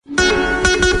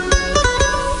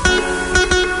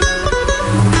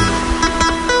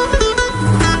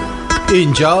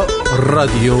اینجا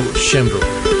رادیو شمرو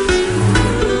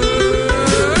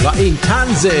و این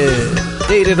طنز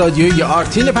غیر رادیویی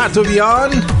آرتین پرتویان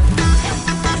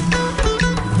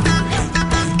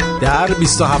در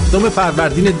 27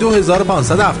 فروردین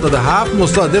 2577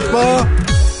 مصادف با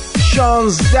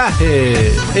 16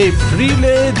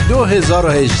 اپریل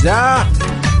 2018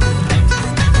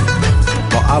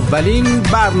 با اولین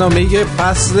برنامه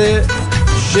فصل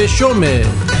ششم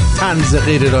طنز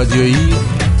غیر رادیویی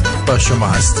با شما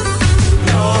هستیم.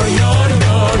 یار یار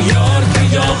یار یار کی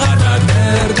جا غرق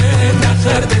کرده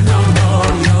نخرده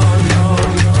نهار یار یار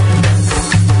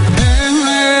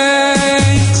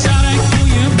ای سرک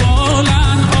توی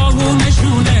بالن آهو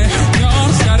نشونه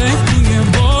یار سرک توی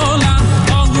بالن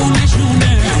آهو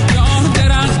نشونه یار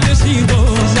درخت سیب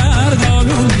و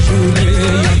زردالو نشونه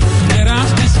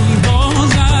درخت سیب و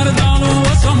زردالو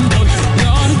و سنبول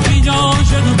یار کی جا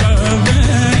عاشق به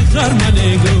خرمن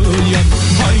گل یار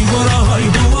های برا های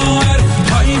بور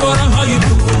های برا های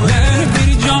بور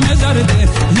بیر جام زرده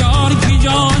یار کی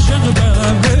جا عاشق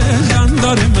به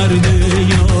زندار مرده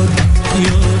یار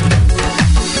یار.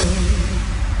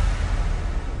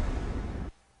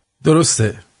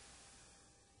 درسته،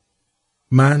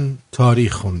 من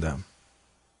تاریخ خوندم،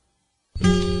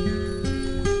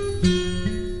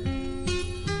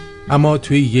 اما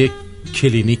توی یک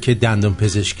کلینیک دندان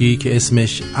پزشکی که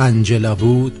اسمش انجلا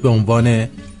بود به عنوان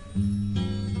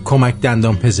کمک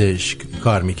دندان پزشک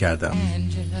کار میکردم.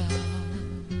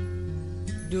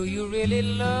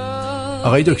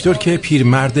 آقای دکتر که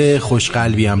پیرمرد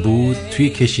خوشقلبی هم بود، توی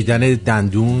کشیدن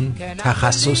دندون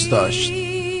تخصص داشت.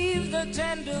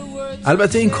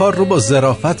 البته این کار رو با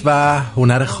ظرافت و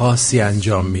هنر خاصی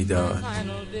انجام میداد،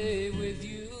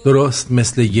 درست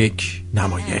مثل یک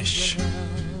نمایش.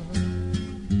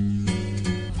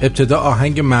 ابتدا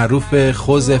آهنگ معروف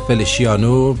خوز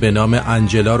فلشیانو به نام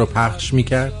انجلا رو پخش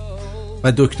میکرد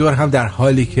و دکتر هم در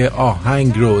حالی که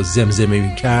آهنگ رو زمزمه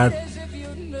میکرد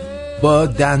با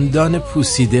دندان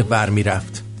پوسیده برمی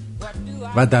رفت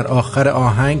و در آخر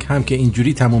آهنگ هم که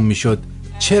اینجوری تموم میشد: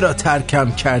 چرا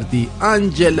ترکم کردی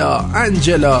انجلا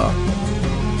انجلا.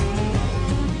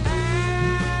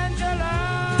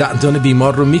 دندان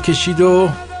بیمار رو میکشید و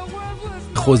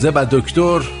خوزه و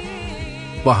دکتر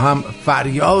با هم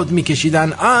فریاد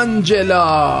میکشیدن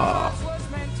انجلا.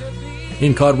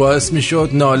 این کار باعث میشد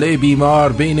ناله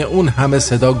بیمار بین اون همه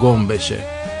صدا گم بشه.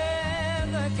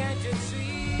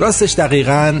 راستش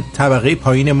دقیقاً طبقه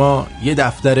پایین ما یه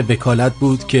دفتر وکالت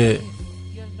بود که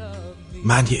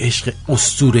من یه عشق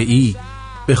اسطوره‌ای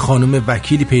به خانم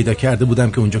وکیلی پیدا کرده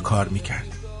بودم که اونجا کار میکرد.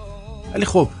 ولی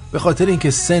خب به خاطر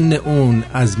اینکه سن اون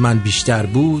از من بیشتر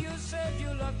بود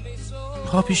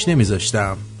پا پیش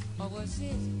نمیذاشتم.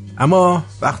 اما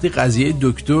وقتی قضیه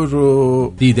دکتر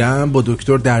رو دیدم با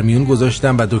دکتر در میون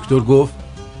گذاشتم و دکتر گفت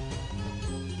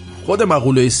خود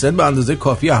مقوله سن به اندازه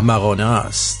کافی احمقانه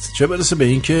است، چه برسه به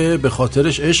این که به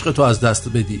خاطرش عشق تو از دست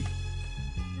بدی.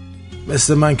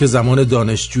 مثل من که زمان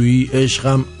دانشجویی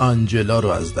عشقم انجلا رو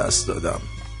از دست دادم.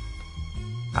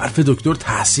 حرف دکتر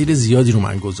تأثیر زیادی رو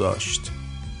من گذاشت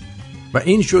و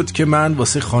این شد که من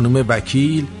واسه خانم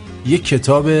وکیل یک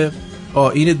کتاب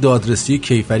آیین دادرسی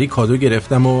کیفری کادو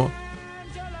گرفتم و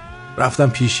رفتم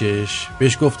پیشش.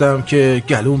 بهش گفتم که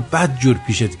گلوم بد جور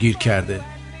پیشت گیر کرده.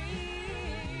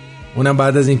 اونم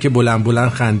بعد از اینکه بلند بلند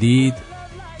خندید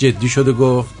جدی شد و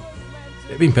گفت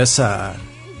ببین پسر،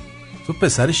 تو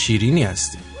پسر شیرینی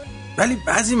هستی ولی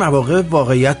بعضی مواقع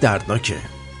واقعیت دردناکه.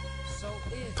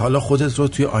 تا حالا خودت رو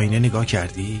توی آینه نگاه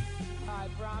کردی؟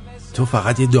 تو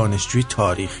فقط یه دانشجوی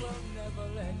تاریخی.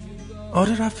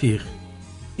 آره رفیق،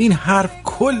 این حرف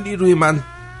کلی روی من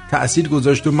تأثیر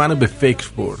گذاشت و منو به فکر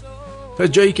برد، تا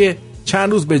جایی که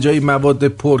چند روز به جای مواد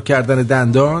پر کردن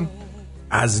دندان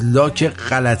از لاک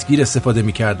غلطگیر استفاده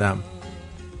میکردم.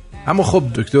 اما خب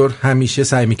دکتر همیشه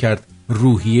سعی میکرد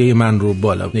روحیه من رو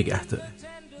بالا نگه داره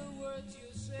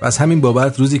و از همین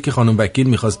بابت روزی که خانم وکیل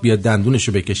میخواست بیاد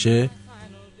دندونشو بکشه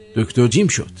دکتر جیم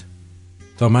شد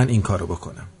تا من این کارو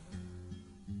بکنم.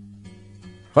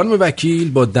 خانم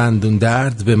وکیل با دندون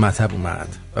درد به مطب اومد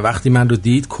و وقتی من رو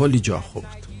دید کلی جا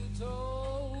خورد.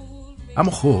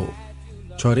 اما خب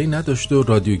چاره‌ای نداشت و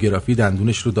رادیوگرافی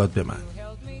دندونش رو داد به من.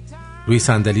 روی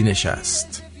صندلی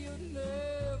نشست.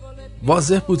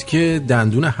 واضح بود که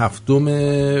دندون هفتم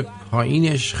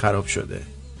پایینش خراب شده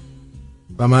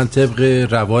و من طبق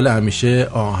روال همیشه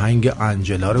آهنگ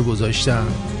انجلا رو گذاشتم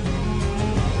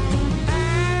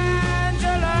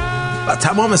و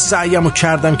تمام سعیم رو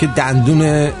کردم که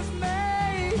دندون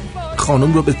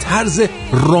خانم رو به طرز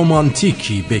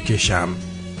رمانتیکی بکشم.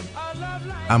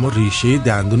 اما ریشه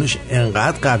دندونش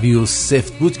انقدر قوی و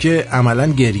سفت بود که عملاً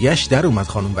گریهش در اومد.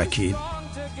 خانم وکیل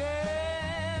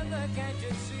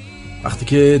وقتی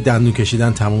که دندون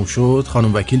کشیدن تموم شد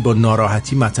خانم وکیل با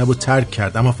ناراحتی مطب رو ترک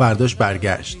کرد، اما فرداش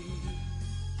برگشت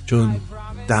چون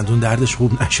دندون دردش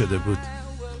خوب نشده بود.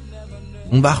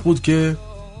 اون وقت بود که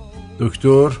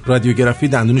دکتر رادیوگرافی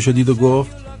دندونش رو دید و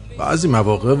گفت بعضی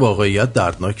مواقع واقعیت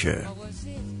دردناکه.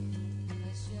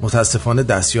 متاسفانه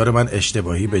دستیار من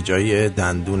اشتباهی به جای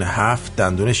دندون 7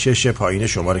 دندون 6 پایین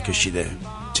شما رو کشیده.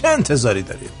 چه انتظاری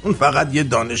دارید؟ اون فقط یه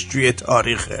دانشجوی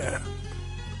تاریخه.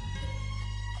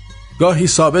 گاهی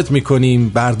ثابت میکنیم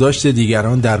برداشت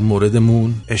دیگران در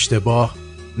موردمون اشتباه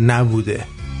نبوده.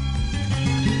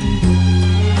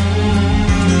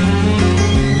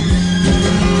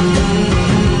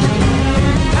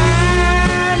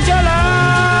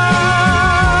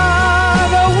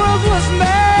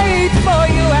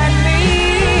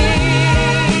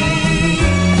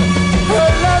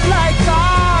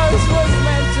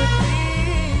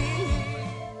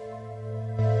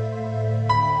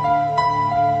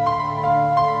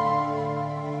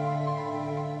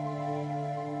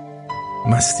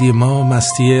 مستی ما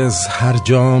مستی از هر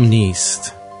جام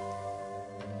نیست،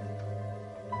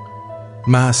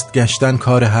 مست گشتن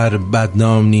کار هر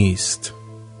بدنام نیست.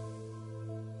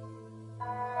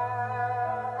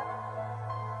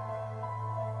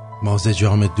 ما ز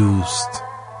جام دوست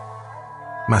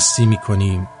مستی می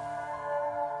کنیم،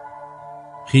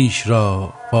 خویش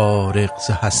را فارغ ز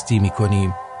هستی می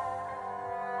کنیم.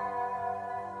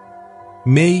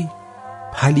 می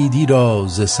پلیدی را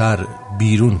ز سر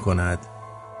بیرون کند،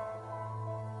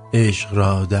 عشق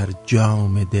را در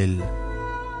جام دل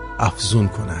افزون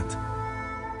کند.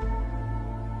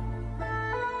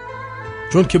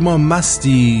 چون که ما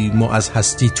مستیم و از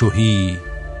هستی تهی،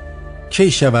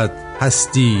 کی شود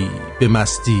هستی به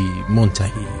مستی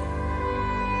منتهی.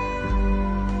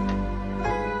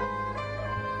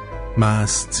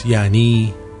 مست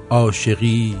یعنی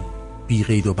عاشقی بی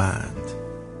قید و بند،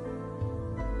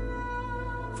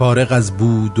 فارغ از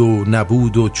بود و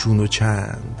نبود و چون و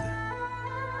چند.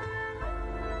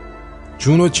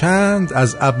 چون و چند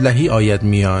از ابلهی آید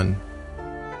میان،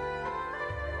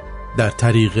 در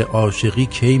طریق عاشقی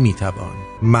کی میتوان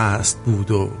مست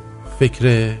بود و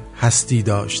فکر هستی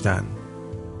داشتن،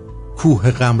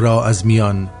 کوه غم را از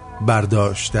میان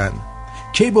برداشتن.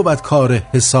 کی بود کار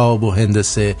حساب و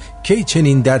هندسه، کی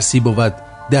چنین درسی بود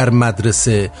در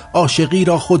مدرسه. عاشقی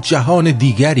را خود جهان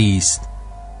دیگری است،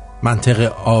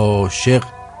 منطق عاشق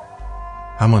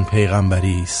همان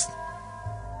پیغمبری است.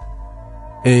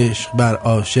 عشق بر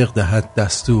عاشق دهد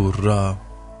دستور را،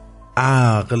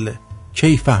 عقل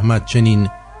کی فهمد چنین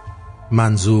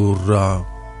منظور را.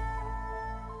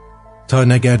 تا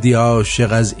نگردی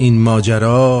عاشق از این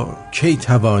ماجرا، کی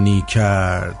توانی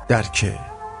کرد درک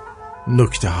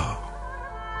نکته ها.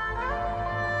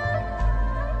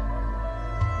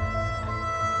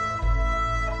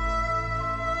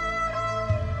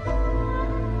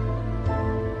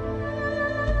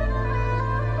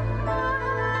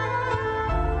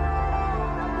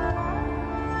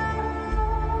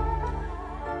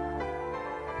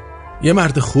 یه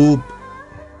مرد خوب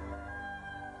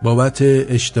بابت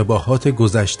اشتباهات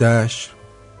گذشته‌اش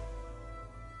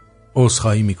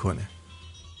عذرخواهی میکنه،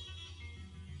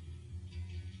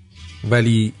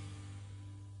 ولی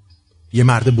یه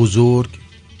مرد بزرگ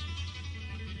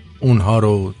اونها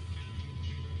رو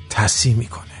تصحیح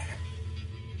میکنه.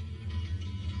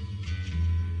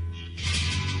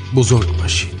 بزرگ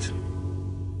باشید.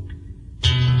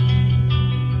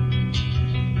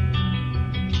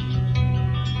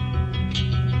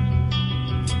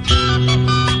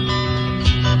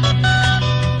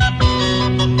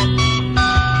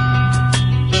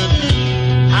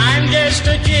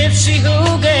 Gypsy who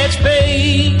gets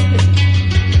paid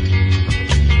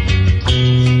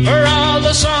for all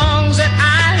the songs that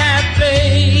I have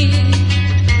played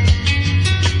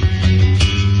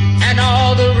and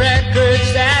all the records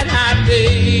that I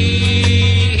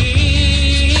played.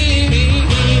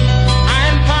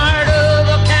 I'm part of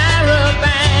a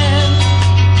caravan.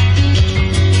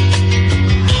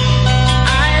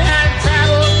 I have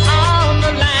traveled on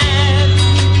the land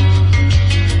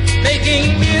making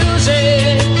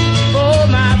music for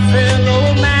my fellow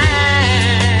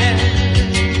man,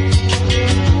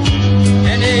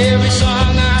 and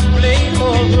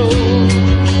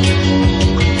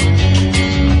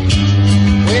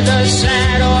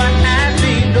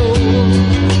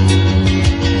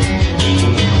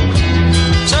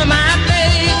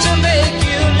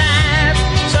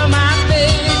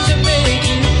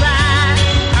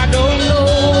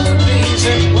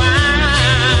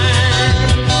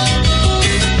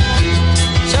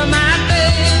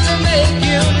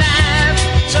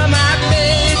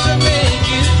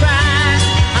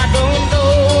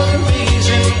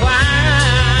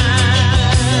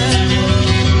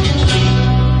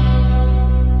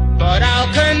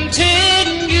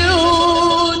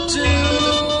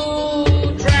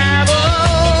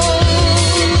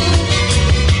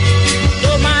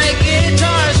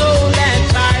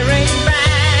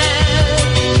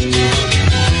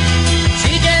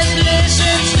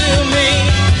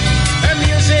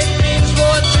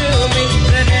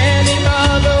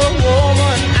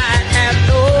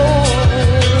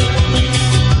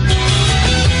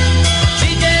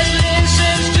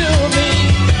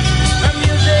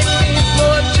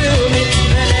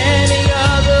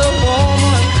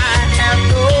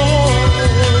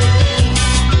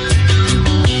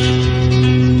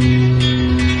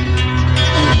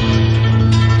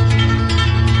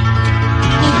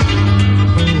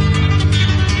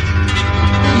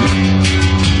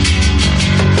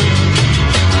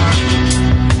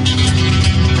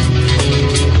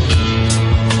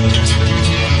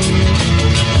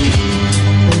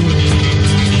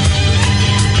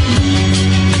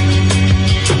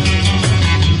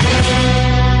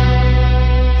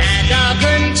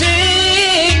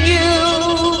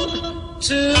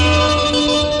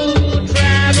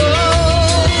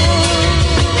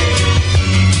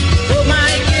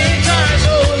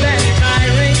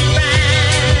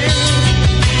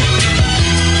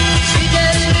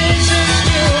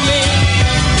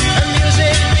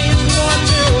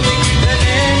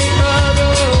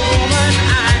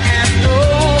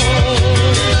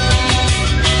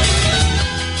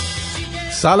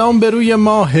سلام به روی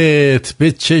ماهت،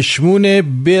 به چشمون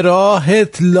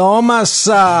براهت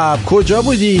لامصب. کجا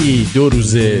بودی؟ 2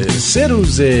 روزه 3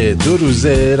 روزه 2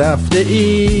 روزه رفته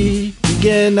ای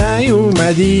دیگه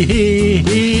نیومدی.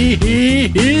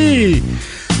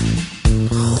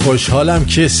 خوشحالم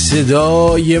که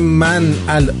صدای من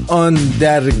الان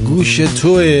در گوش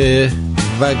توه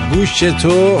و گوش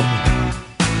تو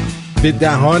به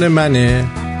دهان منه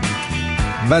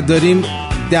و داریم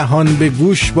دهان به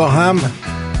گوش با هم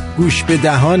گوش به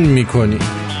دهان میکنی.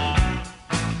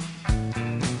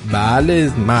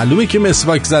 بله معلومه که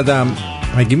مسواک زدم.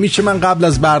 مگه میشه من قبل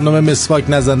از برنامه مسواک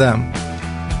نزدم؟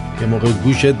 یه موقع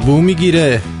گوشت بو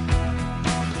میگیره.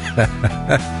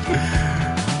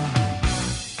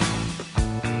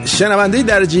 شنونده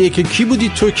درجه 1 کی بودی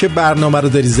تو که برنامه رو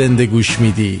داری زنده گوش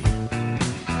میدی؟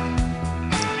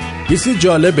 یه چیز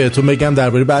جالبه تو بگم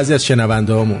درباره بعضی از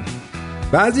شنونده هامون.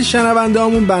 بعضی شنونده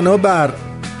هامون بنابر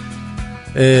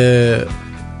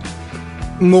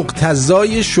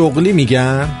مقتضای شغلی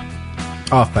میگن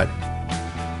آفرین.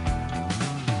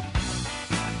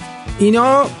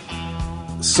 اینا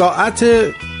ساعت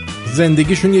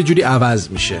زندگیشون یه جوری عوض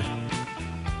میشه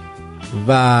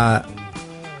و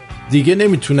دیگه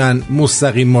نمیتونن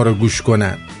مستقیم ما رو گوش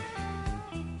کنن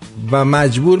و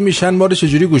مجبور میشن ما رو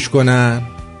چجوری گوش کنن؟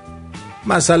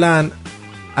 مثلا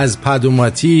از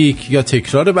پدوماتیک یا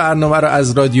تکرار برنامه رو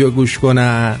از رادیو گوش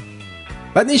کنن.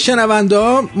 بعد این شنونده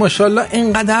ها ماشاءالله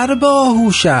انقدر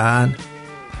باهوشن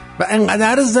و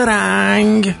انقدر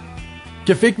زرنگ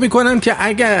که فکر میکنن که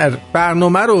اگر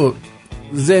برنامه رو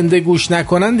زنده گوش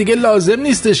نکنن دیگه لازم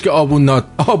نیستش که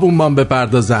آبونمان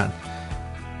بپردازن.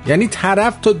 یعنی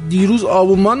طرف تا دیروز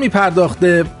آبونمان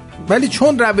میپرداخته ولی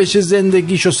چون روش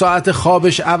زندگیش و ساعت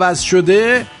خوابش عوض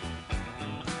شده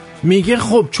میگه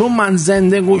خب چون من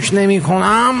زنده گوش نمی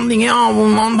کنم دیگه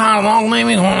آبونمان پرداخت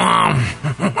نمی کنم.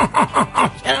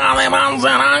 چقدر من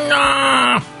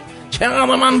زرنگم، چقدر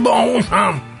من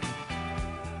باهوشم.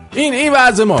 این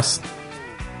وضع ماست.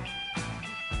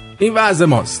 این وضع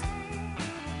ماست.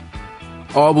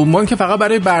 آبونمان که فقط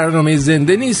برای برنامه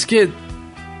زنده نیست که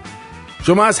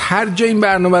شما از هر جا این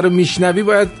برنامه رو میشنوی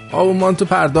باید آبونمان تو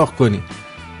پرداخت کنی.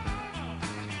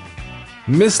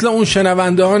 مثل اون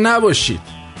شنونده ها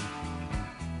نباشید.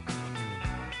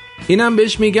 اینم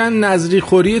بهش میگن نظری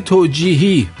خوری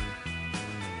توجیهی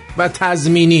و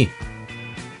تضمینی.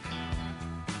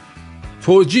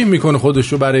 توجیه میکنه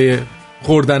خودشو برای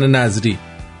خوردن نظری.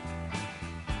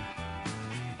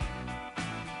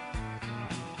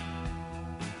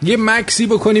 یه مکسی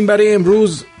بکنیم برای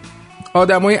امروز.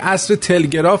 آدمای عصر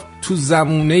تلگراف تو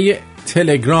زمانه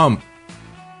تلگرام.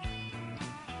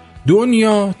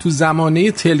 دنیا تو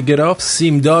زمانه تلگراف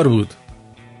سیمدار بود.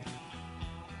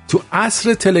 تو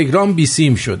عصر تلگرام بی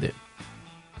سیم شده.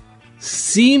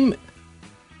 سیم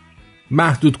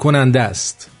محدود کننده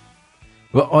است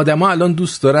و آدما الان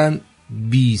دوست دارن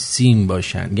بی سیم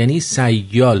باشن، یعنی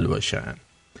سیال باشن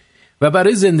و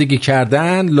برای زندگی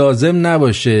کردن لازم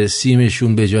نباشه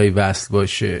سیمشون به جای وصل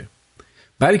باشه،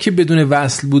 بلکه بدون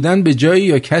وصل بودن به جایی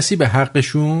یا کسی به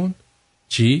حقشون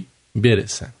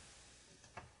برسن.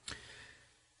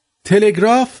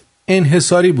 تلگراف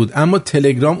انحصاری بود اما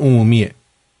تلگرام عمومیه.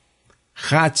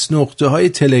 خط نقطه های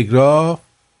تلگراف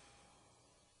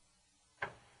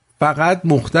فقط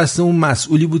مختص اون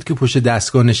مسئولی بود که پشت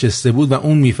دستگاه نشسته بود و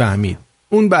اون میفهمید.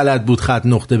 اون بلد بود خط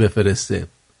نقطه بفرسته.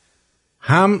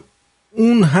 هم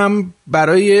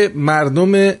برای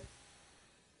مردم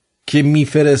که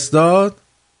میفرستاد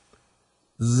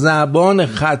زبان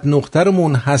خط نقطه رو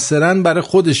منحصراً برای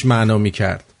خودش معنا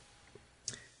میکرد.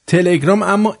 تلگرام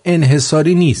اما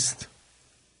انحصاری نیست.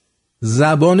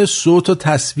 زبان صوت و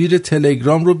تصویر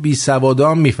تلگرام رو بی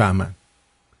سوادان میفهمن.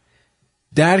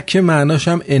 درک معناش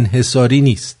هم انحصاری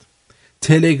نیست.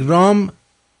 تلگرام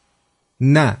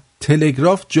نه،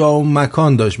 تلگراف جا و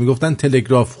مکان داشت. میگفتن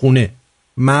تلگراف خونه.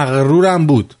 مغرورم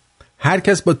بود. هر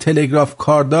کس با تلگراف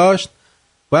کار داشت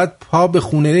باید پا به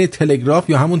خونه تلگراف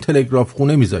یا همون تلگراف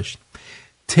خونه میذاشت.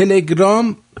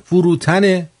 تلگرام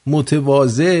فروتن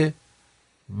متواضع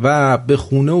و به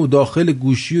خونه و داخل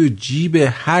گوشی و جیب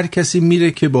هر کسی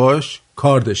میره که باش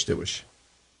کار داشته باشه.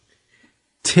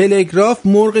 تلگراف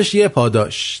مرغش یه پا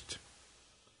داشت.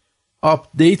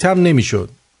 آپدیت هم نمیشد.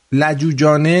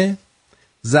 لجوجانه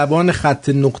زبان خط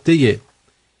نقطه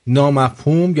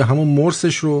نامفهوم یا همون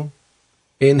مرسش رو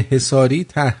انحصاری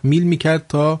تحمیل میکرد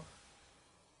تا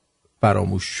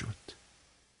فراموش شد.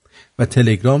 و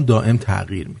تلگرام دائم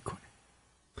تغییر میکنه.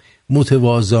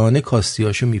 متوازانه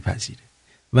کاستیاشو میپذیره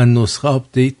و نسخه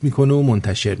آپدیت میکنه و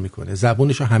منتشر میکنه.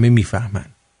 زبونشو همه میفهمن.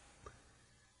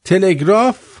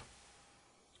 تلگراف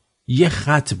یه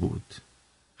خط بود.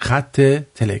 خط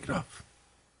تلگراف.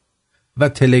 و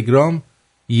تلگرام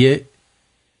یه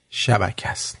شبکه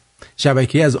است،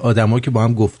 شبکه از آدم‌ها که با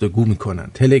هم گفتگو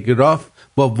میکنن. تلگراف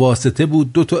با واسطه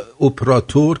بود، 2 تا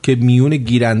اپراتور که میون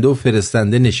گیرنده و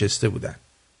فرستنده نشسته بودن.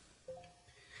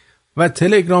 و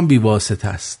تلگرام بی واسطه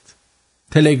است.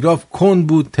 تلگراف کند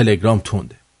بود، تلگرام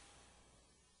تنده.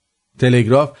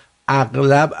 تلگراف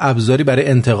اغلب ابزاری برای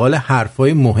انتقال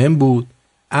حرفای مهم بود،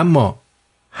 اما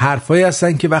حرفایی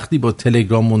هستن که وقتی با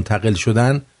تلگرام منتقل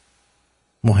شدن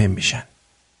مهم میشن.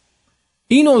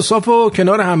 این اوصاف رو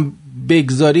کنار هم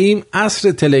بگذاریم،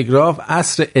 عصر تلگراف،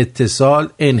 عصر اتصال،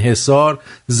 انحصار،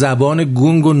 زبان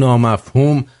گنگ و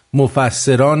نامفهوم،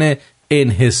 مفسران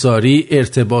انحصاری،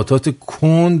 ارتباطات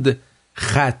کند،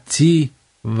 خطی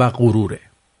و غروره.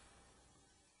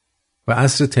 و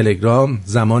عصر تلگرام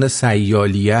زمان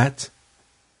سیالیت،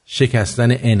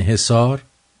 شکستن انحصار،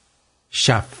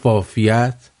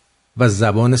 شفافیت و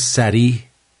زبان صریح،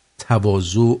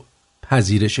 تواضع،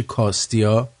 پذیرش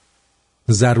کاستیا،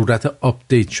 ضرورت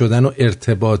آپدیت شدن و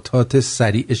ارتباطات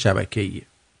سریع شبکه‌ای.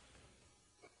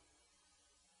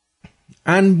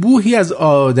 انبوهی از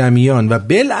آدمیان و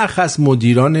بالاخص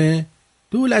مدیران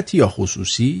دولتی یا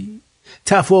خصوصی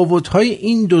تفاوت‌های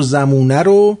این دو زمونه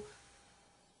رو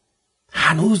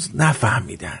هنوز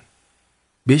نفهمیدن،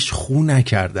 بهش خو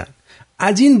نکردن.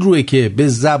 از این روی که به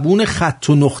زبون خط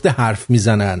و نقطه حرف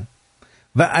میزنن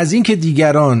و از این که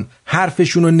دیگران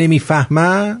حرفشون رو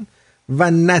نمیفهمن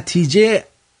و نتیجه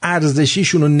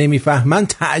ارزشیشون رو نمیفهمن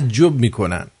تعجب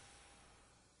میکنن.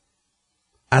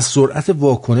 از سرعت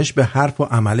واکنش به حرف و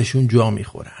عملشون جا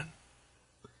میخورن.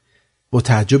 با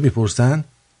تعجب میپرسن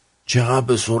چقدر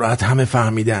به سرعت همه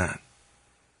فهمیدن؟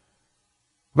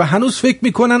 و هنوز فکر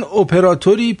میکنن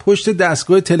اپراتوری پشت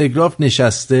دستگاه تلگراف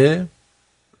نشسته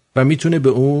و میتونه به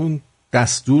اون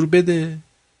دستور بده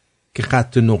که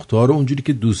خط نقطه ها رو اونجوری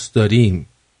که دوست داریم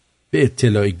به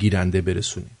اطلاع گیرنده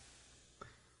برسونیم.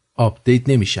 آپدیت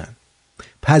نمیشن.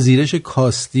 پذیرش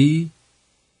کاستی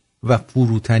و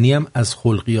فروتنی هم از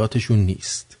خلقیاتشون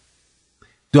نیست.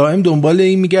 دائم دنبال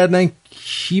این میگردن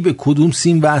کی به کدوم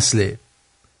سیم وصله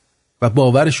و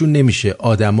باورشون نمیشه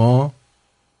آدما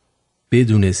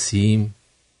بدون سیم،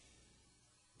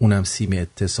 اونم سیم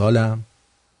اتصالم،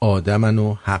 آدمن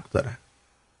و حق دارن.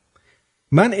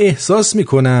 من احساس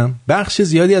میکنم بخش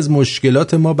زیادی از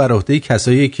مشکلات ما بر عهده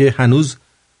کسایی که هنوز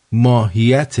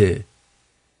ماهیت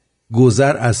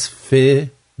گذر از ف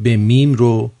به میم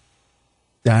رو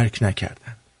درک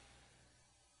نکردن.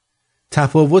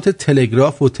 تفاوت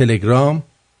تلگراف و تلگرام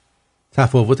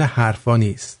تفاوت حرفا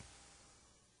نیست.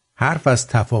 حرف از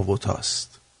تفاوت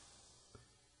هاست.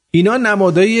 اینا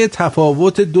نمادهای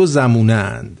تفاوت دو زمونه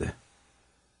اند.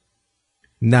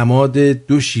 نماد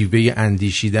دو شیوه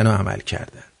اندیشیدن و عمل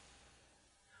کردن.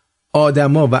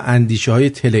 آدما و اندیشه های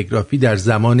تلگرافی در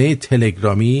زمانه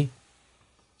تلگرامی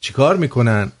چیکار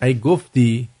میکنن؟ ای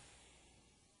گفتی؟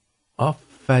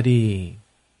 آفرین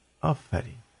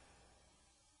آفرین.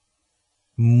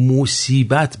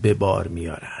 مصیبت به بار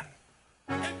میارن.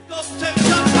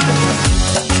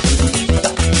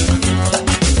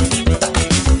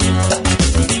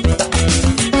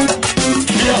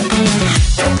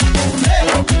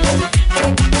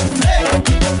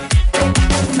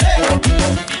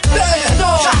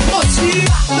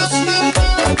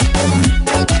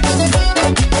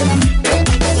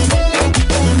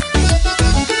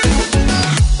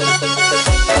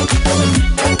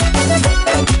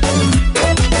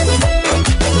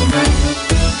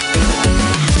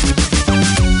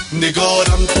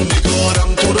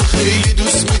 نگارم تو رو خیلی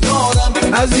دوست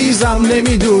می‌دارم عزیزم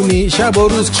نمیدونی شب و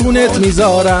روز کونت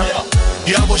میذارم.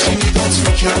 یواشی نگات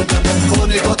میکردم با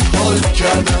نگات حال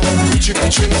میکردم کوچه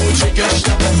کوچه موچه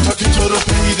گشتم تا که تو رو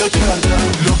پیدا کردم.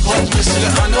 لپات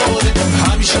مثل اناره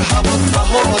همیشه هوات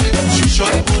بهاره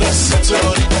شیشات پر از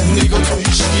ستاره نگاه تو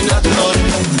هیچکی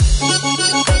نداره.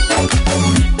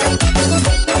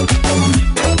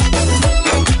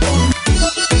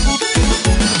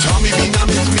 تا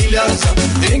میبینمت میلرزم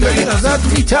انگاری ازت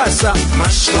میترسم.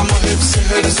 مشقم و حفظ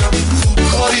حفظم خوب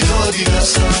کاری دادی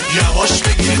دستم. یواش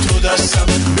بگیر تو دستم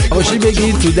یواشی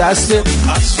بگیر تو دستم.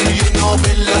 از روی ناب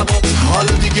لبات حال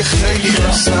دیگه خیلی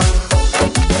رستم.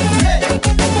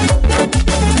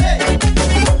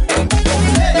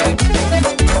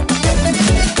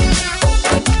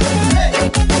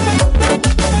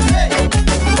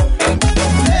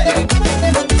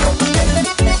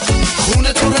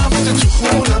 خونه تو رفته تو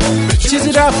خونم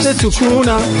چیزی رفته تو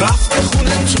کونم. رفته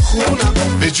خونه تو خونم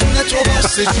به جون تو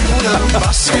بسته جونم.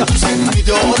 بس که دوست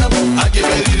میدارم اگه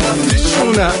بری رفته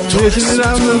جونم. تو چیزی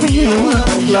رفته تو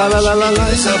کونم. لا لا لا لا لا.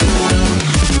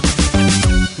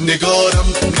 نگارم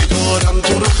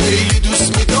تو رو خیلی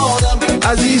دوست می‌دارم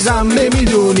عزیزم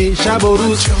نمیدونی شب و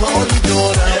روز چه حالی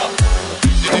دارم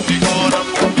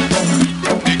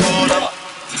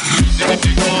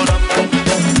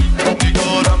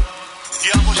نگارم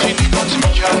یواشی نگات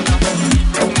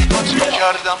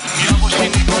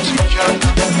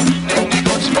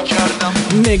میکردم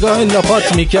نگاه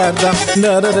لپات میکردم.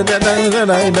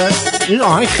 این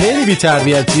آهنگ خیلی بی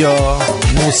تربیتی ها.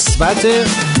 مثبت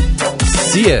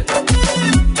 30.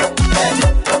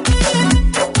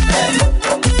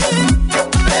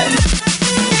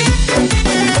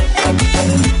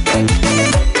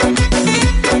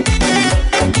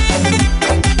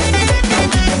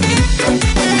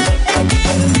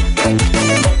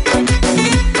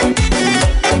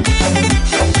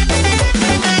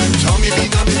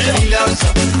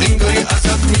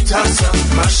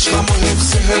 مشقم و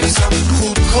حفظ حرزم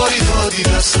خوب کاری دادی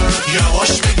دستم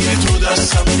یواش بگیر تو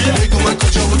دستم بگو من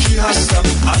کجا و کی هستم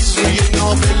از روی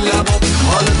نابل لبات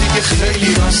حالا دیگه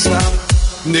خیلی بستم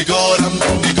نگارم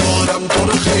تو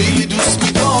رو خیلی دوست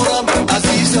می‌دارم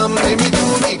عزیزم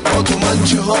نمیدونی با تو من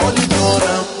چه حالی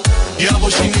دارم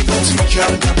یواشی نگات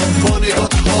میکردم با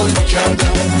نگات حال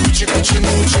میکردم کوچه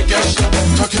موچه گشتم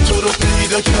تا که تو رو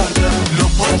پیدا کردم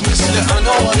لپات مثل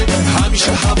اناره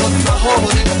همیشه هوات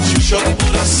بهاره چشات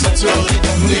پر از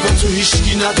ستاره نگاه تو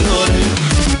هیچکی نداره.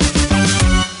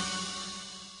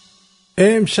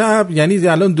 امشب یعنی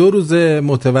الان 2 روز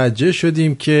متوجه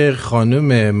شدیم که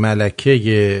خانم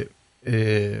ملکه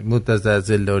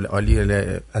متزلزل العالی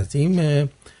عظیم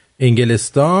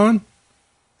انگلستان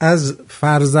از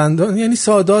فرزندان یعنی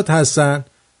سادات هستن،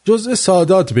 جزء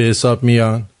سادات به حساب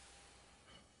میان.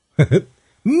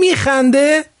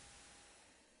 میخنده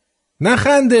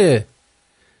نخنده،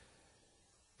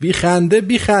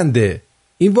 بیخنده،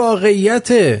 این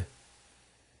واقعیته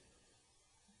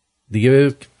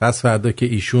دیگه. پس فردا که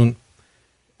ایشون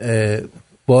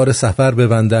بار سفر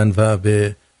ببندن و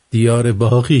به دیار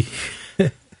باقی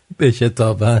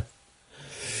بشتابن،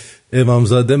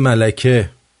 امامزاده ملکه،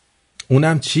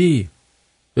 اونم چی؟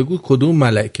 بگو کدوم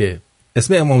ملکه؟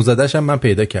 اسم امامزاده‌ش هم من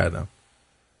پیدا کردم.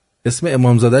 اسم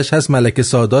امامزاده‌ش هست ملکه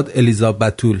سادات الیزاب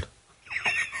بتول.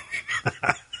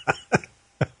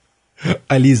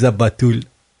 الیزاب بتول،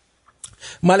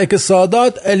 ملکه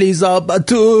سادات الیزاب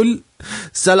بتول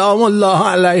سلام الله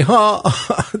علیها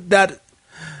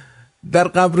در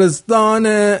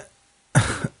قبرستان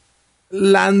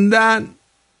لندن،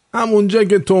 همونجا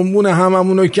که تنبون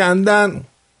هممونو کندن،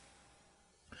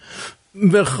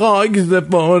 به خاک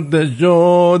سپرده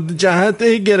شد. جهت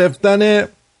گرفتن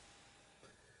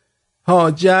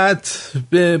حاجت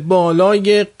به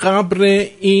بالای قبر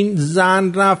این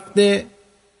زن رفته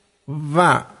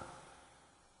و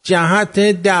جهت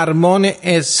درمان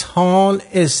اسهال،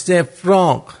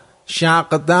 استفراغ،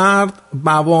 شق درد،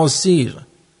 بواسیر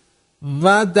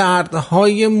و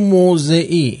دردهای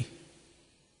موضعی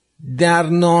در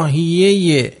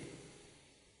ناحیه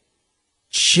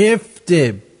چفت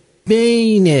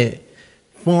بین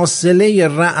فاصله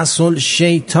رأس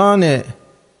الشیطان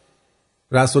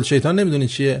نمیدونی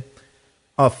چیه؟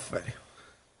 آفرین.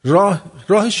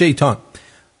 راه شیطان،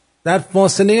 در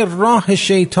فاصله راه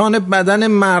شیطان بدن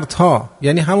مردها،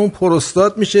 یعنی همون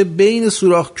پروستات میشه بین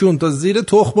سوراخ کون تا زیر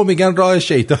تخمو میگن راه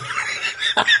شیطان.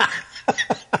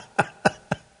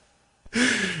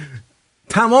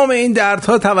 تمام این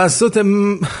دردها توسط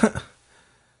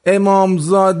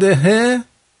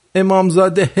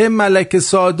امامزاده ملکه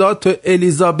سادات و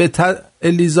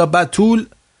الیزابتول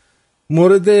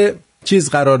مورد چیز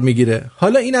قرار میگیره.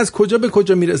 حالا این از کجا به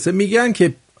کجا میرسه؟ میگن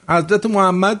که حضرت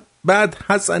محمد بعد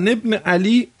حسن ابن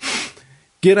علی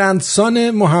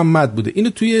گرندسان محمد بوده. اینو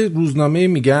توی روزنامه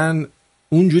میگن،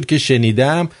 اونجور که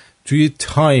شنیدم توی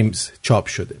تایمز چاپ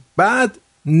شده. بعد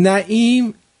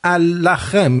نعیم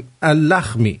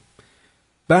اللخمی،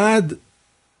 بعد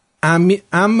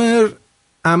امر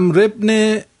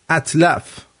ابن اطلف،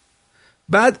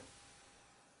 بعد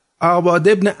عباد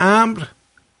ابن امر،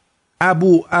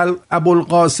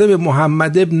 ابوالقاسم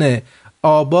محمد ابن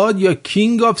آباد یا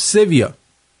کینگ آف سوی.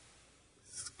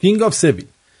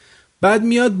 بعد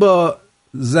میاد با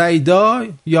زیدا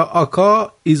یا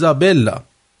آقا ایزابلا.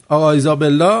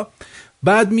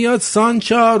 بعد میاد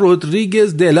سانچا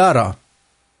رودریگز دلارا،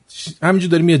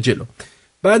 همینجور داره میاد جلو.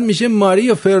 بعد میشه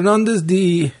ماریا فرناندز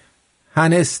دی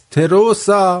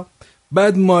هنستروسا.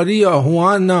 بعد ماریا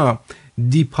هوانا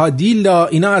دی پادیلا.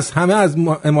 اینا از همه از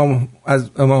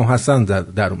امام حسن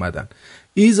در اومدن.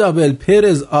 ایزابل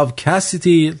پرز آف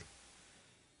کاستیل،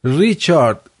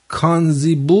 ریچارد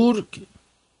کانزیبورگ،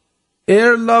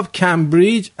 ارل آف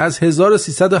کمبریج از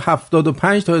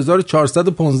 1375 تا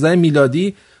 1415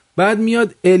 میلادی بعد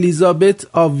میاد الیزابت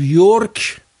آف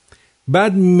یورک،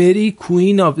 بعد مری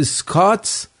کوین آف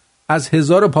اسکاتس از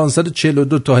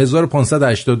 1542 تا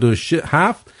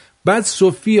 1587، بعد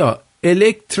سوفیا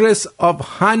الکترس آف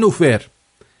هانوفر،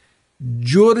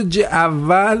 جورج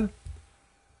اول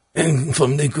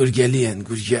فهمده گرگلی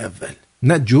گرگ اول،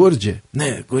 نه جورج،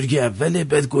 نه گرگ اوله،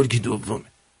 بعد گرگ دومه،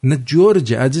 نه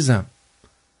جورج عزیزم.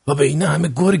 بابا اینا همه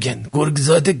گرگن، گرگ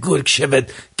زاده گرگ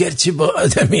شود، گرچه با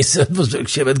آدمی زاد بزرگ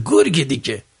شود گرگ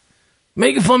دیگه.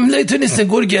 مگه فامیلای تو نیستن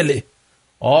گرگله؟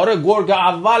 آره گرگ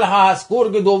اول هست،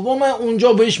 گرگ دومه،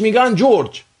 اونجا بهش میگن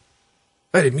جورج.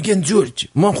 آره میگن جورج،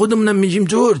 ما خودمونم میگیم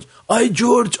جورج. آی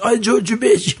جورج، آی جورج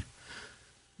بش.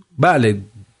 بله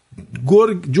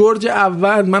جورج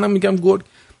اول، منم میگم گرگ.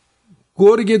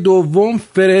 گرگ دوم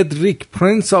فردریک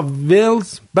پرنس آف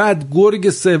ویلز، بعد گرگ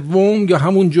سوم یا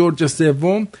همون جورج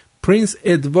سوم پرنس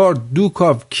ادوارد دوک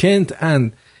آف کنت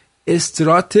اند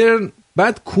استراترن،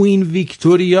 بعد کوین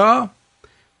ویکتوریا،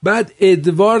 بعد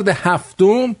ادوارد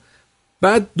هفتم،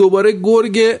 بعد دوباره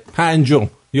گرگ پنجم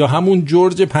یا همون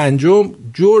جورج پنجم،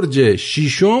 جورج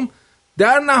ششم،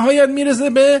 در نهایت میرسه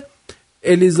به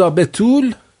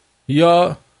الیزابتول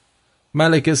یا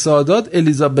ملکه سادات.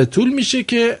 الیزابتول میشه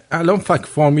که الان فک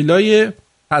فامیلای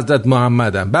حضرت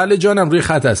محمدن. بله جانم، روی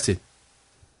خط هستید.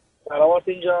 سلام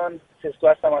آرتین جان، سیسکو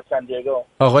هستم از سن دیگو.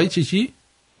 آقای چی؟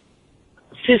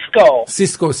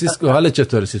 سیسکو. حالا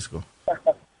چطوره سیسکو؟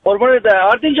 قربونت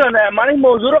آرتین جان، من این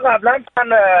موضوع رو قبلا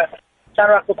چند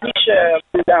وقت پیش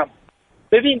دیدم.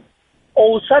 ببین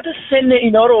اوسط سن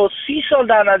اینا رو 30 سال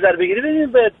در نظر بگیری،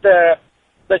 ببین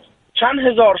به چند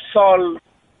هزار سال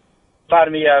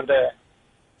برمیگرده.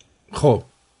 خب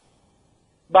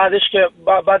بعدش که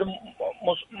بعد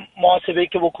محاسبه‌ای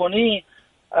که بکنی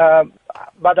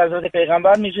بعد از حضرت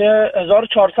پیغمبر میشه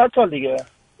 1400 سال دیگه.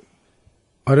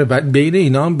 آره بعد بین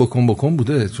اینا هم بکن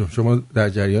بوده، چون شما در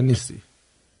جریان نیستی.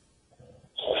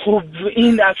 خب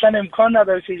این اصلا امکان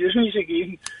نداره، چجوری میشه که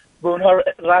این به اونها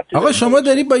ربط؟ آقا شما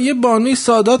داری با یه بانوی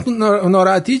سادات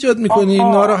ناراحتی ایجاد میکنی.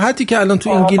 ناراحتی که الان تو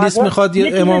انگلیس میخواد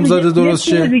یه امامزاده درست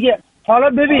شه. حالا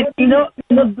ببین اینا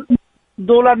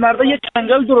دولت مردا یه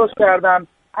جنگل درست کردن.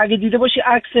 اگه دیده باشی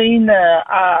عکس این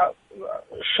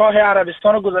شاه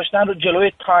عربستان رو گذاشتن رو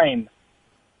جلوی تایم،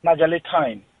 مجله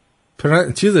تایم.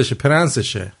 چیزشه،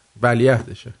 پرنسشه،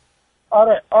 ولیعهدشه.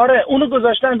 آره اونو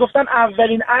گذاشتن، گفتن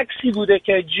اولین عکسی بوده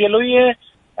که جلوی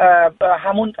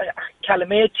همون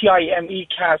کلمه TIME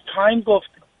که از تایم گفت،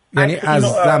 یعنی از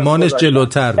زمانش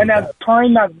جلوتر، یعنی از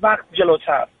تایم، از وقت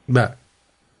جلوتر. بله.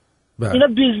 اینا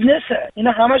بیزنسه،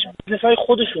 اینا همش بیزنس‌های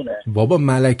خودشونه. بابا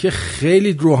ملکه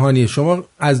خیلی روحانیه، شما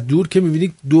از دور که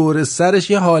می‌بینید دور سرش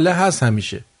یه حاله هست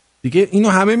همیشه دیگه، اینو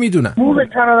همه میدونن. مو به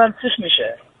تنادن چش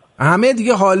میشه، همه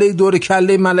دیگه حاله دور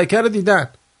کله ملکه رو دیدن.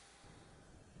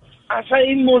 اصلا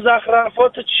این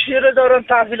مزخرفات چیره دارن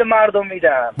تحویل مردم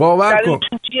میدن؟ باور کن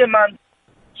من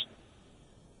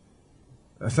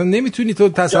اصلا نمیتونی تو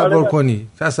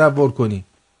تصور کنی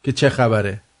که چه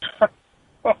خبره.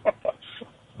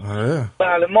 آره.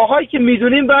 بله ماهایی که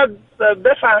میدونیم باید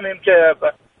بفهمیم که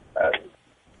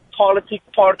پالیتیک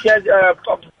پارتی از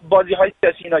بازی های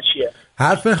سیاسی اینا چیه.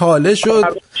 حرف حاله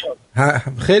شد.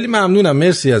 خیلی ممنونم،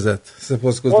 مرسی ازت،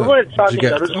 سپاسگزارم.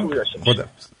 خدا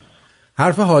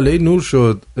حرف حاله نور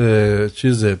شد.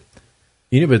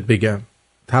 اینو بهت بگم،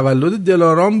 تولد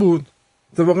دلارام بود،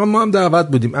 اتفاقا ما هم دعوت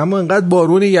بودیم، اما انقدر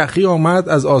بارون یخی آمد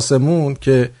از آسمون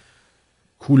که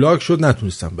کولاک شد،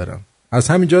 نتونستم برم. از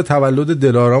همینجا تولد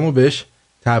دلارامو بهش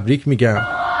تبریک میگم.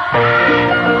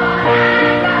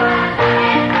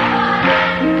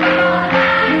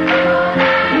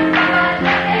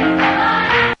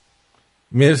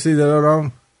 مرسی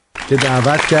دلارام که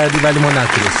دعوت کردی، ولی ما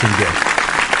نتونستیم بیاد.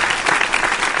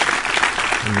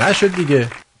 نشد دیگه،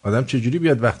 آدم چجوری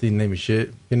بیاد وقتی این نمیشه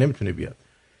که نمیتونه بیاد.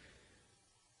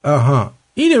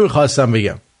 اینو میخواستم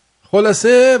بگم.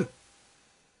 خلاصه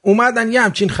اومدن یه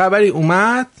همچین خبری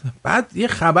اومد، بعد یه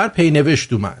خبر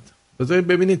پینوشت اومد. بذارید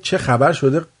ببینید چه خبر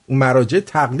شده. مراجع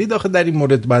تقلید آخه در این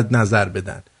مورد باید نظر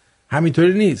بدن،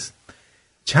 همینطوری نیست.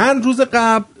 چند روز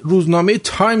قبل روزنامه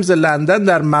تایمز لندن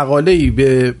در مقاله‌ای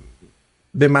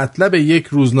به مطلب یک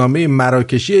روزنامه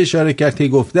مراکشی اشاره کرد که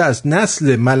گفته است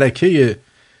نسل ملکه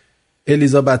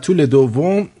الیزابتول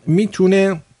دوم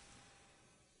میتونه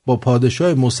با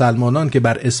پادشاه مسلمانان که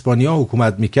بر اسپانیا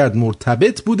حکومت میکرد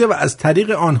مرتبط بوده و از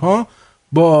طریق آنها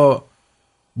با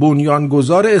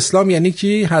بنیانگذار اسلام یعنی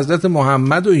کی حضرت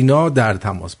محمد و اینا در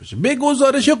تماس بشه. به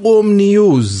گزارش قم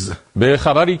نیوز، به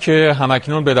خبری که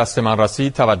همکنون به دست من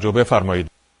رسید توجه بفرمایید.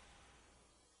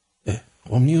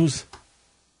 قم نیوز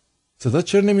صدا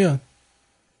چرا نمیاد؟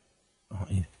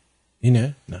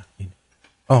 اینه؟ نه اینه.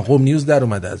 قم نیوز در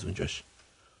اومده از اونجاش.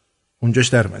 اونجاش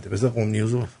در اومده. بذار قم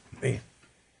نیوزو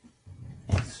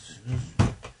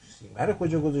سیمه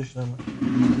کجا گذاشتم؟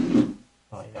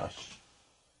 آیناش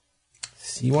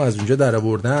سیمو از اونجا در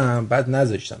آوردم بعد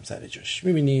نذاشتم سر جاش.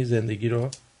 میبینی زندگی رو؟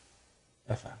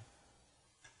 بفهم.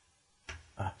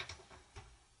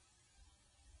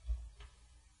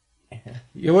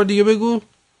 یه بار دیگه بگو.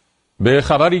 به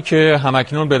خبری که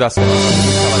همکنون به دست من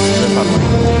رسید توجه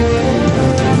بفرمایید.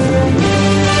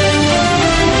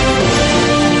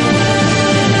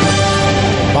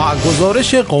 با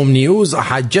گزارش قم نیوز،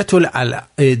 حجة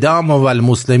الاعدام و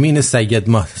المسلمین سید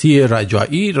مهدی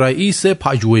رجایی، رئیس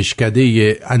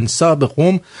پژوهشکده انساب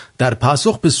قم، در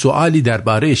پاسخ به سوالی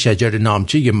درباره شجر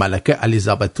نامچه ملکه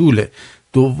الیزاب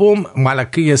دوم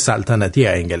ملکه سلطنتی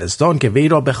انگلستان که وی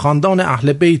را به خاندان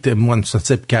اهل بیت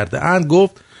منتسب کرده اند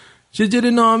گفت شجر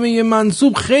نامه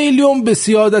منسوب خیلی به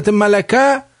سیادت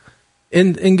ملکه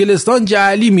انگلستان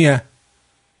جعلی میه.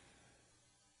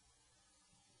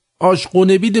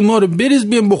 عاشقونه بید ما رو بریز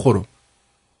بیم بخورم.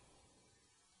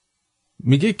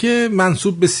 میگه که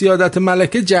منسوب به سیادت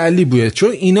ملکه جعلی بوده،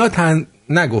 چون اینا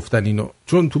نگفتن اینو،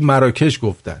 چون تو مراکش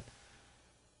گفتن.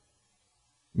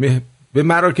 به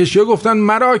مراکشی ها گفتن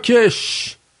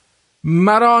مراکش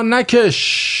مرا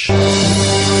نکش.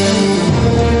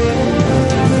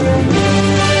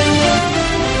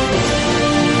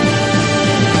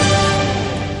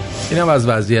 اینم از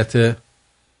وضعیت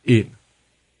این.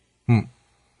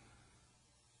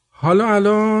 حالا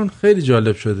الان خیلی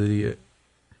جالب شده دیگه.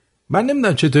 من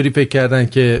نمیدونم چطوری فکر کردن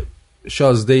که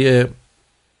شازده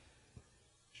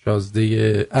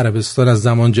عربستان از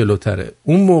زمان جلوتره.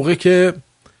 اون موقع که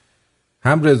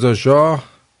هم رضا شاه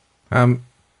هم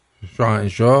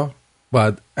شاهنشاه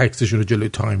باید عکسشون رو جلوی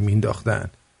تایم مینداختن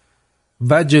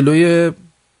و جلوی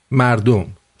مردم،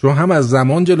 چون هم از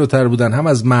زمان جلوتر بودن هم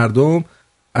از مردم.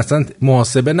 اصلا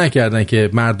محاسبه نکردن که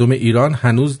مردم ایران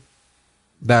هنوز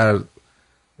در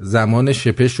زمان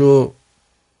شپش و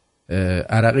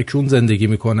عرق کون زندگی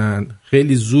میکنن.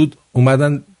 خیلی زود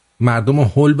اومدن مردم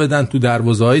رو هل بدن تو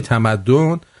دروازه های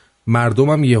تمدن. مردم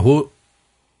هم یهو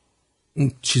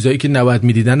چیزایی که نباید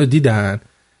میدیدن رو دیدن،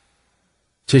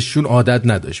 چششون عادت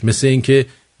نداشت. مثل این که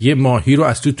یه ماهی رو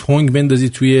از تو تنگ بندازی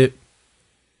توی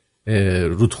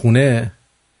رودخونه،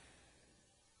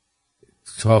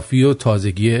 صافی و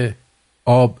تازگی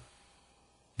آب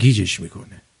گیجش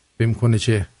میکنه، بمیکنه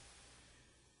چه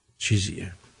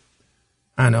چیزیه،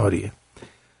 اناریه.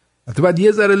 حتی بعد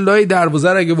یه ذره لای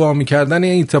دروازه رو اگه وا میکردن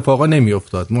این اتفاقا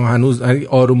نمیافتاد. ما هنوز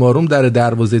آروم آروم در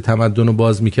دروازه تمدن رو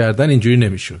باز میکردن اینجوری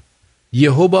نمیشد.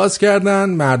 یهو باز کردن،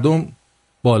 مردم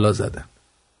بالا زدن.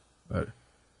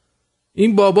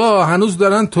 این بابا هنوز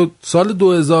دارن تو سال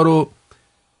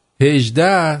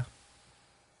 2018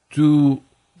 تو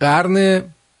قرن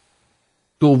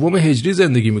دوم هجری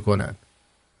زندگی میکنن.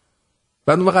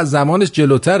 بعد اون وقت زمانش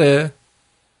جلوتره.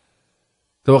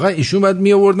 تا واقعا ایشون باید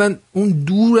می آوردن اون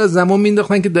دور از زمان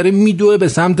مینداختن که داره میدوه به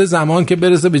سمت زمان که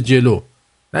برسه به جلو،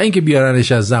 نه اینکه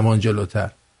بیارنش از زمان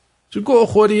جلوتر. چون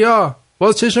گوخوری ها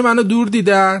باز چشم منو دور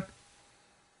دیدن.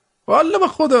 والله به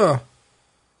خدا.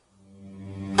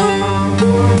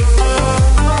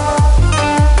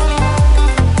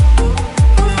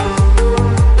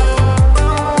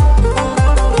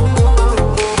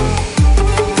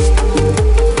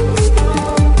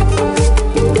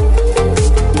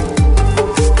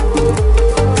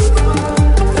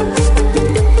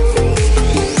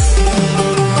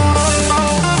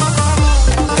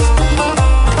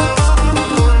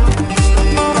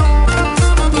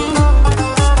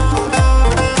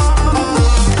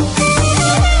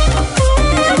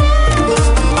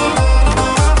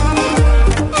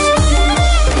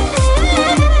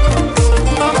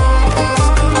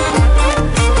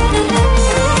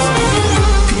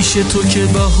 تو که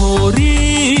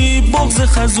بهاری بغض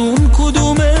خزون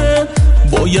کدومه،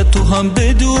 باید تو هم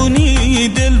بدونی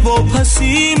دل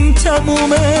واپسیم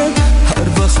تمومه.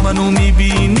 هر وقت منو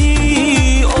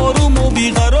میبینی آروم و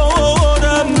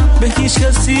بیقرارم، به هیچ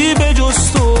کسی به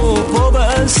جز تو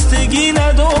وابستگی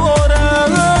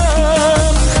ندارم.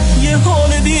 یه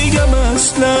حال دیگه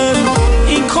مثلا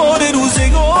این کار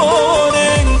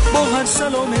روزگاره، با هر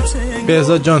سلامته.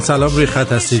 بهزاد جان سلام، روی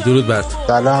خط هستی، درود بر تو.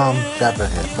 سلام، شب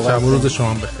بخیر. شب روز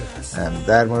شما بخیر.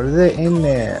 در مورد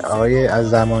این آقای از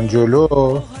زمان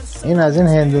جلو، این از این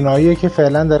هندوناییه که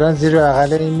فعلا دارن زیر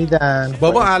بغل این میدن.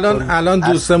 بابا الان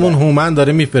دوستمون هومن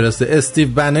داره میفرسته استیو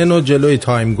بنن رو جلوی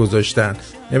تایم گذاشتن،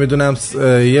 نمیدونم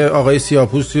یه آقای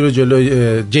سیاپوستی رو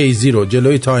جلوی جیزی رو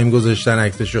جلوی تایم گذاشتن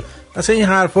عکسشو. اصلا این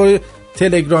حرفا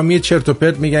تلگرامی چرت و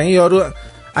پرت میگن. این یارو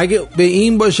اگه به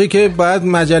این باشه که باید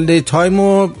مجله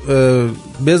تایمو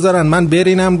بذارن من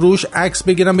برینم روش عکس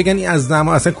بگیرم بگن این از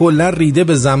زمان اصلا کلا ریده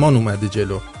به زمان اومده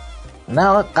جلو.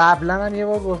 نه قبلا هم یه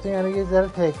بار گفتیم یعنی یه ذره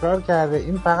تکرار کرده،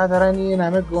 این فقط دارن یه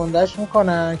نمه گندش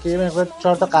میکنن که یه مقدار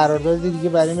 4 تا قرارداد دیگه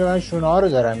برای این ببرن شونه ها رو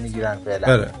دارن میگیرن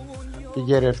فعلا که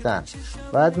گرفتن.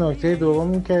 بعد نکته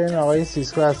دوم این که این آقای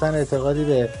سیسکو اصلا اعتقادی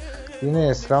به دین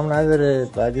اسلام نداره،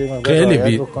 بعد یه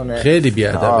مقدار خیلی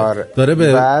بیادبه.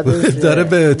 داره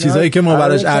به چیزایی که ما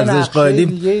براش ارزش قائلیم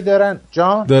دیگه‌ای دارن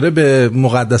جان داره به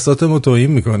مقدسات ما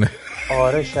توهین میکنه.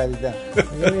 آره شدیداً.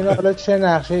 اینا حالا چه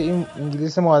نقشه این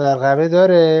انگلیس مادرقبه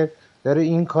داره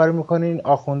این کار میکنه، این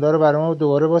آخوندا رو برای ما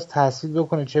دوباره باز تحصیل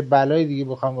بکنه، چه بلای دیگه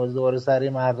بخوام باز دوباره سر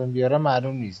مردم بیارن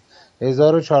معلوم نیست.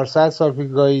 1400 سال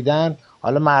پیش گاییدن،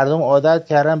 حالا مردم عادت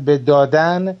کردن به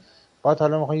دادن، بعد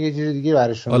حالا میخوان یه چیز دیگه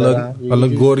براشون بدن. حالا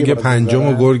گرگ پنجم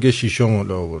و گرگ ششم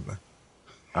رو آوردن.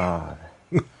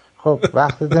 آره. خب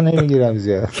وقتتو نمیگیرم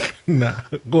زیاد. نه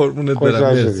قربونت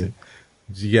برم، مرسی.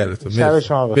 جیگرتو شب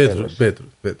شما بخیر.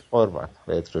 بدرود. قربان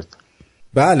بدرود.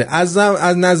 بله از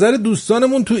نظر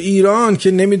دوستانمون تو ایران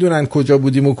که نمیدونن کجا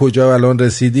بودیم و کجا الان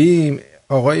رسیدیم،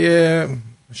 آقای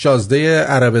شازده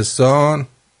عربستان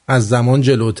از زمان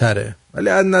جلوتره، ولی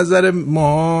از نظر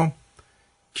ما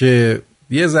که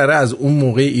یه ذره از اون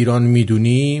موقع ایران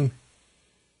میدونیم،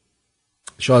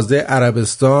 شازده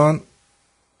عربستان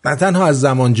نه تنها از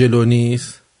زمان جلو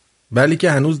نیست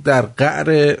بلکه هنوز در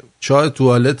قعر چاه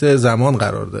توالت زمان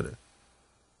قرار داره.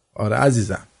 آره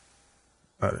عزیزم،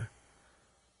 آره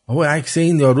بابا عکس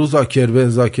این یارو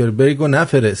زاکربرگ رو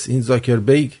نفرست. این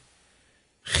زاکربرگ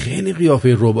خیلی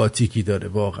قیافه رباتیکی داره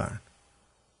واقعا،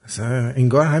 مثلا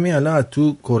انگار همین الان از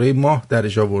تو کره ماه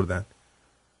درش آوردن.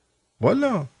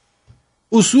 والا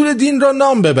اصول دین را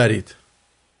نام ببرید.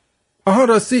 آها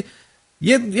راستی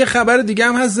یه خبر دیگه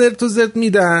هم هست زرت و زرت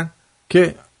میدن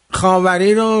که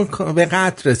خاوری رو به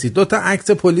قتل رسید. 2 تا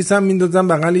عکس پلیس هم میندازن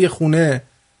بغل یه خونه.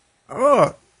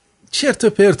 آقا چرت و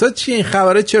پرتا چیه این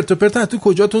خبره؟ چرت و پرتا تو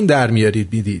کجاتون در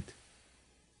میارید میدید؟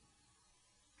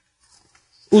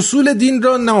 اصول دین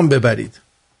را نام ببرید: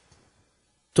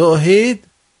 توحید،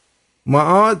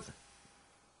 معاد،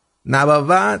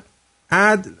 نبوت،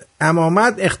 عدل،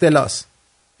 امامت، اختلاس.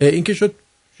 این که شد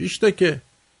 6 تا که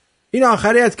این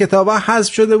آخری از کتابا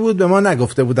حذف شده بود، به ما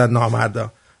نگفته بودن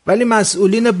نامردا، ولی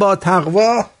مسئولین با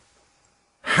تقوا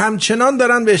همچنان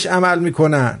دارن بهش عمل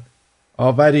میکنن.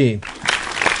 آفرین.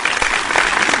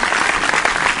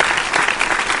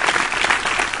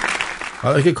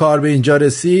 حالا که کار به اینجا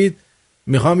رسید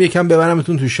میخوام یکم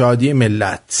ببرمتون تو شادی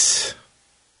ملت.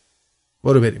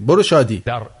 برو شادی.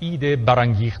 در عید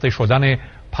برانگیخته شدن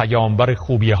پیامبر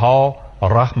خوبی ها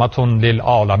رحمت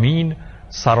للعالمین،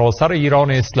 سراسر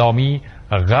ایران اسلامی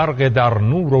غرق در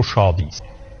نور و شادی است.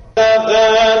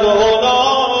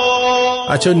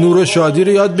 بچه نور و شادی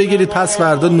رو یاد بگیرید، پس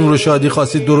فردا نور و شادی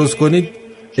خواستید درست کنید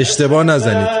اشتباه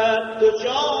نزنید.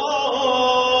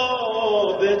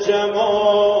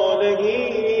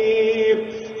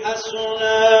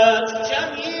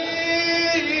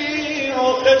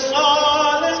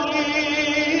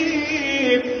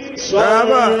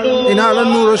 این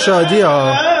الان نور و شادی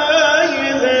ها.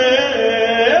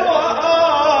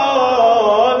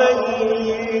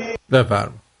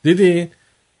 بفرما. دیدی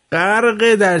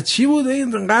غرق در چی بود؟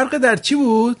 این غرق در چی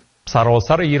بود؟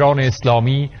 سراسر ایران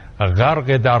اسلامی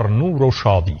غرق در نور و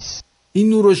شادی است. این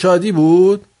نور و شادی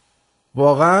بود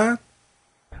واقعا؟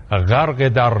 غرق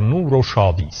در نور و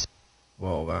شادی است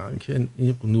واقعا که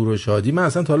این نور و شادی من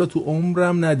اصلا تا حالا تو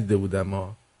عمرم ندیده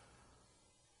بودم.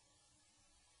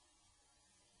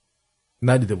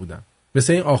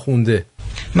 مثل این آخونده.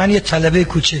 من یه طلبه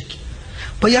کوچک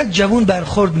با یک جوون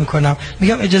برخورد میکنم،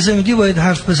 میگم اجازه میدی باید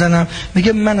حرف بزنم؟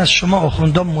 میگه من از شما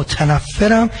آخوندا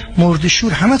متنفرم، مرد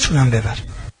شور همه تونم ببر.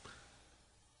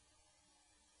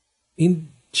 این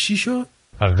چی شد؟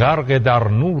 غرق در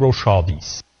نور و شادی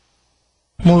است.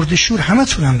 مرد شور همه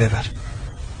تونم ببر.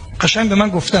 قشنگ به من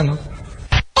گفتن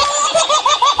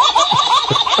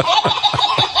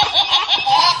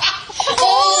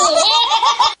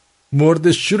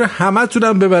مرد شور همه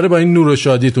تونم ببره با این نور و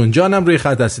شادیتون. جانم روی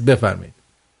خط هستید، بفرمایید.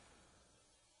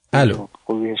 الو.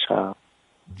 خوبی شب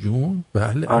جون؟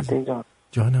 بله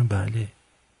جانم. بله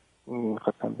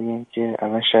میخواستم بگم که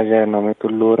اول شجرنامه تو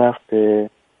لو رفته،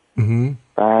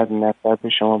 بعد نسبت به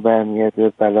شما برمیاد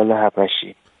به بلال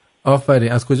حبشی.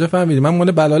 آفرین. از کجا فهمیدی؟ من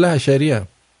مال بلال حشری ام.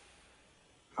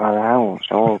 آره همون.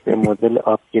 شما به مدل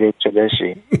آپگرید شده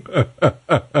شی.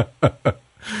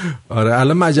 آره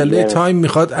الان مجله تایم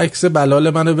میخواد عکس بلال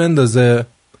منو بندازه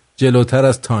جلوتر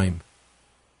از تایم.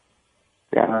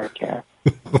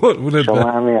 قربونت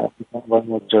شما همه با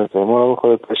مجازه مراقب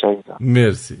خودت باش عزیزم.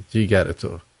 مرسی جیگر تو.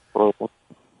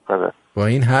 با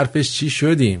این حرفش چی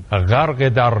شدیم؟ غرق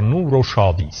در نور و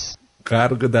شادی است.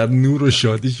 غرق در نور و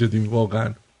شادی شدیم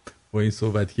واقعا. با این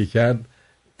صحبت که کرد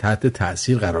تحت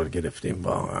تأثیر قرار گرفتیم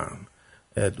واقعا.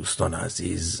 دوستان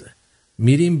عزیز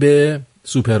میریم به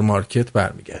سوپرمارکت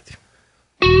برمیگردیم.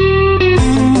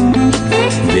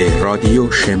 به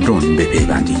رادیو شمرون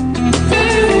بپیوندید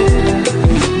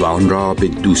و آن را به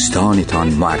دوستانتان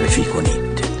معرفی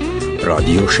کنید.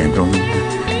 رادیو شمرون،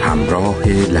 همراه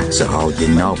لحظه های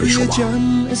ناب شما.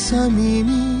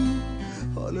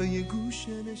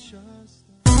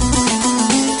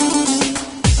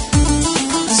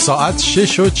 ساعت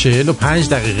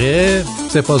 6:45.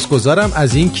 سپاسگزارم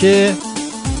از این که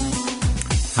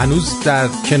هنوز در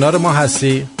کنار ما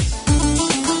هستی.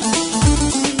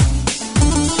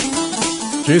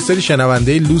 چون یه سری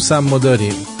شنونده لوس هم ما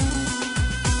داریم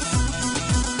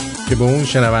که به اون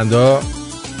شنونده ها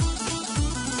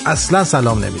اصلا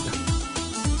سلام نمیدن.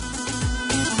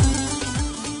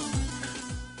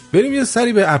 بریم یه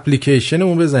سری به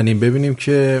اپلیکیشنمون بزنیم ببینیم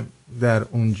که در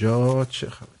اونجا چه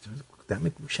خبره.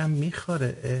 دم گوشم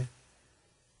میخوره.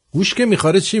 گوش که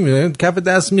میخوره چی میاد؟ کف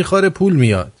دست میخوره پول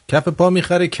میاد، کف پا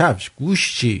میخوره کفش.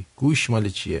 گوش چی؟ گوش مال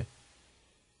چیه؟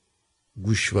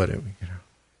 گوشواره میگیرم.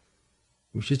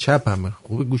 گوش چپ همه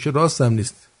خوبه، گوش راست هم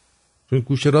نیست. چون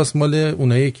گوش راست مال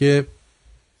اونایی که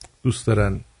دوست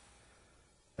دارن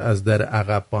از در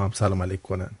عقب با هم سلام علیک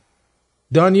کنن.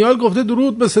 دانیال گفته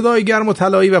درود به صدای گرم و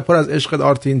طلایی و پر از عشق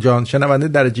آرتین جان، شنونده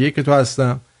درجه 1 که تو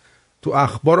هستم. تو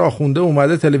اخبار آخونده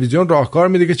اومده تلویزیون راهکار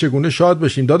میده که چگونه شاد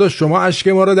بشیم. داداش شما اشک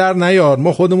ما رو در نیار،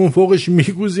 ما خودمون فوقش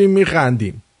میگوزیم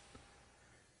میخندیم.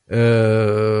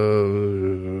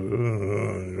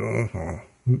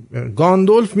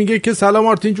 گاندولف میگه که سلام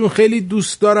آرتین جون، خیلی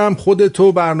دوست دارم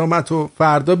خودتو برنامه‌تو.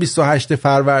 فردا 28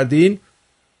 فروردین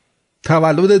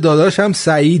تولد داداشم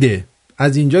سعیده،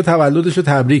 از اینجا تولدشو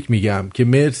تبریک میگم که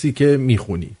مرسی که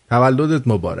میخونی. تولدت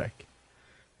مبارک.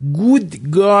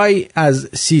 گود گای از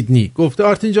سیدنی گفته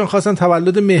آرتین جان خواستم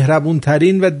تولد مهربون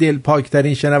ترین و دلپاک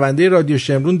ترین شنونده رادیو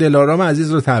شمرون دلارام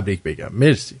عزیز رو تبریک بگم.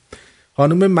 مرسی.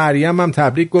 خانم مریم هم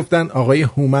تبریک گفتن، آقای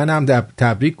هومن هم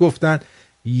تبریک گفتن.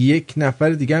 یک نفر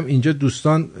دیگه هم اینجا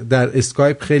دوستان در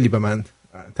اسکایپ خیلی به من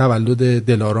تولد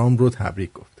دلارام رو تبریک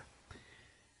گفتن.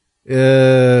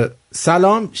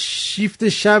 سلام، شیفت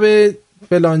شب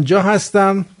فلانجا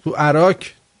هستم تو عراق،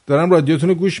 دارم رادیوتون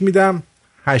رو گوش میدم.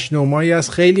 8-9 ماهی از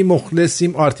خیلی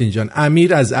مخلصیم آرتین جان.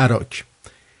 امیر از عراق.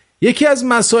 یکی از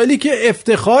مسائلی که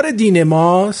افتخار دین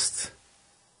ماست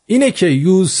اینه که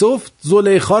یوسف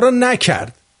زلیخا رو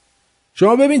نکرد.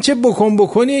 شما ببین چه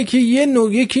بکنیه که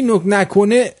یکی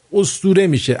نکنه اسطوره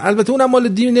میشه. البته اونم مال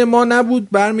دین ما نبود،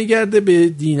 برمیگرده به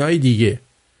دینای دیگه.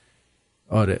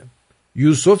 آره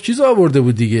یوسف چیز آورده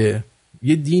بود دیگه،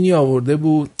 یه دینی آورده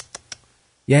بود،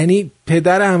 یعنی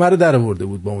پدر همه رو در آورده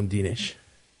بود با اون دینش.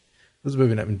 روز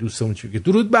ببینم این دوستمون چی که.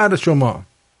 درود بر شما.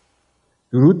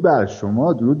 درود بر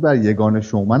شما، درود بر یگانه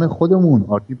شومن خودمون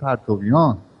آرتی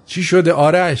پرتویان. چی شده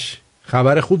آرش؟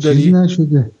 خبر خوب داری؟ چیزی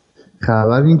نشده.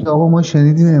 خبر این که آقا ما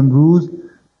شنیدیم امروز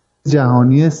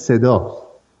جهانی صدا.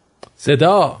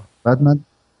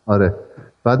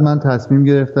 بعد من تصمیم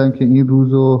گرفتم که این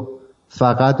روزو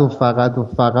فقط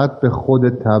به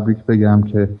خودت تبریک بگم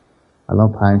که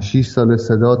الان 5-6 سال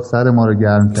صدات سر ما رو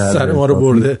گرم کرده، سر ما رو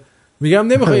برده. میگم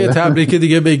نمیخوای یه تبریک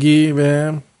دیگه بگی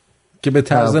که به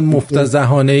طرز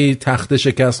مفتضحانه‌ای تخت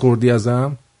شکست خوردی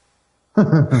ازم؟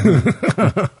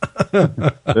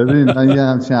 ببین من یه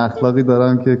همچین اخلاقی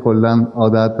دارم که کلا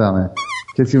عادتمه،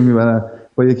 کسی رو میبرم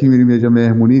با یکی میریم یه جا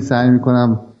مهمونی سعی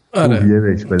میکنم خوبیه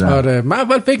بهش بدم. آره من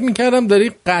اول فکر میکردم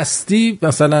داری قصدی،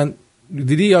 مثلا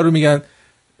دیدی یارو میگن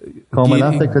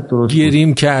کاملا فکرت درست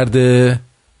گیریم کرده،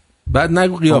 بعد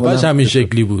نگو قیافش همین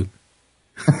شکلی بود.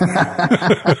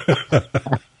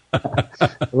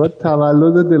 و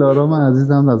تولد دلارام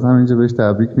عزیزم از همینجا بهش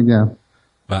تبریک میگم.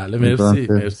 بله مرسی.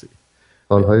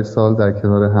 سالهای سال در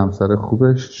کنار همسر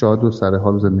خوبش شاد و سر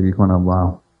حال زندگی کنم با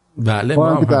هم. بله ما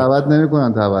هم که دعوت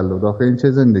نمیکنن تولد، آخه این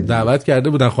چه زندگی. دعوت کرده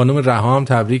بودن، خانم رها هم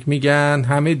تبریک میگن،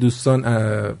 همه دوستان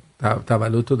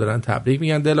تولد تو دارن تبریک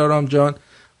میگن دلارام جان.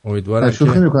 امیدوارم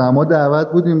شوخی میکنم، ما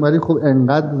دعوت بودیم ولی خب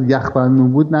انقدر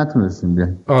یخبندون بود نتونستیم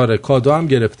بیایم. آره کادو هم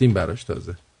گرفتیم براش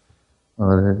تازه.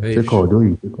 آره چه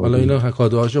کادویی. حالا اینا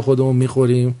کادوهاشو خودمون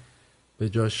میخوریم به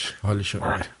جاش حالشو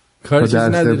میبریم. کار چیز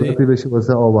نداری بشه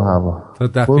واسه آب و هوا. تا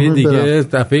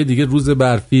دفعه دیگه روز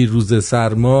برفی، روز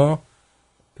سرما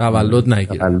تولد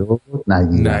نگیرن.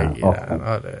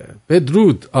 آره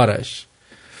بدرود آرش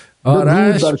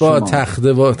با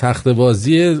تخت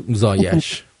بازی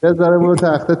زایش. یه ذره برو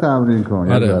تخته تمرین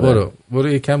کن. آره برو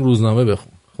یکم روزنامه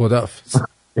بخون. خداحافظ.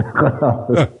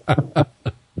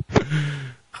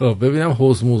 خب ببینم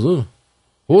حوس موضوع.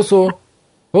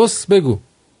 حوس بگو.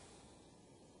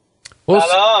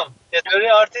 سلام، چطوری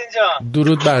آرتین جان؟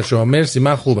 درود بر شما. مرسی،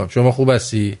 من خوبم. شما خوب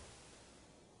هستی؟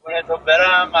 تو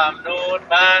برم ممنون.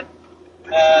 من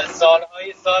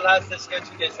سالهای سال هستش که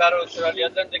تو کشور استرالیا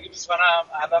زندگی میکنم.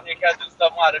 الان یکی از دوستان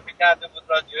معرفی کرده بود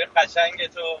رادیوی قشنگ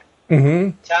تو.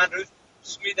 چند روز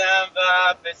گوش میدم و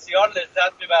بسیار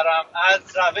لذت میبرم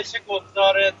از روش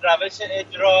گفتارت، روش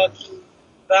اجرات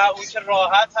و اون که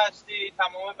راحت هستی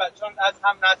تمام بچون از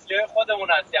هم نسلیه خودمون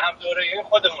هستی، هم دوره‌ای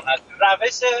خودمون هستی.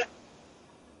 روش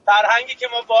فرهنگی که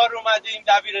ما بار اومدیم،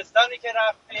 دبیرستانی که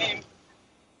رفتیم،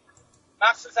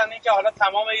 مخصوصا این که حالا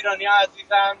تمام ایرانی ها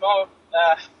عزیزن، ما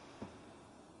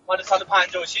مال سال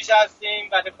 56 هستیم،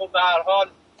 ولی خب به هر حال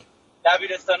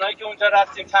دبیرستانایی که اونجا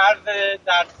رفتیم، طرز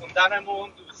درس خوندنمون،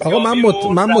 آقا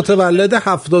من متولد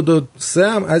 73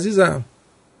 ام عزیزم.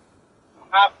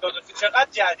 73 چقدر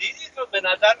جدیدی تو، به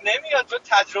نظر نمیاد. تو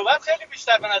تجربه خیلی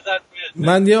بیشتر به نظر میاد.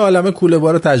 من یه عالمه کوله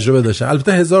بار تجربه داشتم.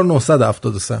 البته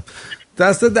 1973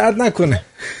 دست درد نکنه.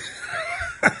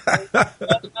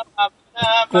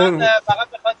 من فقط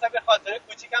بخواستم به خاطر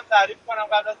کوچیکم تعریف کنم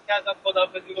قبل از که ازت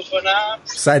خداحافظی بکنم.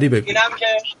 سریع بگو. اینم که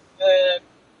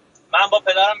من با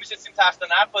پدرم میشستیم تخت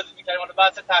نرد بازی میکردیم. حالا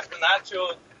بحث تخت نرد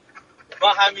شد. ما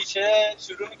همیشه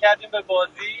شروع میکردیم به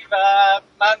بازی و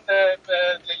من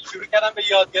شروع کردم به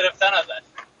یاد گرفتن ازش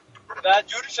و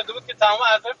جوری شده بود که تمام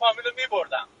اعضای فامیل رو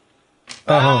میبردم.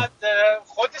 بعد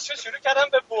خودش رو شروع کردم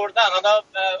به بردن.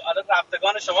 حالا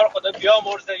رفتگان شما رو خدا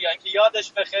بیامرزه، یا اینکه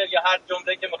یادش بخیر، یا هر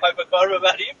جمله که میخوای به کار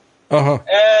ببریم.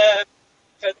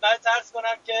 خدمت عرض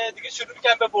کنم که دیگه شروع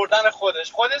میکنم به بردن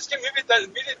خودش که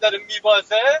میدید داره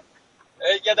میبازه.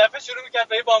 یه دفعه شروع میکرد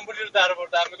به یه بامبولی رو در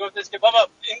بردن. میگفتش که بابا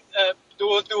این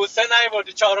 2 3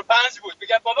 نیوردی، 4 و 5 بود.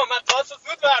 میگم بابا من تاسو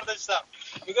زود برداشتم.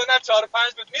 میگم نه 4 و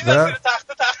 5 بود. میذاشت زیر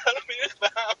تخت رو میریختم.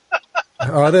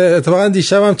 آره اتفاقا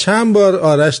دیشبم چند بار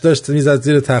آرش داشت میزد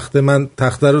زیر تخته. من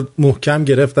تخته رو محکم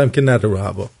گرفتم که نره رو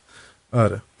هوا.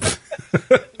 آره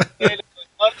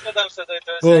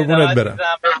قربونت برم.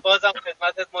 بازم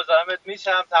خدمتت مزاحمت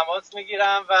میشم، تماس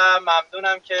میگیرم و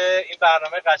ممنونم که این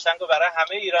برنامه قشنگو برای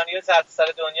همه ایرانی‌ها سر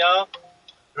دنیا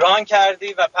ران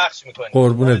کردی و پخش میکنی.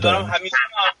 قربونت برم. همیشه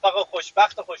موفق و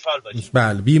خوشبخت و خوشحال باشی.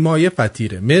 بله بیمایه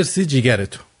فتیره. مرسی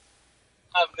جیگرتو.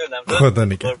 ممنونم. خدا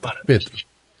نگهدار.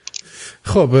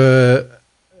 خب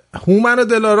هومن و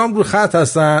دلارام رو خط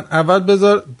هستن. اول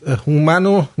بذار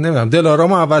هومنو نمیدونم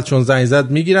دلارامو اول چون زنگ زد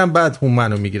میگیرم، بعد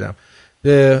هومنو میگیرم.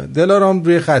 دلارام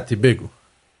روی خطی بگو.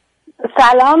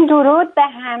 سلام درود به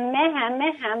همه.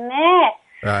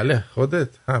 بله خودت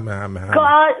همه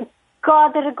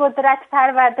قادر قدرت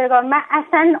پروردگار. من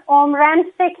اصلا عمرن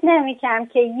فکر نمیکنم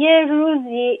که یه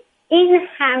روزی این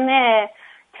همه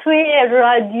توی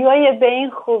رادیوی به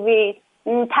این خوبی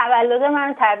تولد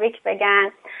من تبریک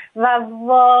بگن و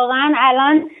واقعا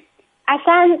الان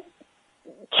اصلا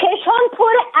چشم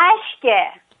پر اشکه.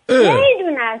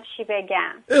 نمیدونم چی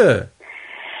بگم.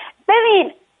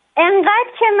 ببین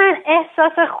انقدر که من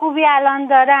احساس خوبی الان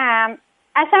دارم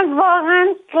اصلا واقعا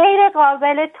غیر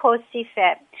قابل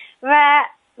توصیفه و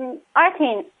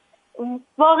آرتین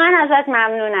واقعا ازت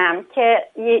ممنونم که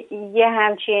یه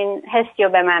همچین حسی رو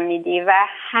به من میدی و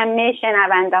همه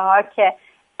شنونده ها که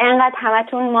انقدر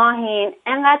همتون ماهین،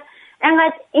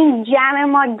 انقدر این جمع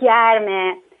ما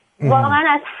گرمه. واقعا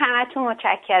از همتون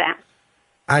متشکرم.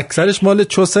 اکثرش مال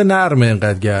چوس نرمه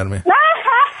انقدر گرمه.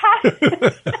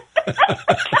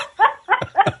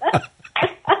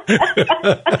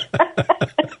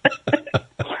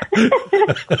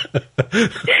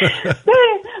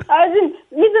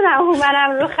 میدونم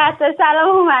هومنم رو خطه.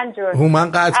 سلام هومن جون.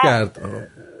 هومن قطع کرد.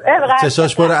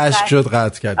 چشاش پر اشک شد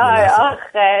قطع کرد.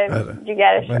 آخه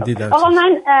جگرش. آقا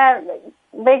من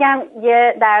بگم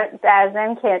یه در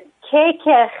ضمن که کیک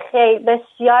خیلی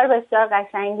بسیار بسیار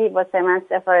قشنگی واسه من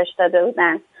سفارش داده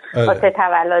بودن واسه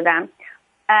تولدم.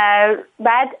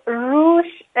 بعد روش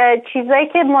چیزایی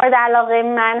که مورد علاقه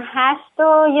من هست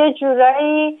و یه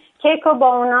جورایی کیک رو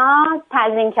با اونا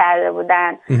تزیین کرده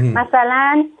بودن.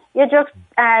 مثلا یه جفت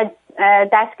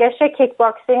دستکش کیک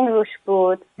باکسینگ روش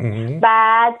بود.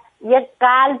 بعد یه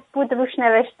قلب بود روش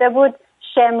نوشته بود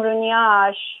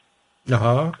شمرونیاش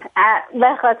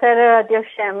به خاطر رادیو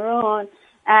شمرون.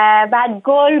 بعد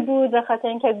گل بود به خاطر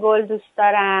اینکه گل دوست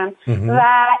دارم. و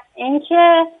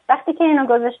اینکه وقتی که اینو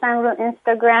گذاشتم رو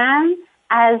اینستاگرام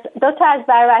از 2 از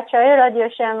بچه‌های رادیو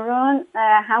شمرون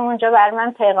همونجا بر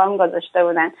من پیغام گذاشته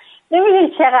بودن.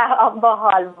 نمیدونی چقدر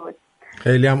باحال بود.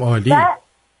 خیلی هم عالی.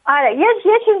 آره یه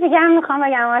چیز دیگه هم میخوام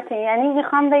بگم آرتین. یعنی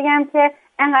میخوام بگم که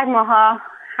انقدر ماها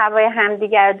هوای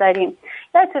همدیگر داریم.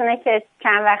 یادتونه که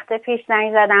چند وقت پیش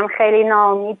زنگ زدم، خیلی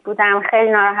ناامید بودم،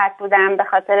 خیلی ناراحت بودم، به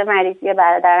خاطر مریضی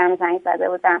برادرم زنگ زده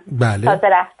بودم. بله. تازه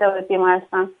رفته بود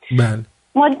بیمارستان. بله.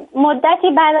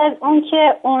 مدتی بعد از اون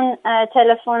که اون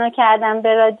تلفنو کردم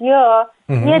به رادیو،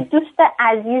 یه دوست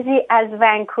عزیزی از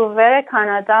ونکوور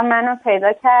کانادا منو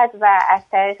پیدا کرد و از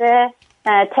طریق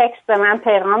تکست به من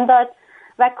پیغام داد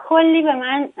و کلی به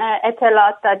من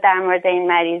اطلاعات داد در مورد این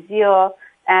مریضی و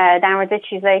در مورد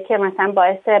چیزایی که مثلا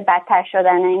باعث بدتر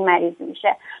شدن این مریضی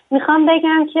میشه. میخوام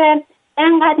بگم که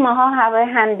انقدر ماها هوای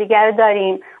همدیگر رو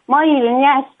داریم، ما ایرانی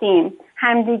هستیم،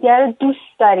 همدیگر رو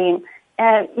دوست داریم.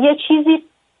 یه چیزی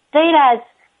غیر از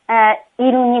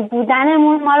ایرانی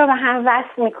بودنمون ما رو به هم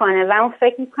وصل میکنه و اون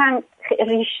فکر میکنم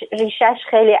ریشش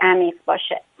خیلی عمیق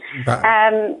باشه.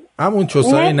 همون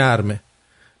چوسای نرمه.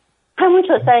 همون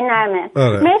چوسای نرمه.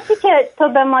 آره. مرسی که تو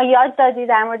به ما یاد دادی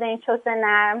در مورد این چوس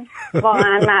نرم.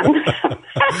 واقعا ممنون.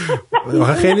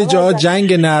 خیلی جا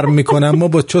جنگ نرم میکنم، ما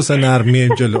با چوس نرم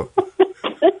میایم جلو.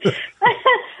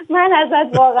 من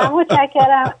ازت واقعا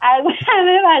متشکرم، از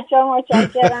همه بچه‌ها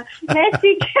متشکرم.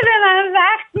 مرسی که به من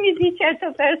وقت میدی چرت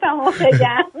و پرتامو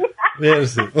بگم.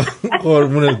 مرسی.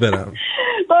 قربونت برم.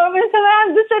 قربونت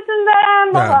برم، دوستتون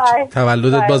دارم. بابای.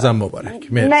 تولدت بازم مبارک.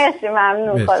 مرسی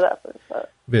ممنون.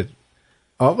 خداحافظ.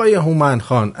 آقای هومن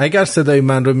خان، اگر صدای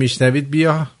من رو میشنوید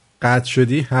بیا، قطع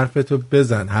شدی حرفتو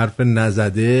بزن، حرف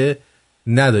نزده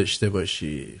نداشته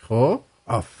باشی. خب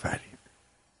آفرین.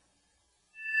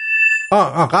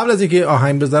 قبل از اینکه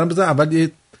آهنگ بذارم بذار اول یه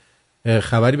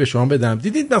خبری به شما بدم.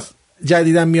 دیدید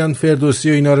جدیدن میان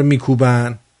فردوسی و اینا رو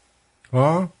میکوبن،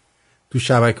 تو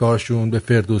شبکه هاشون به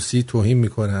فردوسی توهین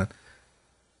میکنن،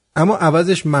 اما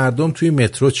عوضش مردم توی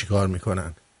مترو چی کار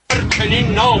میکنن؟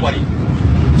 چنین ناوری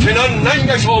چنان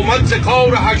ننگش آمد ز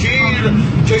کار حجیر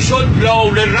که شد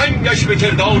لاله رنگش به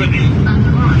کردار قیر.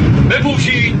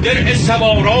 بپوشید درع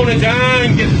سواران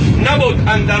جنگ نبود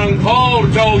اندران کار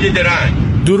جای درنگ.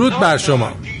 درود بر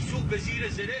شما.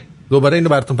 دوباره اینو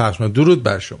براتون پخش کنم. درود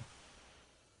بر شما.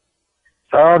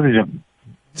 سلام جان.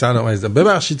 سلام عزیزم،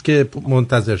 ببخشید که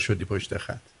منتظر شدی پشت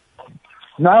خط.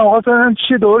 نه آقا تو هم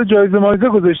چی دوره جایزه مایزه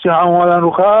گذاشتی هم اومدن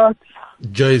رو خط؟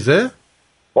 جایزه؟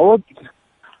 بابا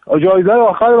جایزه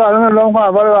آخر برنامه اعلام کن،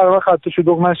 اول برنامه خطش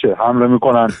شلوغ نشه، حمله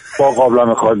میکنن با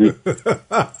قابلمه خالی.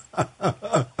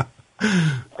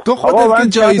 تو خودت که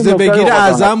جایزه بگیر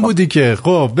اعظم بودی که.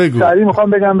 خب بگو. سریع میخوام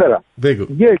بگم برم. بگو.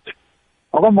 یک،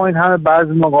 آقا ما این همه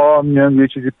بعضی موقع میان یه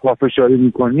چیزی پافشاری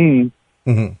میکنیم،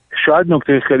 شاید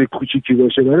نکته خیلی کوچیکی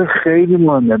باشه ولی خیلی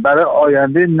مهمه برای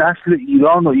آینده نسل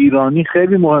ایران و ایرانی،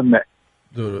 خیلی مهمه.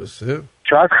 درسته.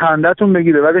 شاید خندتون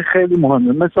بگیره ولی خیلی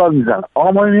مهمه. مثال میزنم،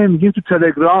 آقا ما میگیم تو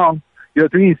تلگرام یا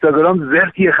تو اینستاگرام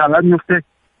زرتی خبر میفته،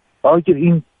 آقا که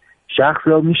این شخص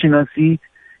رو میشناسی،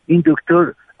 این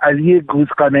دکتر علی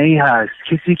گوزقانه‌ای هست،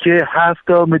 کسی که 7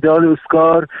 مدال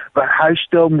اسکار و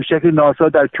 8 موشک ناسا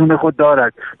در کون خود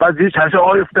دارد. بعد زیرش هست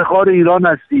آقای افتخار ایران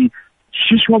هستی.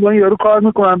 6 ماه با این یارو کار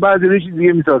میکنن، بعد یه چیز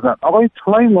دیگه میسازن. آقا این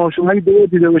تایم ما شما اگه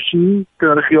دیده باشی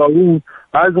کنار خیابون،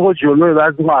 بعضی وقت جلو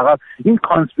بعضی وقت عقب، این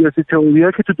کانسپیرسی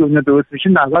تئوریا که تو دنیا درست میشه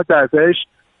 90%ش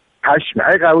پشمه.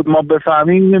 اگه قرار ما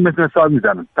بفهمیم مثل مثال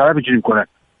میزنن طرف اینجوری میکنه.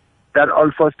 در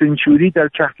آلفا سنچوری در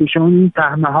کهکشان این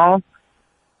پهنه ها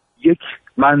یک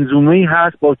منظومه‌ای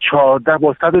هست با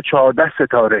 114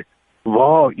 ستاره.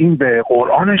 واه این به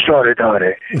قرآن اشاره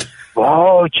داره.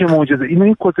 واه چه معجزه.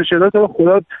 این کتشدات رو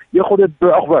خدا یه خود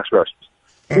بخش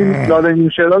این لاله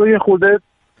نیمشدا رو یه خورده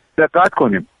دقت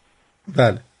کنیم.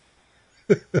 بله.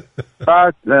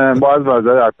 بعد باید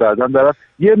وظایف دادن دارم.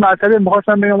 یه مسئله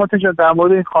می‌خواستم بگم در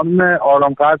مورد این خانم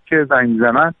آرام قلب که زنگ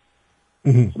می‌زنن.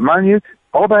 من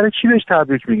آقا برای چی بهش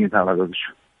تبریک میگین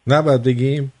تولدشون؟ نباید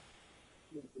بگیم.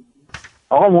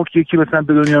 آقا موقعی که مثلا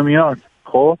به دنیا میاد،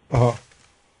 خب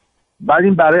بعد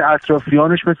این برای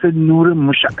اطرافیانش مثل نور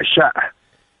مشعشع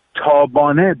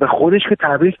تابانه به خودش که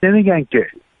تبریک نمیگن که.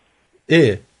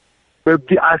 به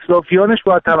اطرافیانش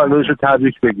باید تولدش رو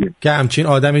تبریک بگیم که همچین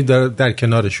آدمی در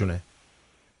کنارشونه.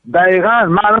 دقیقاً.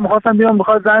 من الان میخواستم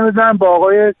بخواد زنگ بزنم با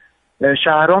آقای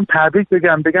شهرام تبریک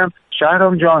بگم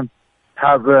شهرام جان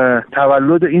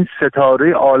تولد این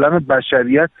ستاره عالم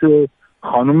بشریت و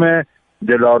خانم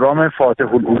دلارام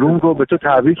فاتح العلوم رو به تو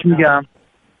تبریک میگم.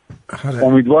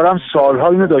 امیدوارم سالها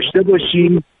اینو داشته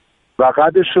باشی و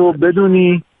قدرش رو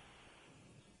بدونی.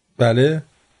 بله.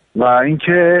 و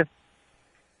اینکه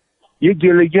یه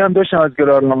گلگی هم داشتم از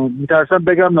دلارام، میترسم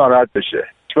بگم ناراحت بشه.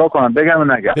 چیکار کنم بگم و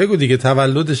نگم؟ بگو دیگه،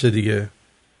 تولدشه دیگه.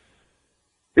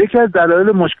 یکی از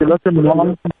دلایل مشکلات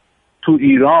ما تو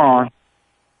ایران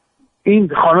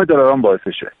این خانم دلارام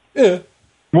باعثشه.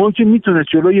 ممکن میتونه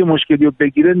جلوی یه مشکلی رو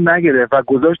بگیره نگیره و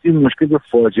گذاشت این مشکل به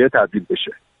فاجعه تبدیل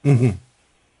بشه.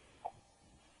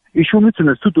 ایشون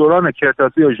میتونست تو دوران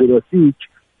کرتاسی یا ژوراسیک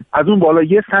از اون بالا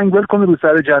یه سنگ ول کنه رو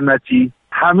سر جنتی،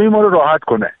 همه ما رو راحت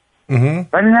کنه،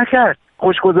 ولی نکرد.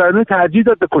 خوشگذرانی ترجیح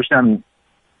داد به کشتن.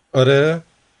 آره.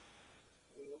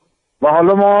 و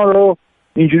حالا ما رو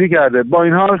اینجوری کرده. با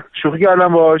این حال شوخی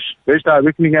کردم باش، بهش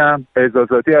تبریک میگم،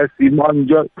 احساساتی هستیم ما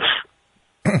اینجا.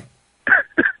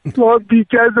 تو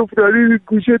بیکز افتادی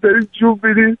گوشه داریم جوب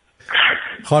بدیم.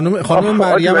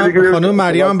 خانم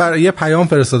مریم برای یه پیام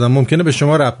فرستادم، ممکنه به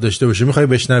شما ربط داشته باشه، میخوای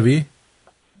بشنوی؟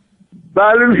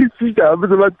 بله میشنم.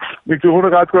 بذار من میکروفون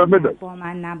رو قطع کنم. بده. با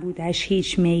من نبودش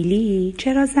هیچ میلی،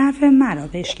 چرا ضعف مرا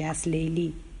بشکست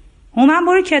لیلی. من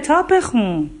برو کتاب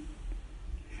بخون.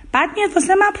 بعد میاد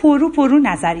واسه من پرو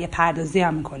نظریه پردازی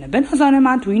هم میکنه. به نظر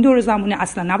من تو این دور زمونه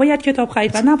اصلا نباید کتاب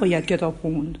خرید و نباید کتاب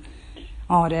خوند.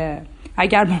 آره،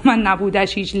 اگر با من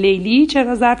نبودش هیچ لیلی،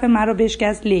 چرا ظرف مرا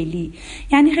بشکست لیلی.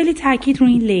 یعنی خیلی تاکید رو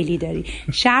این لیلی داری.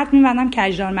 شرط میبندم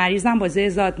کجدار مریضم بازه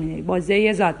زاد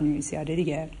مینویسی. آره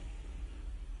دیگه،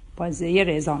 بازه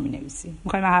رضا مینویسی.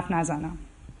 میخوای من حرف نزنم؟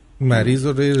 مریض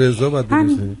و رضا باید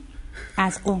بنویسی.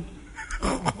 از قوم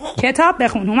کتاب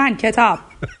بخون هومن، کتاب.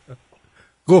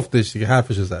 گفتش دیگه،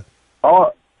 حرفشو زد.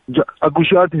 آقا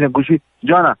گوشی آرتین، گوشی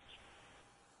جانم.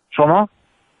 شما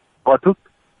قاطوک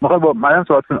میخوای با مریم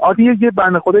صحبت کنی؟ آرتین یه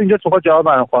بنده خدا اینجا صحبت جواب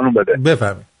مریم خانم بده.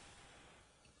 بفرمایید.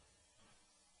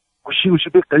 گوشی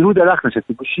به قلو درخت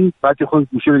نشستی. گوشی بعد که خود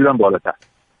گوشی بگیرم بالاتر.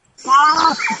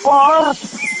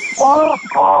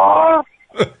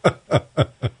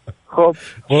 خب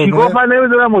چی گفت من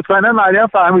نمیدونم، مطمئنا مریم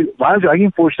فهمید. من اگه این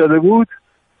فوش داده بود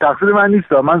تقصیر من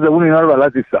نیست، من زبون اینا رو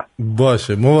بلد نیستم.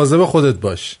 باشه، مواظب خودت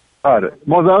باش. آره،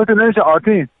 مواظبت نمیشه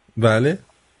آرتین. بله.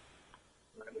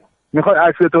 میخوای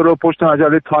عکس تو رو پشت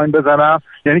مجله تایم بزنم؟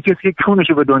 یعنی کسی که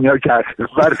کونشو به دنیا کرد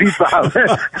برای فهمه.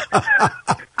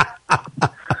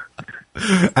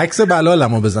 عکس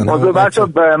بلالمو بزنم. بچا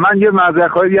من یه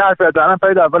معذرت یه حرف دهنم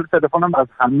پید اول تلفنم از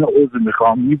همه عضو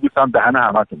میخوام، میبوسم دهن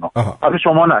همتون. آخه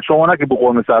شما نه که به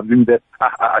قرمه سبزی میده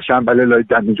شنبله لای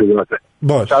دندون جلواته.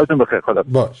 باش، شبتون بخیر. خدا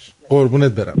باش،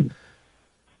 قربونت برم.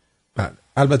 بله،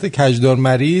 البته کجدار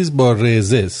مریض با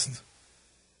رزه است،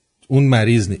 اون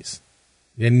مریض نیست،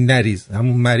 یعنی نریز،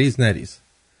 همون مریض نریز،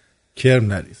 کرم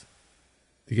نریز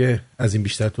دیگه. از این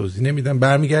بیشتر توضیح نمیدم.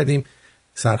 برمیگردیم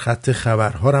سرخط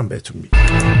خبرها رو هم بهتون میگم.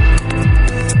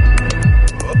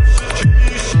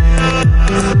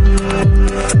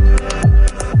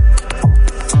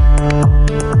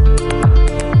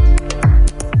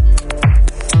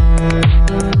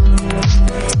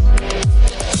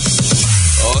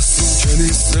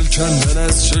 کندن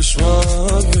از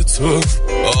چشمای تو،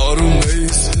 آروم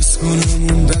بیست کنم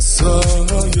اون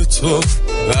دستای تو،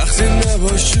 وقتی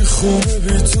نباشی خونه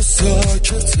بی تو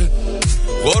ساکته،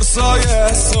 قرصای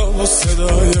احساب و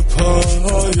صدای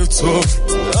پای تو،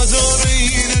 نداره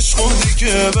این عشقونی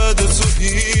که بعد تو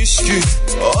هیشکی،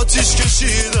 آتیش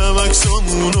کشیدم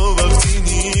عکسامونو وقتی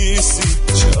نیستی،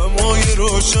 شمای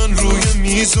روشن روی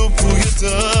میز و بوی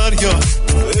دریا،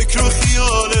 فکر و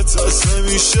خیالت از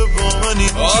همیشه با من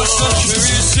اینجا، آسان که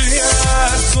میشی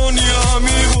از دنیا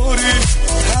میبوری،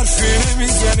 حرفی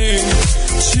نمیزنی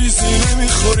چیزی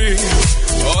نمیخوری،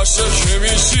 عاشق که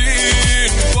میشی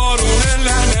بارون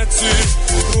لعنتی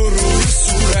روی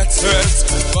صورتت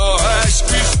با عشق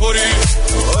میخوری،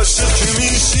 عاشق که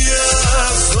میشی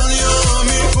از دنیا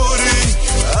میبوری،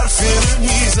 حرفی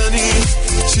نمیزنی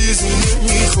چیزی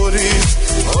نمیخوری،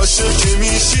 عاشق که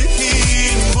میشی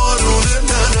این بارون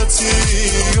لعنتی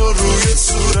روی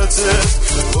صورتت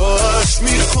با عشق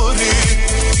میخوری.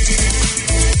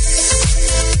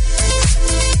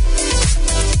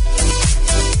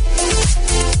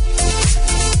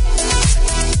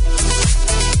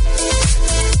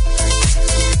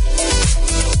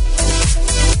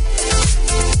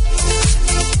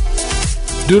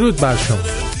 درود بر شما.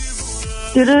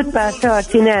 درود بر تو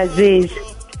آرتین عزیز.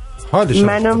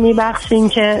 منو میبخشین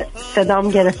که صدام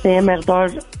گرفته، یه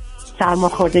مقدار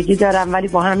سرماخوردگی دارم، ولی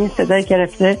با همین صدای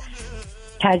گرفته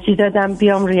ترجیح دادم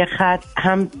بیام روی خط،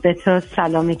 هم به تو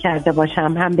سلامی کرده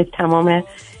باشم، هم به تمام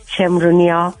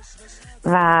شمرونیا،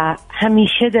 و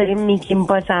همیشه داریم میگیم،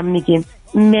 بازم میگیم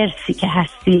مرسی که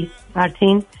هستی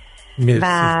آرتین. مرسی.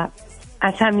 و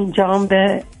از همینجا هم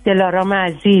به دلارام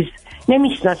عزیز،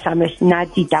 نمیشناسمش،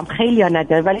 ندیدم، خیلی ها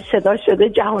نداره، ولی صدا شده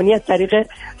جهانی از طریق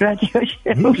رادیو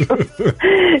شمرون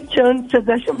چون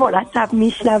صداشو مرتب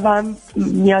میشنوم،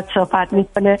 میاد صحبت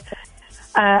میکنه.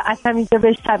 از همینجا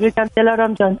بهش تبریکم.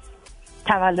 دلارام جان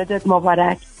تولدت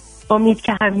مبارک، امید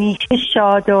که همیشه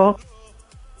شاد و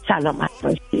سلامت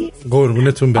باشی.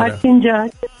 قربونتون برم. آرتین جان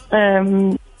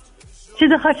چیز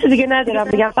خاصی دیگه ندارم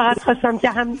بگم، فقط خواستم که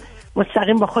هم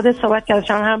مستقیم با خودت صحبت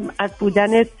کردم، هم از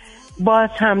بودنت باز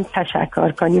هم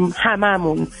تشکر کنیم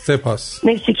هممون. سپاس.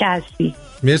 مرسی که هستی.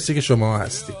 مرسی که شما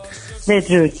هستی.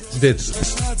 بدرود. بدرود.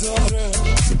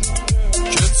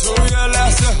 که تو یه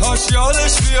لحظه هاش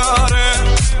یادش بیاره،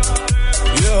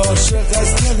 یه عاشق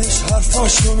از دلش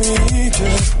حرفاشو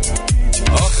میگه،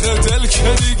 آخه دل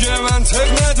که دیگه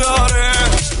منطق نداره.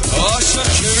 عاشق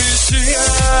که میشی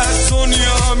از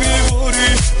دنیا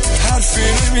میبوری، حرفی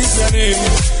نمیزنی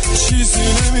چیزی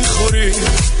نمیخوری.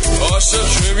 عاشق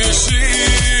که میشی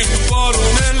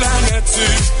بارون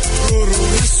لعنتی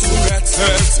روی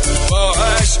صورتت با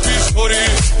عشق میخوری.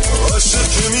 عاشق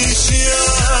که میشی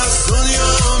از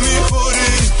دنیا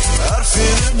میبوری، حرفی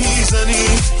نمیزنی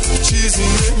چیزی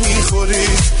نمیخوری.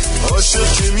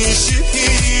 عاشق که میشی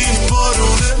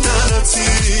بارون لعنتی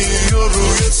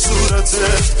روی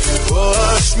صورتت با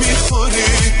عشق میخوری.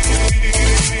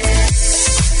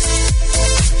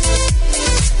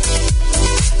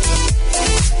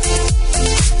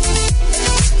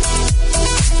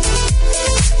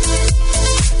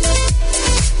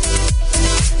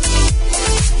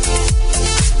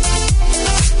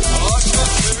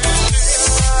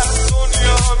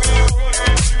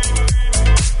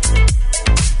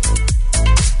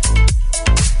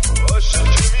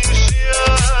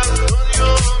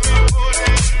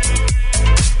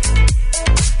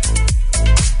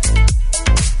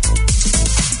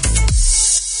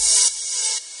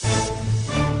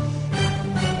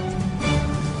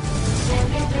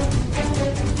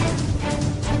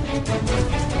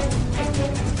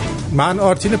 من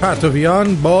آرتین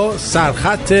پرتویان با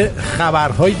سرخط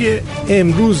خبرهای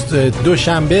امروز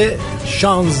دوشنبه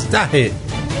 16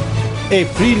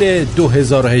 اپریل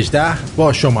 2018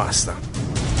 با شما هستم.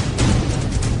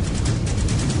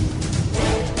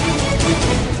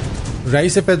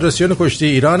 رئیس فدراسیون کشتی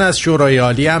ایران از شورای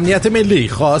عالی امنیت ملی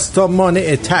خواست تا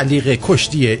مانع تعلیق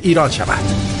کشتی ایران شود.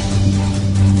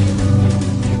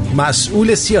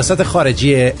 مسئول سیاست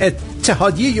خارجی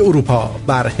اتحادیه اروپا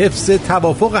بر حفظ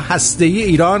توافق هسته‌ای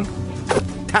ایران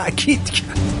تأکید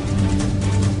کرد.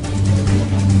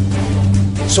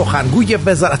 سخنگوی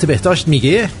وزارت بهداشت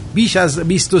میگه بیش از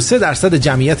 23%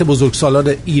 جمعیت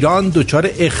بزرگسالان ایران دچار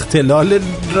اختلال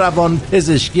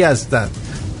روانپزشکی هستند.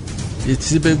 یه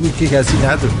چیزی بگو که کسی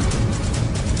نداره.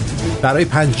 برای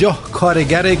 50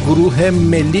 کارگر گروه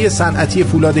ملی صنعتی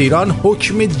فولاد ایران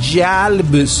حکم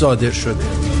جلب صادر شده.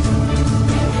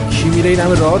 کی میره این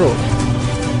همه راه رو؟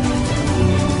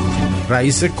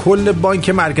 رئیس کل بانک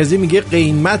مرکزی میگه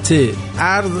قیمت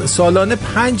ارز سالانه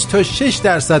 5 تا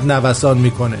 6% نوسان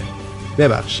میکنه.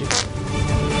 ببخشید.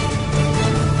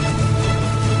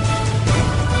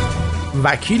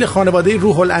 وکیل خانواده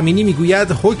روح الامینی میگوید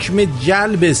حکم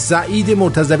جلب سعید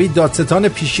مرتضوی دادستان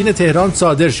پیشین تهران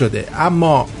صادر شده،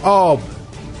 اما آب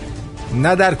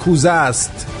نه در کوزه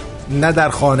است، نه در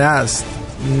خانه است،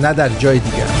 نه در جای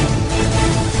دیگر.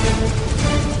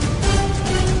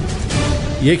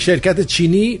 یک شرکت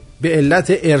چینی به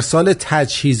علت ارسال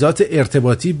تجهیزات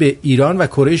ارتباطی به ایران و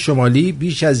کره شمالی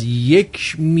بیش از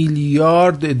 1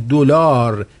 میلیارد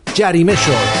دلار جریمه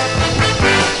شد.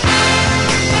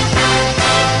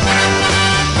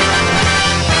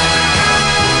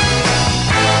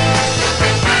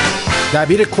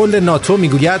 دبیر کل ناتو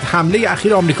میگوید حمله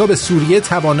اخیر آمریکا به سوریه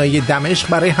توانایی دمشق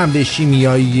برای حمله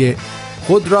شیمیایی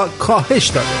خود را کاهش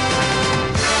داده.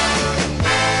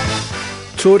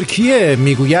 ترکیه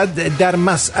میگوید در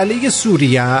مسئله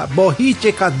سوریه با هیچ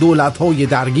یک از دولت‌های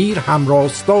درگیر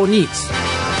همراستا نیست.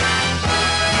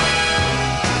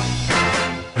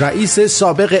 رئیس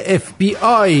سابق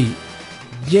FBI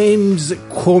جیمز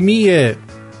کومی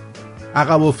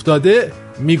عقب افتاده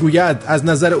میگوید از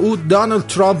نظر او دونالد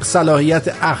ترامپ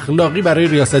صلاحیت اخلاقی برای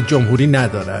ریاست جمهوری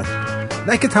ندارد.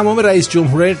 نه که تمام رئیس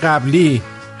جمهورهای قبلی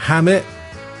همه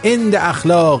اند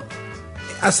اخلاق،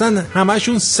 اصلا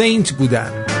همشون سینت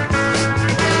بودن.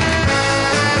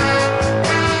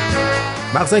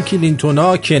 مثلا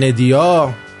کلینتونا،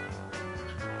 کندیا،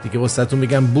 دیگه واسهتون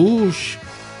میگم بوش،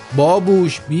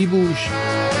 بابوش، بیبوش.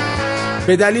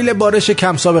 به دلیل بارش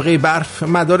کم سابقه برف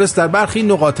مدارس در برخی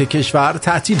نقاط کشور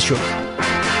تعطیل شد.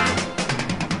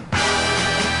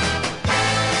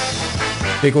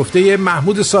 به گفته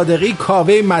محمود صادقی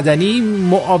کاوه مدنی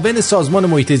معاون سازمان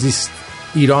محیط زیست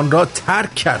ایران را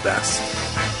ترک کرده است.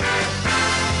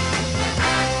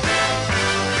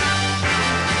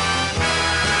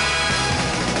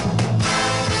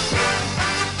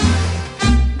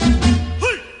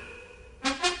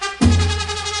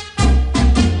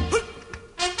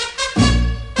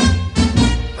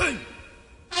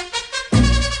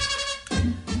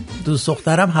 دوست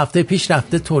دخترم هفته پیش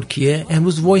رفته ترکیه،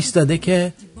 امروز وایس داده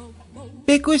که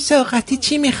بگو ساقتی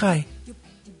چی میخوای؟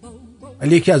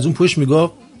 ولی یکی از اون پشت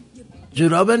میگفت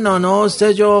جوراب نانو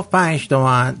 3 جفت 5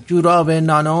 تومن، جوراب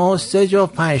نانو 3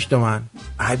 جفت 5 تومن.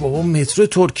 ای بابا مترو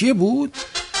ترکیه بود.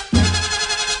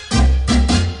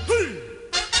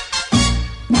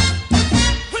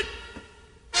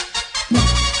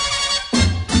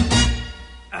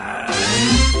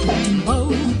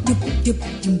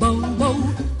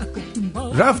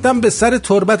 رفتم به سر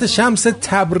تربت شمس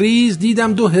تبریز،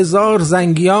 دیدم 2000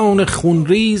 زنگیان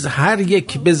خونریز، هر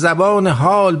یک به زبان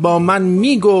حال با من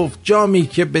میگفت جامی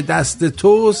که به دست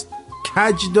توست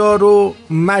کج دار و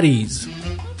مریض.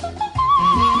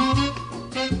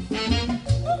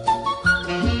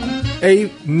 ای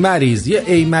مریض، یه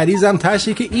ای مریض هم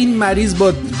تشه که این مریض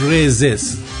با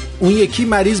رزس، اون یکی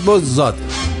مریض با زاد.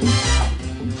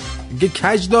 میگه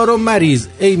کج دار و مریض،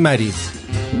 ای مریض.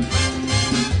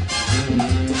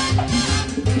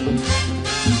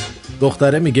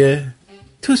 دختره میگه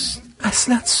تو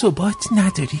اصلا ثبات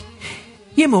نداری،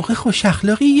 یه موقع خوش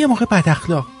اخلاقی یه موقع بد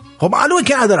اخلاق. خب معلومه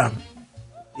که ندارم،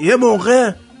 یه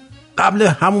موقع قبل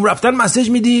همون رفتن مسیج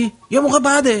میدی یه موقع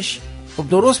بعدش. خب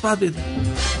درست بعد بده.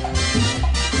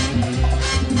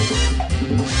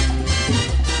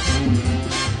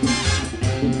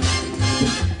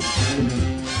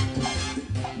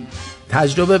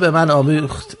 تجربه به من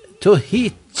آموخت تو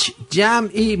هیچ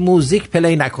جمعی موزیک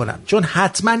پلی نکنم، چون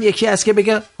حتما یکی هست که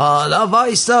بگه حالا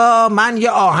وایسا من یه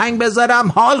آهنگ بذارم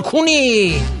حال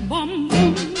کنی.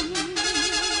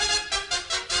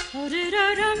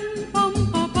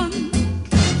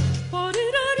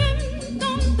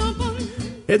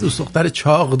 یه دوست دختر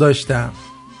چاق داشتم،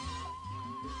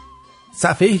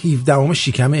 صفحه 17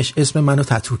 شکمش اسم منو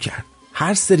تتو کرد.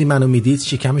 هر سری منو میدید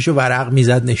شکمشو ورق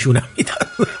میزد نشونم میداد.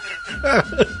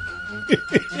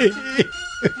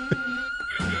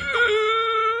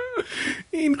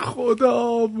 این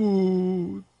خدا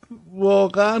بود،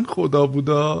 واقعا خدا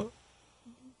بودا.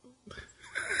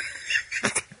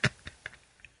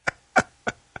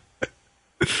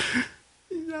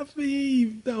 این دفعه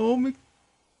 17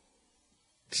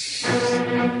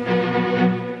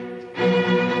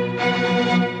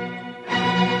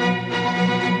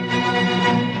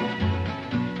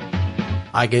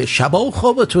 اگه شبا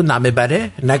خوابتون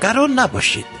نمیبره نگران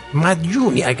نباشید.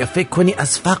 مدیونی اگه فکر کنی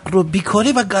از فقر و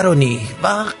بیکاری و گرانی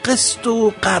و قسط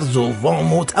و قرض و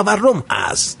وام و تورم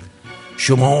هست،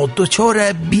 شما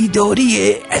دچار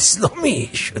بیداری اسلامی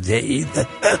شده اید.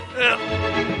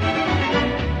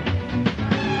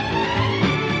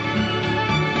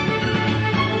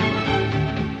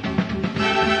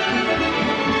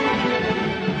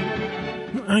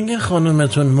 اگه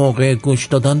خانومتون موقع گوش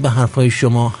دادن به حرفای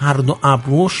شما هر دو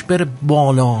ابروش بره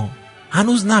بالا،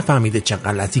 هنوز نفهمیده چه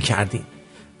غلطی کردین.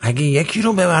 اگه یکی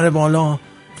رو ببره بالا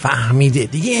فهمیده،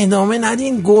 دیگه ادامه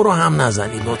ندین، گو رو هم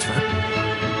نزنید لطفا.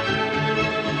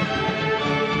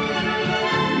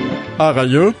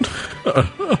 آقایون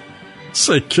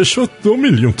سکه شد 2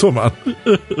 میلیون تومان.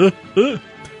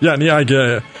 یعنی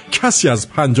اگه کسی از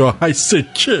 58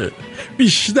 سکه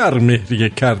بیشتر مهریه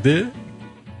کرده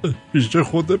پیش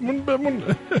خودمون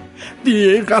بمونه،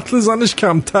 دیگه قتل زنش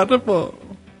کمتره. با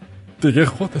دیگه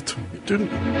خودتون میدونی.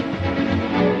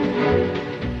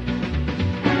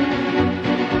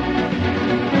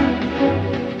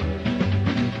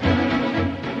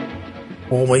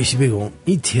 آمایشی بگم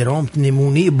این ترامپ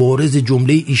نمونه بارز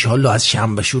جمله ایشالله از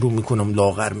شنبه شروع میکنم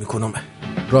لاغر میکنم.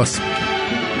 راست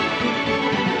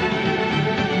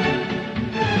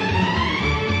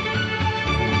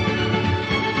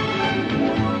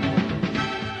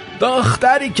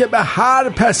دختری که به هر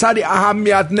پسری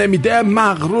اهمیت نمیده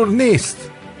مغرور نیست.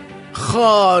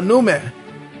 خانومه.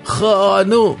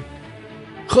 خانوم.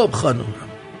 خب خانوم،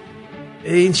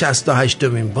 این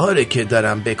 68مین باره که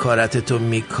دارم بکارتتو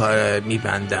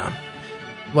میبندم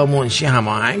و منشی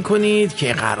هماهنگ کنید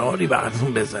که قراری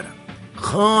براتون بذارم.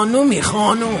 خانومی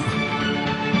خانوم.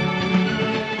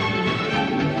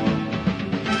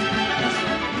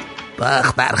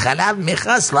 وقت برخلب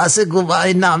میخواست واسه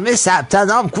گواهی نامه ثبت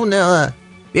نام کنه،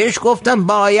 بهش گفتم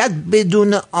باید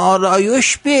بدون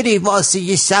آرایش بری واسه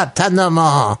یه ثبت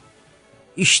نامه.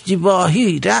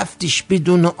 اشتباهی رفتش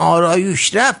بدون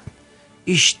آرایش رفت،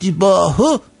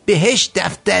 اشتباهو بهش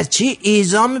دفترچه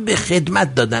اعزام به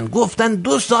خدمت دادن، گفتن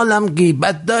 2 سالم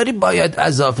غیبت داری باید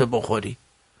اضافه بخوری.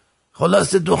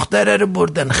 خلاص دختره رو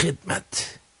بردن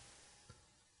خدمت.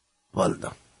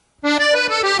 والله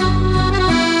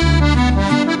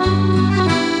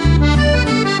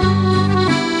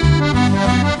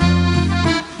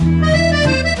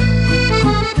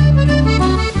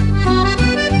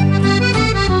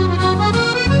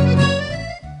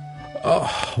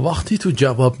وقتی تو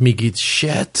جواب میگید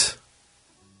شت،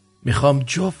 میخوام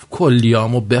جفت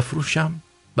کلیامو بفروشم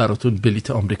براتون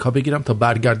بلیت آمریکا بگیرم تا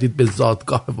برگردید به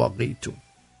زادگاه واقعیتون.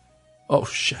 اوه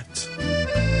شت.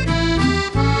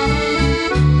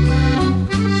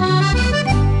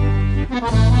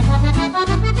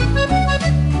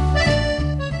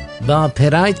 با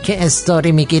پراید که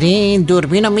استوری میگیرین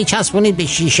دوربین رو میچسبونید به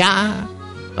شیشه،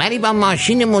 ولی با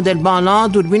ماشین مدل بالا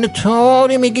دوربین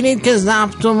طوری میگیرید که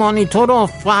ضبط و مانیتور و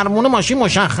فرمون ماشین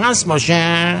مشخص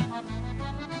باشه.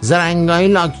 زرنگای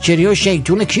لاکچری و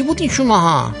شیطون کی بودین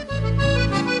شماها؟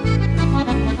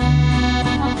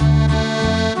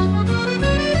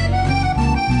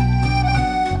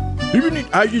 ببینید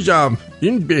عزیزم،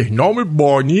 این بهنام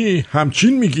بانی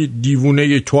همچین میگید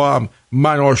دیوونه تو هم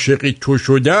من عاشق تو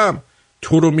شدم،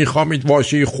 تو رو میخوامید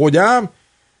واسه خودم.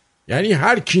 یعنی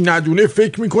هر کی ندونه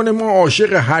فکر میکنه ما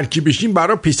عاشق هر کی بشیم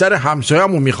برای پسر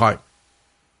همسایه‌مون میخوایم.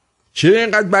 چرا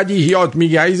اینقدر بدیهیات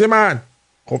میگی عزیز من؟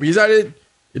 خب یه ذره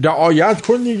رعایت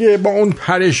کن دیگه با اون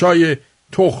پرشای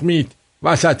تخمیت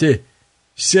وسط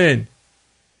سن.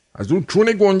 از اون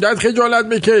کون گندت خجالت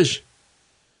بکش.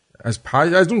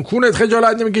 از اون کونت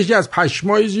خجالت نمیکشی، از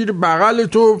پشمای زیر بغل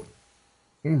تو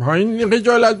پایین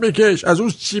خجالت بکش، از اون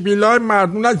سیبیلای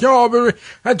مردونت که آبه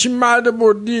هرچی مرد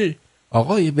بردی.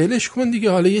 آقا ولش کن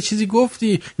دیگه، حالا یه چیزی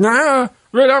گفتی. نه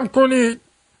ولم کنید.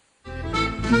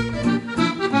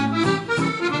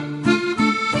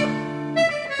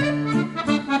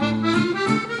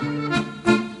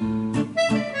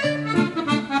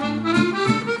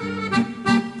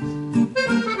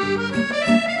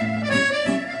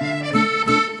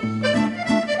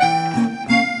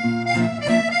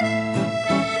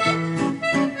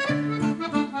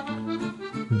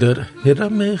 در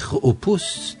هرم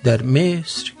خئوپوس در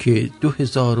مصر که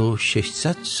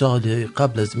 2600 سال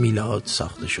قبل از میلاد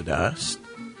ساخته شده است،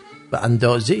 به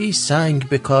اندازه ای سنگ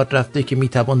به کار رفته که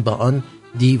میتوان با آن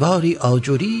دیواری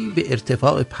آجری به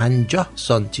ارتفاع 50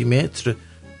 سانتی متر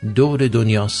دور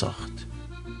دنیا ساخت.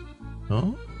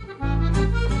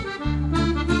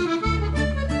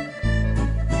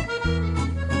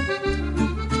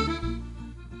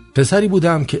 پسری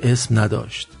بودم که اسم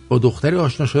نداشت، با دختری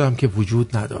آشنا شدم که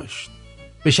وجود نداشت،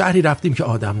 به شهری رفتیم که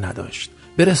آدم نداشت،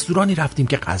 به رستورانی رفتیم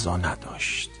که غذا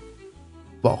نداشت،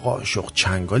 با قاشق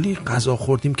چنگالی غذا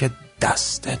خوردیم که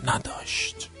دسته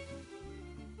نداشت.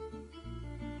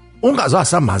 اون غذا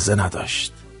اصلا مزه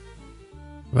نداشت،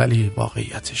 ولی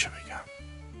واقعیتشو میگم،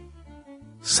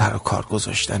 سر و کار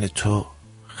گذاشتن تو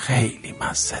خیلی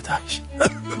مزه داشت.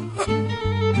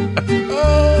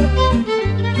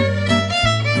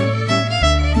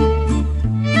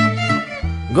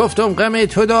 گفتم غم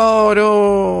تو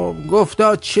دارم،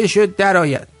 گفتا چه شد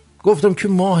درآید، گفتم که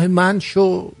ماه من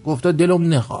شو، گفتا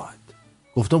دلم نخواد،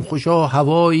 گفتم خوشا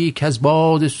هوایی که از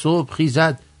باد صبح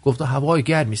خیزد، گفتا هوای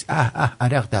گرمیست،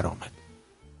 عرق در آمد،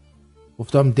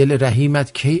 گفتم دل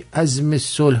رحیمت کی عزم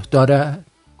صلح داره،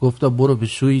 گفتا برو به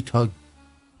سوی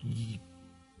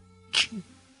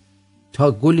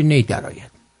تا گل نی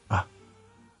درآید.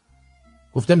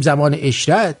 گفتم زمان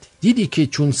عشرت دیدی که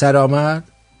چون سر آمد،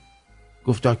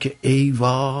 گفتا که ای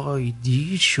وای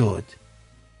دیر شد،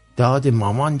 داد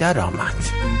مامان در آمد.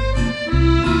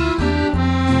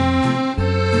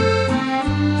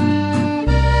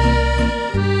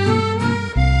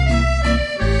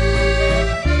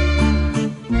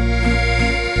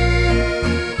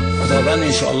 خداوند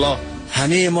انشاءالله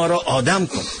همه ما را آدم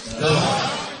کن.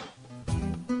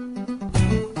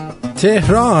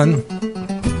 تهران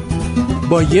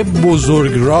با یه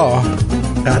بزرگ راه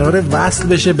قرار وصل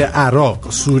بشه به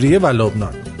عراق، سوریه و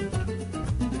لبنان.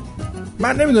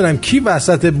 من نمیدونم کی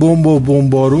وسط بمب و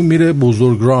بمبارون میره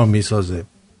بزرگراه میسازه.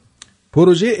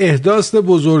 پروژه احداث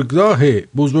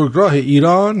بزرگراه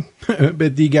ایران به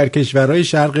دیگر کشورهای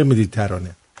شرق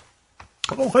مدیترانه.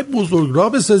 آقا میخوای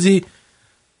بزرگراه بسازی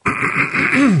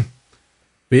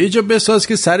به یه جا بساز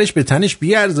که سرش به تنش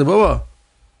بیارزه بابا.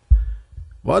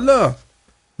 والا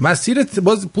مسیر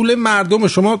باز پول مردم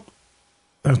شما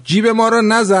جیب ما رو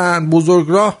نزن،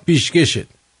 بزرگراه پیشکشت.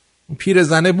 پیر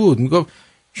زنه بود میگفت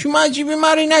شما جیب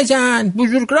ما رو نزن،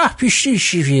 بزرگراه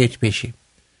پیشکشت بشه.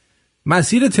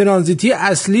 مسیر ترانزیتی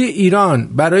اصلی ایران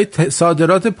برای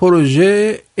صادرات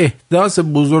پروژه احداث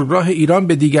بزرگراه ایران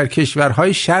به دیگر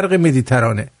کشورهای شرق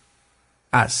مدیترانه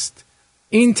است.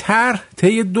 این طرح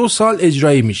طی 2 سال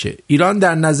اجرایی میشه. ایران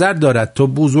در نظر دارد تا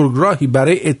بزرگراهی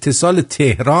برای اتصال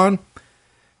تهران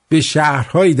به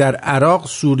شهرهایی در عراق،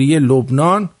 سوریه،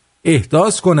 لبنان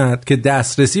احداث کند که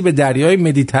دسترسی به دریای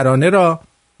مدیترانه را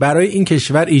برای این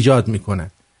کشور ایجاد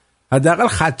میکند. حداقل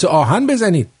خط آهن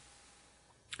بزنید.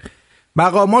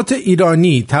 مقامات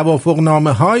ایرانی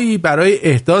توافقنامه‌هایی برای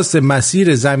احداث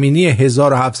مسیر زمینی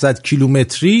 1700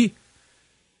 کیلومتری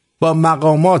با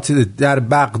مقامات در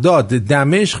بغداد،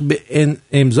 دمشق به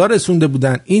امضا رسونده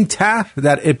بودند. این طرح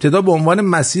در ابتدا به عنوان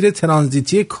مسیر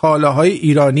ترانزیتی کالاهای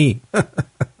ایرانی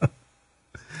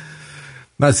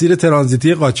مسیر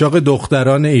ترانزیتی قاچاق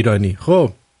دختران ایرانی،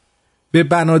 خب به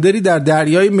بنادری در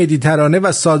دریای مدیترانه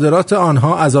و صادرات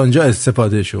آنها از آنجا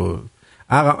استفاده شد.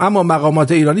 اما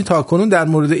مقامات ایرانی تاکنون در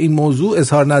مورد این موضوع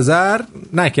اظهار نظر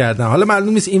نکردن. حالا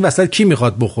معلوم نیست این وسط کی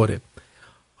میخواد بخوره.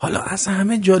 حالا از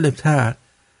همه جالبتر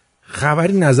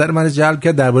خبری نظر من جلب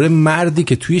کرد درباره مردی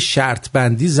که توی شرط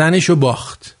بندی زنشو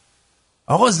باخت.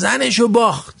 آقا زنشو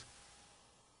باخت.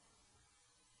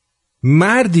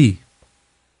 مردی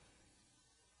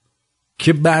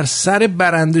که بر سر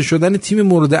برنده شدن تیم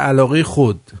مورد علاقه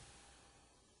خود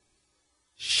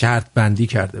شرط بندی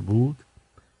کرده بود،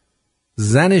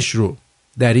 زنش رو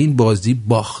در این بازی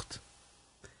باخت.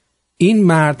 این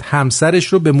مرد همسرش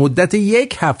رو به مدت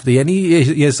 1 هفته، یعنی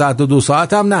 1 ساعت و 2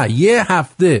 ساعت هم نه، 1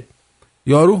 هفته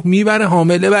یارو میبره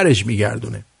حامله برش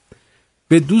میگردونه،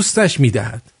 به دوستش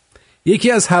میدهد.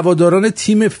 یکی از هواداران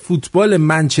تیم فوتبال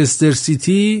منچستر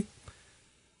سیتی،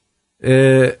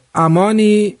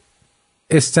 امانی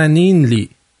استنینلی،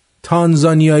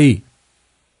 تانزانیایی،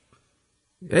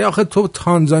 آخه تو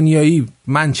تانزانیایی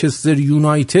منچستر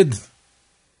یونایتد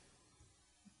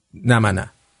نه،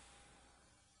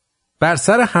 بر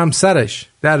سر همسرش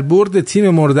در برد تیم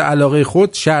مورد علاقه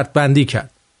خود شرط بندی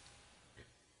کرد،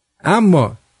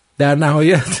 اما در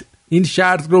نهایت این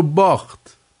شرط رو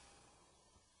باخت.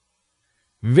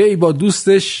 وی با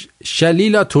دوستش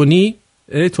شلیلا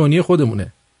تونی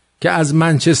خودمونه که از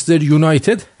منچستر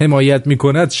یونایتد حمایت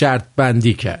میکند شرط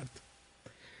بندی کرد.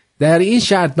 در این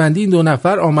شرط بندی این 2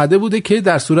 نفر آمده بوده که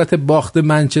در صورت باخت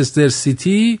منچستر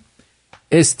سیتی،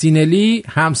 استینلی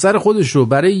همسر خودش رو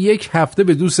برای 1 هفته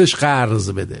به دوستش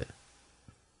قرض بده.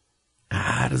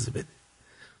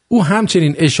 او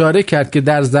همچنین اشاره کرد که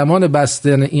در زمان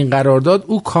بستن این قرارداد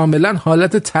او کاملا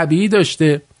حالت طبیعی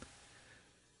داشته.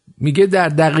 میگه در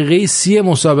دقیقه 30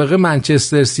 مسابقه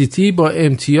منچستر سیتی با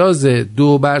امتیاز 2-0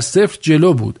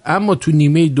 جلو بود، اما تو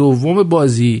نیمه دوم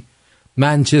بازی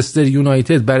منچستر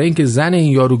یونایتد برای اینکه زن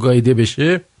این یارو گاییده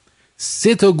بشه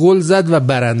 3 تا گل زد و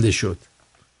برنده شد.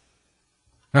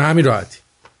 همین راحتی.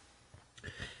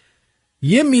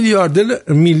 یه میلیاردر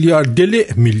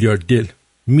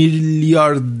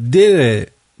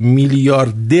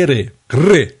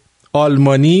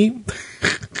آلمانی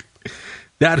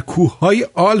در کوههای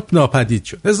آلپ ناپدید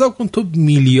شد. حساب کن تو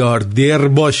میلیاردر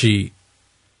باشی،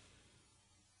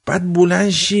 بعد بلند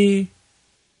شی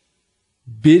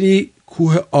بری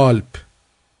کوه آلپ.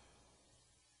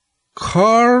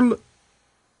 کارل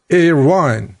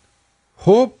ایروین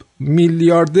هوب،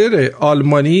 میلیاردر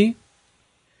آلمانی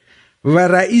و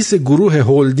رئیس گروه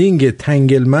هولدینگ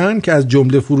تنگلمن که از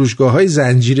جمله فروشگاه‌های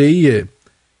زنجیره‌ای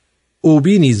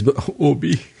اوبی نیز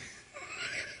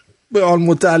به آن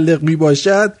متعلق می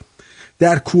باشد،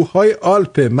 در کوههای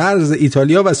آلپ مرز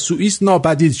ایتالیا و سوئیس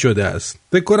ناپدید شده است.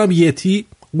 فکر کنم یتی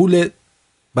قول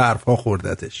برفا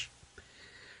خوردتش.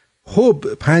 خب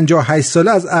 58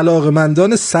 ساله از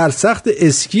علاقمندان سرسخت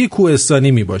اسکی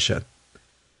کوهستانی می باشد.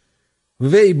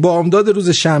 وی با امداد روز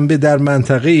شنبه در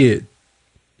منطقه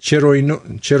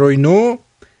چروینو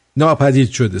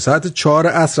ناپدید شده. ساعت 4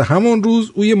 عصر همون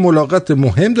روز او یه ملاقات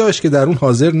مهم داشت که در اون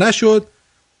حاضر نشد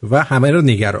و همه را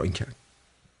نگران کرد.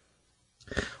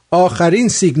 آخرین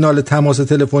سیگنال تماس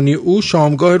تلفنی او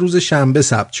شامگاه روز شنبه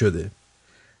ثبت شده.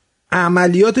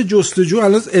 عملیات جستجو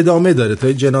الان ادامه داره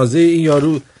تا جنازه این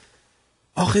یارو.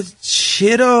 آخه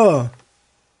چرا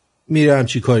میره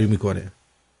همچی کاری میکنه؟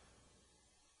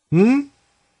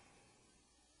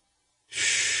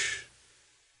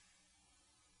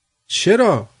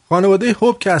 چرا؟ خانواده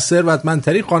هوب که از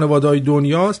ثروتمندترین خانواده‌های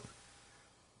دنیاست،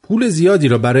 پول زیادی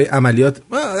را برای عملیات،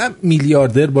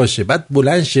 میلیاردر باشه، بعد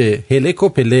بلند شه هلک و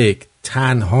پلک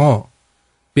تنها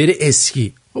بره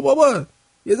اسکی. خب بابا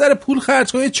یه ذره پول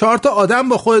خرج کن، 4 تا آدم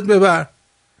با خودت ببر،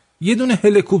 یه دونه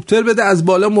هلیکوپتر بده از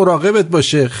بالا مراقبت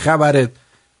باشه خبرت.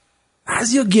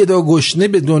 بعضیا گداگشنه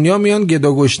به دنیا میان،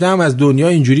 گداگشنه هم از دنیا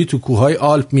اینجوری تو کوههای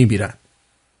آلپ میبیرن.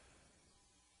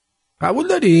 قبول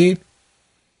دارین؟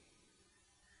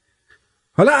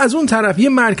 حالا از اون طرف یه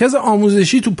مرکز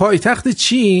آموزشی تو پایتخت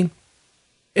چین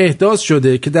احداث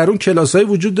شده که در اون کلاس‌های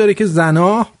وجود داره که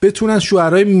زن‌ها بتونن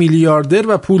شوهرای میلیاردر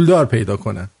و پولدار پیدا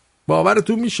کنن.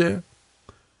 باورتون میشه؟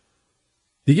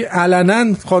 دیگه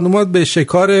علنا خانوما به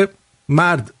شکار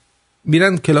مرد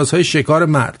میرن، کلاس‌های شکار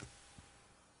مرد.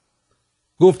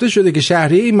 گفته شده که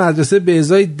شهریه این مدرسه به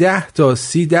ازای 10 تا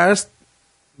 30 درس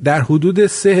در حدود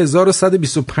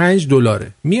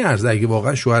 $3125. میارزه اگه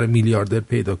واقعا شوهر میلیاردر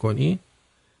پیدا کنی،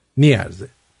 میارزه.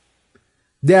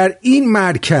 در این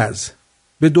مرکز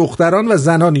به دختران و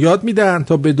زنان یاد میدن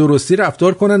تا به درستی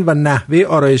رفتار کنن و نحوه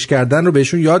آرایش کردن رو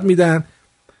بهشون یاد میدن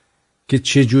که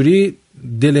چجوری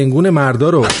دلنگون مردا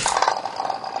رو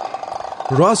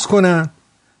راست کنن،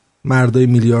 مردای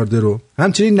میلیاردر رو.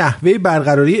 همچنین نحوه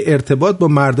برقراری ارتباط با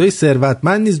مردای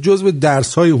ثروتمند نیز جزو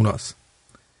درس‌های اوناست.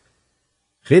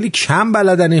 خیلی کم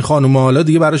بلدن این خانوما، حالا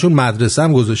دیگه براشون مدرسه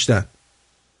هم گذاشتن.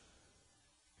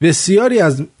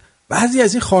 بعضی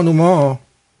از این خانوما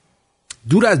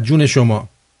دور از جون شما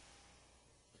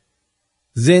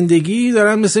زندگی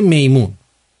دارن مثل میمون.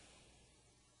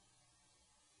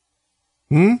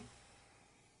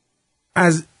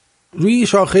 از روی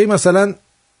شاخه مثلا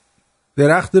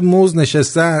درخت موز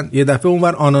نشستن، یه دفعه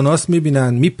اونور آناناس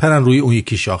میبینن، میپرن روی اون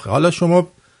یکی شاخه. حالا شما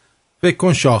فکر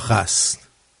کن شاخه است،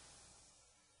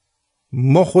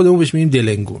 ما خودمون بهش میگیم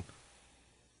دلنگون.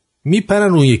 میپرن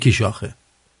روی یکی شاخه،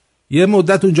 یه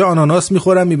مدت اونجا آناناس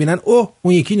میخورن، میبینن اوه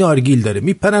اون یکی نارگیل داره،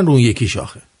 میپرن روی یکی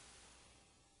شاخه.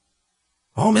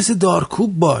 مثل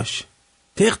دارکوب باش،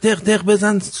 تق تق تق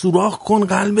بزن، سوراخ کن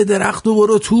قلب درخت و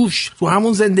برو توش، تو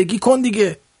همون زندگی کن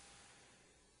دیگه.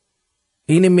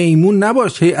 این میمون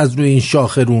نباش هی از روی این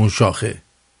شاخه رو اون شاخه.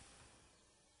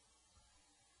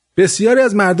 بسیاری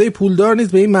از مردای پولدار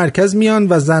نیز به این مرکز میان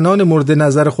و زنان مورد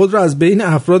نظر خود را از بین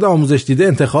افراد آموزش دیده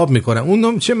انتخاب میکنن.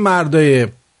 اون چه مردای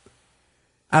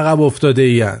عقب افتاده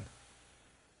این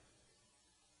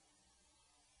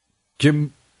که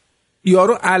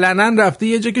یارو علنا رفته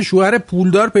یه جا که شوهر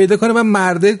پولدار پیدا کنه و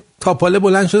مرده تاپاله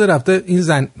بلند شده رفته این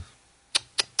زن.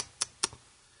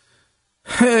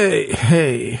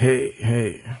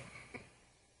 هی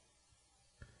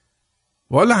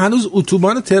والا هنوز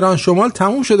اتوبان تهران شمال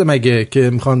تموم شده مگه که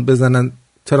میخوان بزنن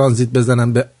ترانزیت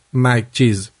بزنن به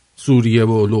سوریه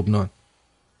و لبنان.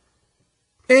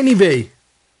 anyway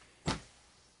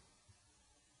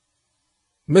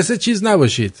مثل چیز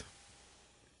نباشید،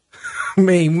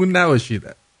 میمون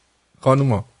نباشید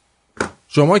خانوما.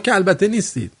 شما که البته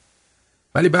نیستید،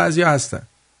 ولی بعضی ها هستن.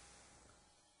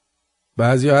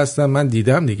 من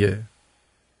دیدم دیگه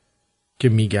که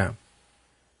میگم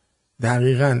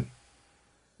دقیقاً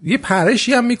یه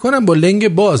پرشی هم میکنن با لنگ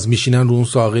باز میشینن رو اون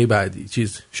ساقه بعدی،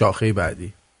 شاخه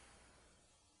بعدی.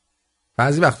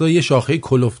 بعضی وقتا یه شاخه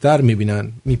کلفتر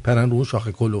میبینن، میپرن رو اون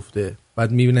شاخه کلفته،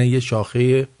 بعد میبینن یه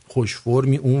شاخه خوش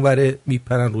فرمی اونوره،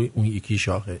 میپرن روی اون یکی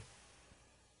شاخه.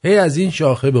 هی از این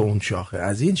شاخه به اون شاخه،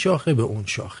 از این شاخه به اون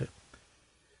شاخه.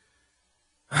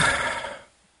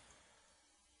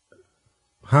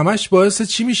 همش باعث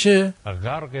چی میشه؟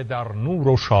 غرق در نور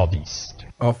و شادی است.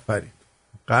 آفرین،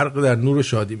 غرق در نور و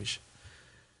شادی میشه.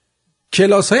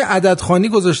 کلاس های عددخوانی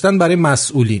گذاشتن برای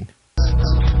مسئولین.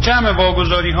 جمع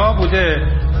واگذاری ها بوده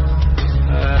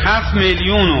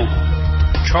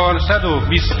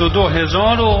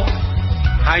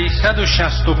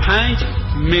 7,422,865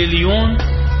 میلیون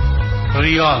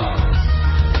ریال،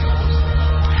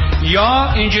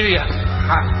 یا اینجوری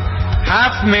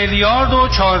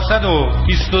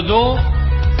 7,422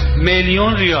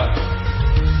 میلیون ریال.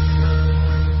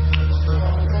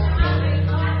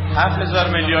 7,000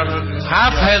 میلیارد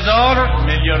 7,000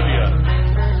 میلیارد ریال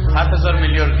 7,000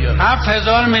 میلیارد ریال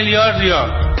 7,000 میلیارد ریال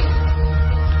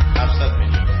 700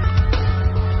 میلیارد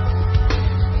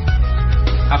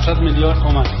 700 میلیارد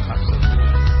تومان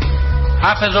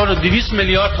 7,200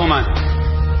 میلیارد تومان.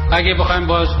 اگه بخوایم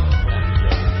باز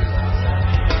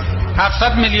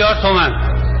 700 میلیارد تومان.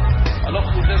 حالا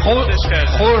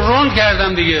خورد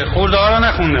کردم دیگه، خورده ها رو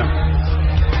نخوندم.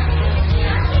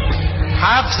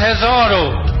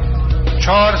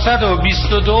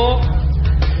 7,422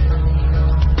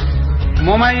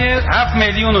 ممیز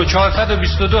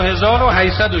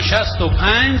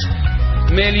 7,422,865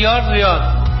 میلیارد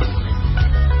ریال.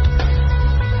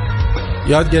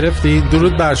 یاد گرفتید؟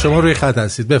 درود بر شما، روی خط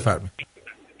هستید، بفرمایید.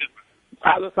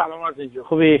 سلام عزیزم،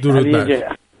 خوبی؟ درود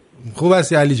بر. خوب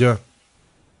هستی علی جان؟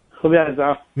 خوبی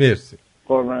عزیزم، مرسی.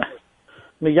 قربان.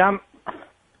 میگم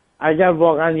اگر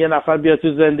واقعا یه نفر بیاد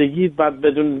تو زندگی بعد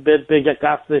بدون بگه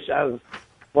قصدش از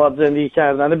باد زندگی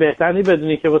کردنه، بهتر نی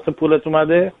بدونی که واسه پولت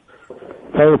اومده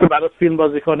تا برات فیلم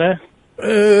بازی کنه؟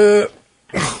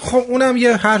 خب اونم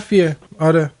یه حرفیه.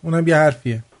 آره اونم یه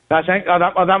حرفیه. قشنگ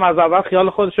آدم از اول خیال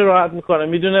خودش رو راحت میکنه،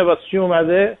 میدونه واسه چی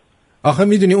اومده. آخه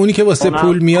میدونی اونی که واسه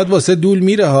پول میاد واسه دول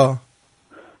میره ها.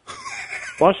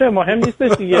 باشه مهم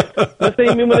نیستش دیگه. مثل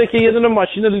این میمونه که یه دونه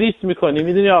ماشین رو لیست میکنی،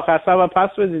 میدونی آخر سر پس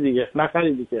بدی دیگه،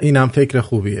 نخری دیگه. اینم فکر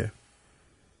خوبیه.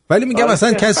 ولی میگم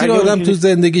اصلا کسی رو آدم تو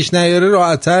زندگیش نیاره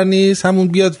راحت‌تر نیست همون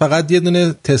بیاد فقط یه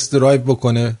دونه تست درایو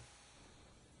بکنه.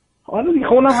 آره دیگه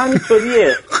اونم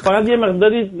همینطوریه، فقط یه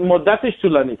مقداری مدتش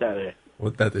طولانی تره.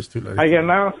 اگر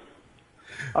نه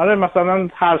آره مثلا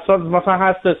هر سال مثلا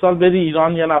هر 3 سال بری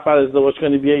ایران یه نفر ازدواج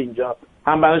کنی بیا اینجا،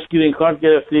 هم براش گرین کارت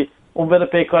گرفتی، اون بره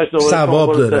پیکاش دوباره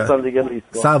ثواب داره. 3 سال دیگه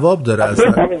ثواب داره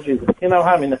اصلا. همین چیزه. اینم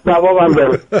همینه. ثوابم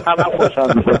داره. همه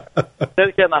خوشحال میشن.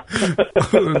 چرا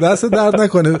نه؟ دست درد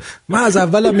نکنه. من از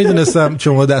اولم میدونستم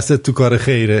شما دستت تو کار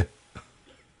خیره.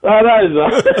 آره عزیزم.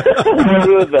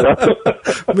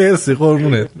 مرسی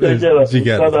قربونت.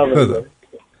 جیگر.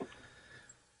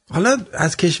 حالا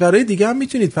از کشورهای دیگه هم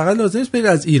میتونید، فقط لازم نیست برید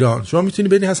از ایران. شما میتونی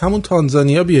برید از همون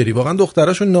تانزانیا بیاری. واقعا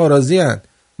دختراشون ناراضی ان،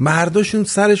 مرداشون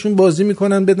سرشون بازی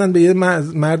میکنن بدن به یه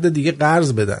مرد دیگه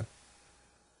قرض بدن.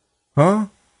 ها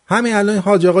همین الان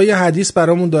حاج آقا یه حدیث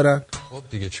برامون دارن. خب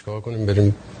دیگه چیکار کنیم؟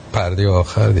 بریم پرده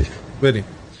آخر دیگه. بریم.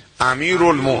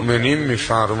 امیرالمؤمنین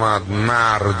میفرماد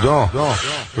مردا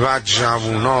و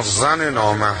جوونا زن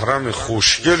نامحرم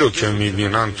خوشگلو که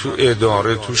میبینن تو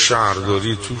اداره، تو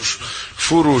شهرداری، تو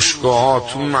فروشگاه ها،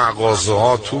 تو مغازه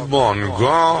ها، تو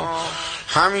بانگاه،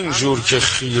 همین جور که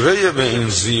خیره به این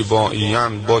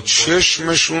زیباییان با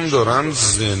چشمشون دارن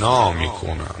زنا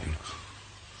میکنن.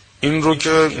 این رو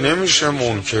که نمیشه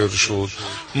منکر شد.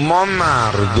 ما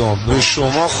مردا به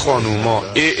شما خانوما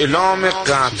اعلام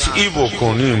قطعی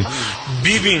بکنیم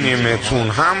ببینیمتون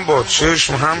هم با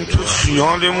چشم هم تو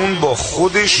خیالمون با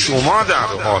خود شما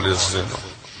در حال زنا.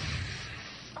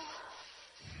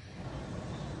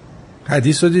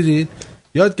 حدیث رو دیدید؟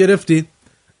 یاد گرفتید؟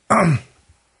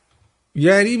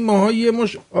 یعنی ماها یه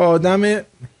مش آدم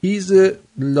هیز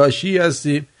لاشی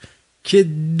هستیم که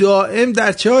دائم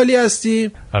در چه حالی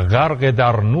هستیم؟ غرق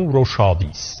در نور و شادی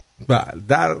است. بله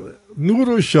در نور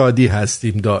و شادی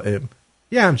هستیم دائم.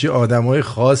 یه همچین آدمای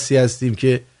خاصی هستیم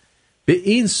که به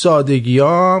این سادگی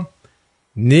ها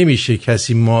نمیشه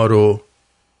کسی ما رو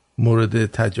مورد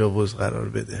تجاوز قرار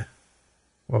بده.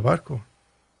 باور کن.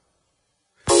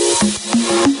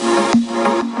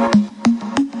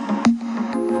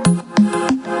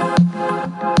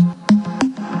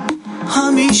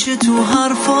 همیشه تو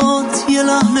حرفات یه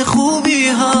لحن خوبی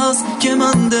هست که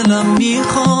من دلم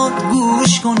میخواد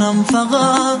گوش کنم،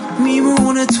 فقط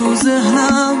میمونه تو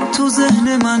ذهنم، تو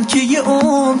ذهن من که یه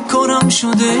عمر کارم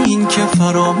شده این که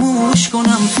فراموش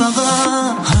کنم.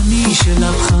 فقط همیشه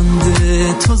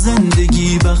لبخنده تو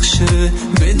زندگی بخشه،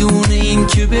 بدون این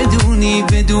که بدونی،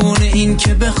 بدون این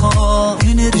که بخوای،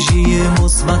 انرژی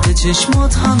مثبت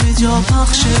چشمات همه جا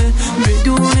پخشه،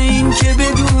 بدون این که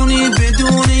بدونی،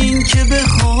 بدون این که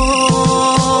بخواد.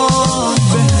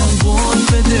 بهم قول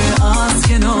بده از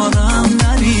کنارم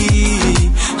نری،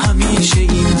 همیشه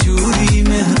اینجوری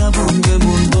مهربون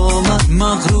بمون با من،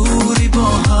 مغروری با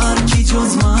هر کی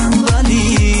جز من،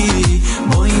 ولی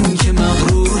با این که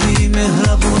مغروری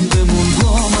مهربون بمون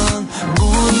با من.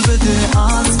 قول بده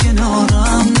از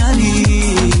کنارم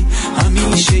نری،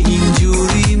 همیشه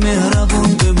اینجوری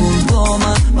مهربون بمون با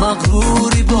من،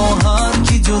 مغروری با هر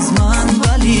کی جز من،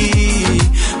 ولی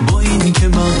با این که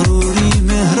مغروری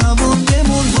مهربون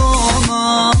بمون با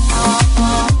من.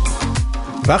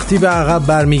 وقتی به عقب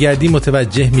برمیگردی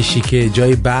متوجه میشی که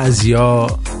جای بعضیا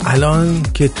الان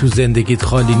که تو زندگیت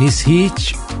خالی نیست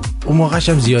هیچ، اون موقعش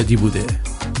هم زیادی بوده.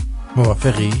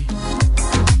 موافقی؟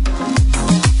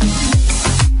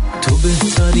 تو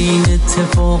بهترین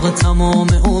اتفاق تمام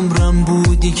عمرم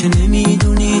بودی که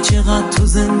نمیدونی چقدر تو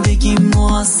زندگی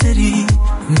موثری.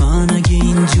 من اگه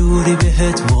اینجوری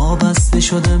بهت وابسته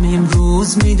شدم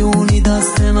امروز، میدونی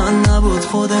دست من نبود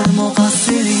خودت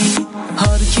مقصری.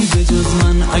 هر کی به جز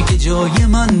من اگه جای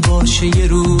من باشه یه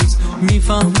روز،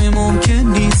 میفهمه ممکن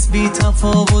نیست بی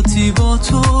تفاوتی با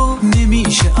تو.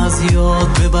 نمیشه از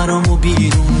یاد ببرم و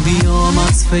بیرون بیام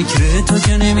از فکر تو،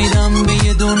 که نمیدم به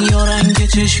یه دنیا رنگ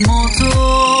چشماتو.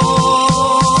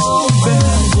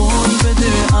 بهم قول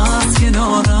بده از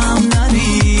کنارم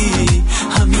نری،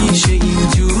 همیشه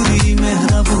اینجوری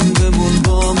مهربون بمون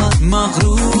با من،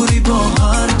 مغروری با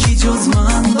هر کی جز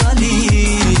من، ولی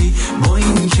با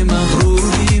این که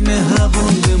مغروری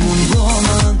مهربون بمون با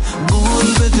من.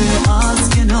 قول بده از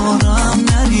کنارم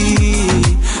نری،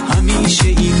 همیشه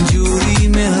اینجوری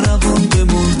مهربون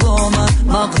بمون با من،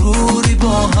 مغروری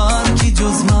با هر کی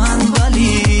جز من،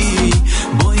 ولی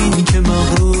با این که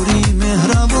مغروری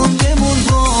مهربون بمون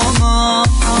با من.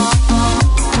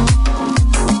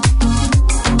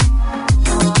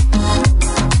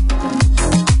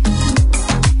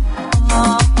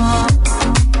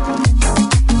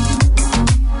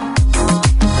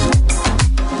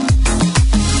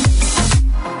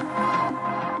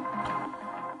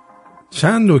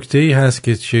 چند نکته‌ای هست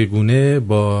که چگونه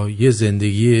با یه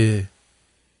زندگی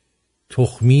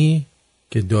تخمی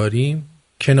که داریم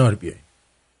کنار بیاییم.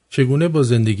 چگونه با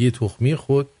زندگی تخمی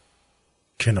خود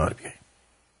کنار بیاییم.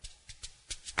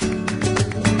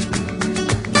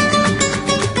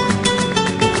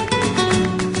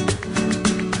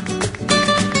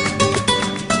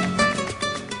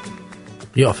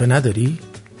 قیافه نداری؟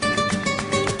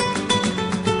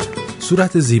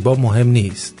 صورت زیبا مهم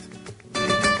نیست.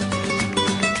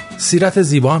 سیرت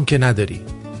زیبا هم که نداری.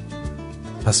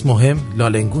 پس مهم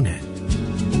لالنگونه.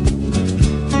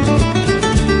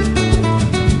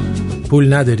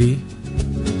 پول نداری؟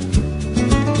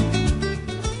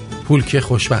 پول که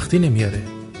خوشبختی نمیاره.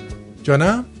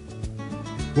 جانم؟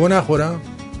 گو نخورم؟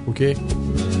 اوکی.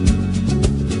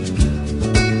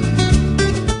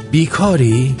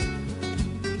 بیکاری؟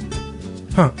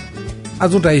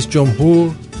 از اون رئیس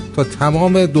جمهور تا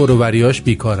تمام دوروبریاش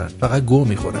بیکارن، فقط گو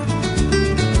میخورن.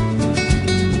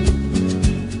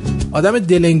 آدم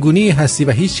دلنگونی هستی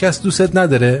و هیچ کس دوستت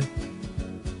نداره؟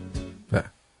 نه.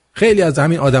 خیلی از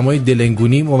همین آدمای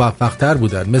دلنگونی موفق تر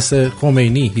بودن، مثل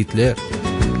خمینی، هیتلر.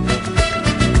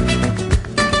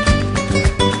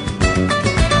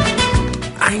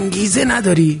 انگیزه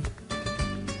نداری؟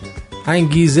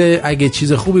 انگیزه اگه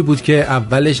چیز خوبی بود که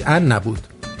اولش ان نبود،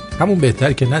 همون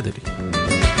بهتر که نداری.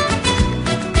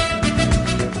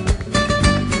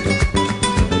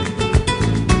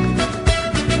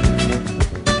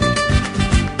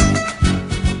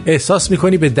 احساس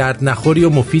میکنی به درد نخوری و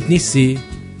مفید نیستی؟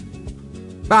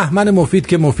 بهمن مفید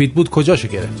که مفید بود کجاشو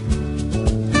گرفت؟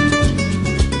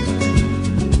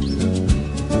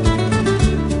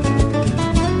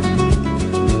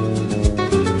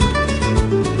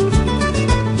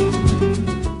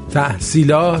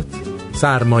 تحصیلات،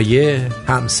 سرمایه،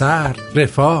 همسر،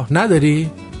 رفاه نداری؟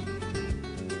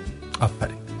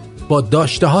 آفرین. با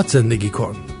داشتهات زندگی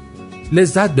کن،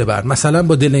 لذت ببر. مثلا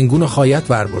با دلنگون و خایت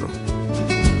ور برو.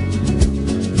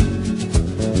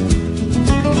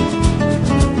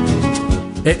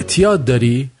 اعتیاد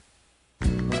داری؟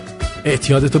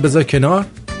 اعتیادتو بذار کنار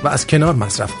و از کنار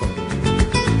مصرف کن.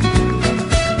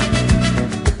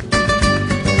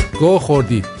 گو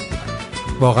خوردی،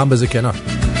 واقعا بذار کنار.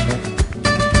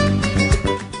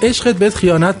 عشقت بهت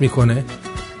خیانت میکنه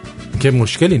که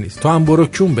مشکلی نیست، تو هم برو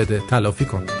کون بده، تلافی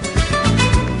کن.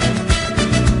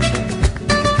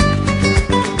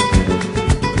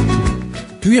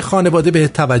 توی خانواده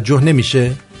بهت توجه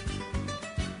نمیشه؟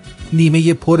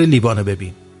 نیمه پر لیوانو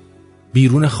ببین.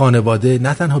 بیرون خانواده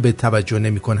نه تنها به توجه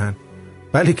نمی کنن،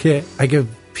 بلکه اگه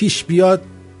پیش بیاد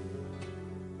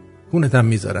خونتم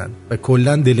میذارن و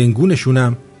کلن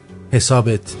دلنگونشونم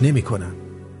حسابت نمی کنن.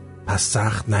 پس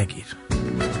سخت نگیر.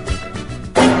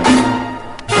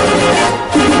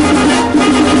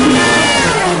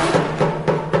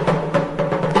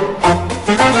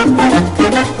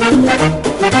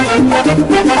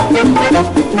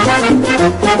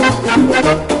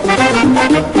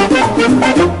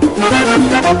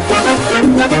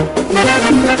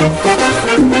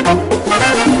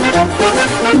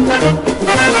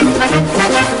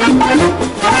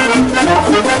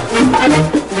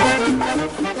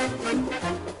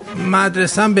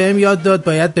 مدرسه‌م بهم یاد داد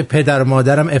باید به پدر و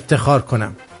مادرم افتخار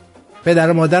کنم. پدر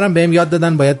و مادرم بهم یاد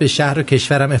دادن باید به شهر و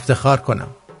کشورم افتخار کنم.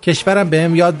 کشورم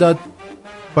بهم یاد داد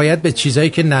باید به چیزایی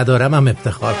که ندارم هم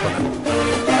افتخار کنم.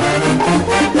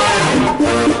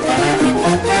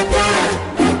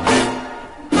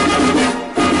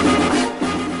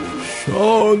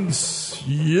 شانس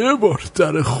یه بار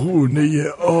در خونه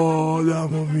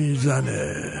آدمو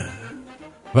میزنه،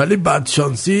 ولی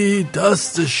بدشانسی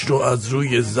دستش رو از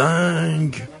روی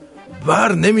زنگ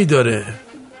بر نمیداره.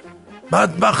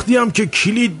 بدبختی هم که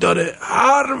کلید داره،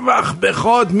 هر وقت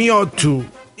بخواد میاد تو.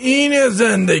 این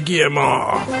زندگی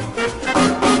ما.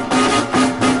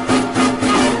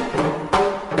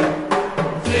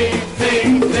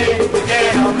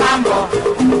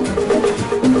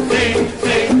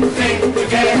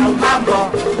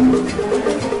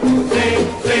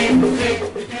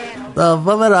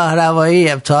 دوام راهروایی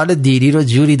امتحان دینی رو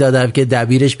جوری دادم که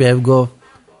دبیرش بهم گفت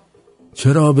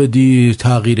چرا به دیر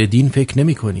تغییر دین فکر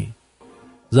نمی کنی؟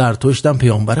 زرتشتم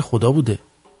پیامبر خدا بوده.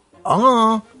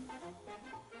 آقا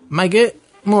مگه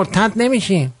مرتد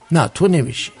نمیشیم؟ نه تو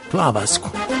نمیشی، تو عوض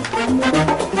کن.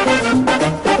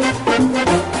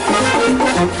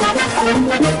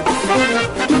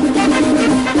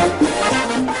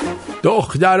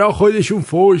 دخترها خودشون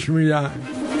فوش میدن.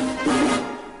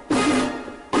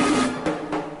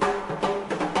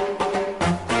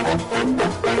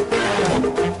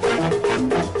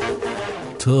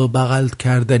 تو بغل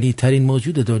کردنی ترین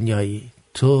موجود دنیایی.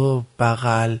 تو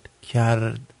بغل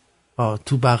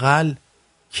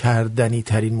کردنی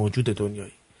ترین موجود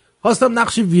دنیایی. خواستم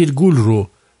نقش ویرگول رو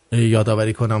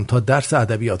یادآوری کنم تا درس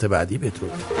ادبیات بعدی.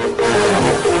 بدرود.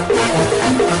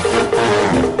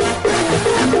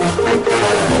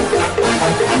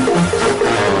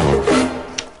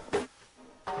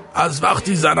 از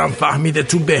وقتی زنم فهمیده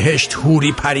تو بهشت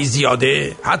حوری پری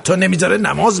زیاده حتی نمیذاره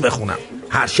نماز بخونم.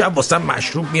 هر شب واسم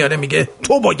مشروب میاره میگه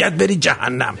تو باید بری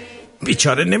جهنم.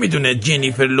 بیچاره نمیدونه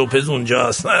جنیفر لوپز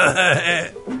اونجاست.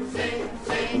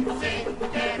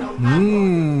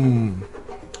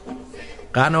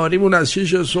 قناریمون از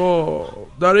 6 صبح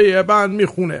داره یه بند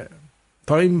میخونه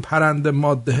تا این پرنده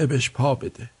ماده بهش پا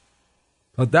بده.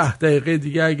 تا 10 دقیقه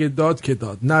دیگه اگه داد که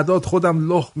داد، نداد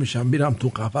خودم لخ میشم میرم تو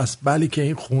قفس. بلی که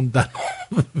این خوندن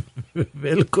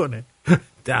ول کنه.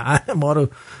 دهن ما رو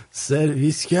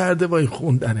سرویس کرده با این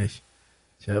خوندنش.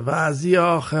 چه وضعی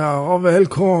آخه آقا، ول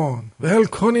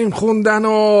کن این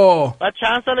خوندنو. بعد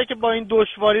چند ساله که با این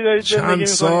دشواری دارید زندگی میکنید؟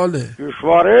 چند ساله؟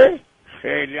 دشواره؟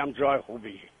 خیلی هم جای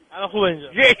خوبی. الان خوبه اینجا؟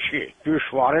 یکی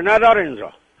دشواره نداره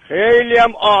اینجا، خیلی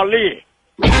هم عالی.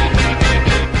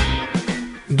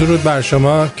 درود بر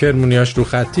شما. کرمونیاش رو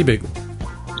خطی بگو.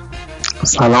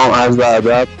 سلام، عرض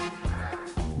ادب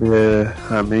به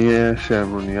همه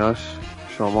شمرونیاش.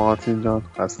 شما آتین جان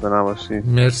خسته نباشید.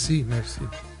 مرسی.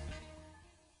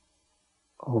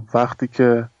 وقتی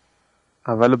که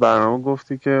اول برنامه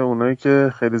گفتی که اونایی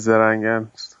که خیلی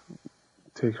زرنگن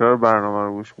تکرار برنامه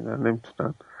رو گوش میدن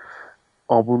نمیتونن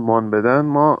آبونمان بدن،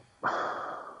 ما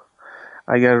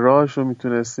اگر راهش رو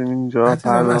میتونستیم اینجا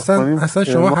پرداخت کنیم. اصلا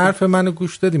شما حرف منو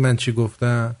گوش دادی من چی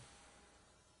گفتم؟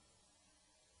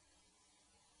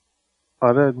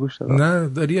 آره گوش دادم. نه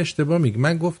داری اشتباه میگی.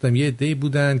 من گفتم یه عده‌ای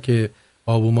بودن که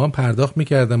آبونمان پرداخت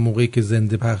میکردن موقعی که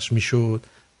زنده پخش میشد،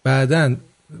 بعدن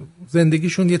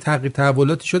زندگیشون یه تغییر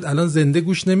تحولاتی شد، الان زنده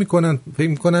گوش نمیکنن، فکر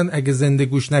میکنن اگه زنده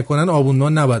گوش نکنن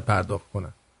آبونمان نباید پرداخت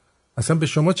کنن. اصلا به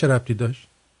شما چه ربطی داشت؟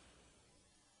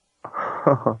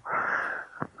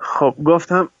 خب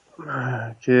گفتم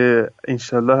که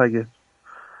انشالله اگه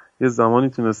یه زمانی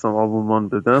تونستم آبونمان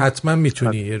بدم. حتما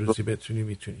میتونی یه روزی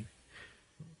میتونی.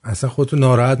 اصلا خودتو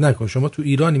ناراحت نکن. شما تو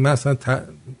ایرانی، من اصلا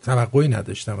توقعی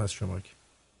نداشتم از شما که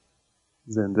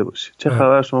زنده باشی. چه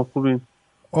خبر؟ شما خوبین؟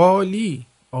 عالی.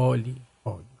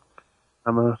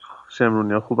 همه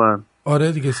شمرونی ها خوبن؟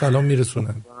 آره دیگه سلام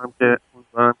میرسونن.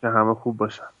 امیدوارم که همه خوب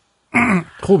باشن.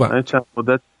 خوبم. من چند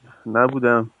مدت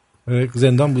نبودم.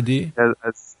 زندان بودی؟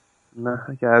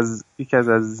 نه که از یکی از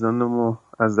عزیزانمو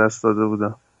از دست داده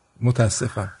بودم.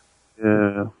 متاسفم.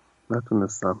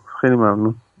 نتونستم. خیلی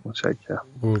ممنون. متشکرم.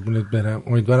 قربونت برم.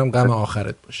 امیدوارم غم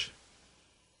آخرت باشه.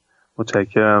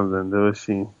 متشکرم. زنده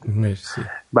باشین. مرسی.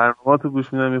 برنامه‌اتو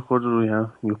گوش میدم، یه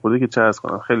خورده که چه عرض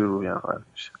کنم خیلی روحیم خراب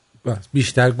میشه. بس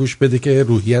بیشتر گوش بده که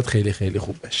روحیت خیلی خیلی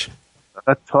خوب بشه.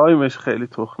 فقط تایمش خیلی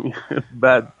تخمیه.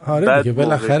 آره دیگه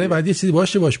بالاخره بعد یه چیزی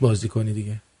باش بازی کنی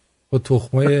دیگه. با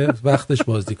تخمای وقتش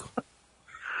بازی کن.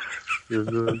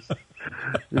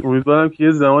 امیدوارم که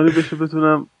یه زمانی بشه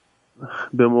بتونم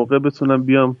به موقع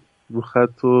بیام رو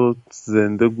خط و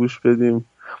زنده گوش بدیم.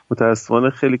 متاسفانه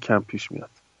خیلی کم پیش میاد.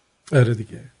 آره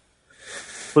دیگه.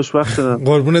 خوشبخت شدم.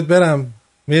 قربونت برم.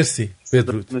 مرسی.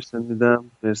 بدرود. نشنیدم.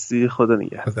 مرسی. خدا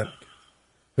نگهدار.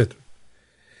 بدرود.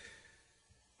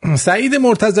 سعید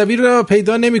مرتضوی را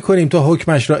پیدا نمی کنیم تا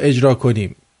حکمش را اجرا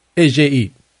کنیم.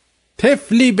 اجئی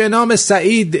طفلی به نام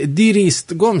سعید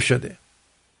دیریست گم شده.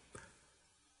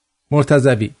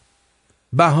 مرتضوی: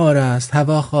 بهار است،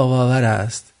 هوا خواب‌آور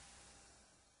است،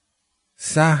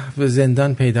 صحو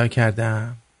زندان پیدا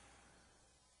کردم.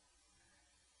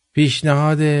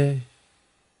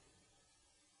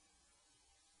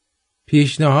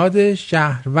 پیشنهاد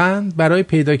شهروند برای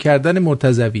پیدا کردن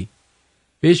مرتضوی: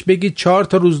 بهش بگید 4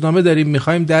 تا روزنامه داریم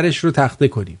میخوایم درش رو تخته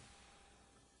کنیم.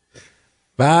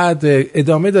 بعد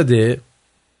ادامه داده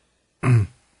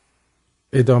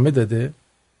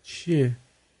چیه؟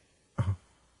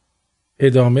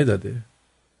 ادامه داده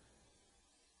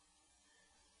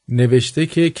نوشته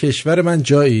که کشور من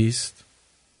جایی است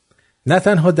نه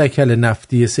تنها دکل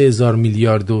نفتی 3000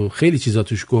 میلیارد و خیلی چیزا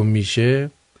توش گم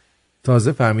میشه،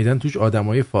 تازه فهمیدن توش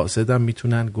آدمای فاسد هم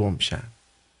میتونن گم شن.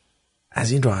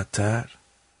 از این راحت تر.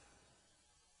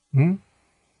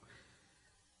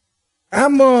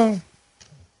 اما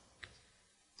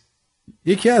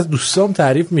یکی از دوستام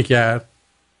تعریف میکرد،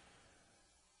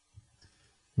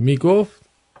 میگفت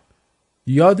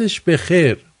یادش به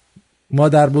خیر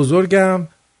مادر بزرگم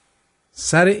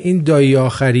سر این دایی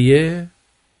آخریه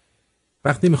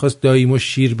وقتی میخواست داییمو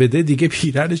شیر بده دیگه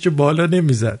پیرنشو بالا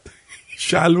نمیزد،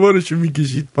 شلوارشو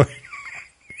میکشید پایین.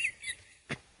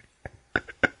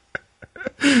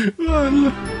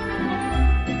 والله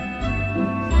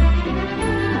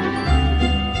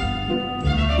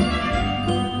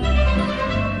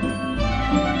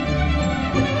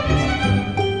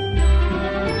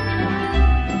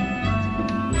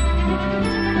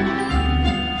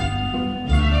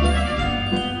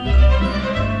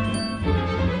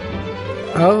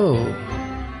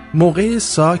موقع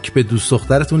ساک به دوست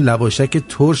دخترتون لواشک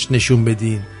ترش نشون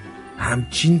بدین،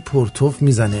 همچین پرتوف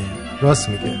میزنه. راست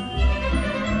میگه.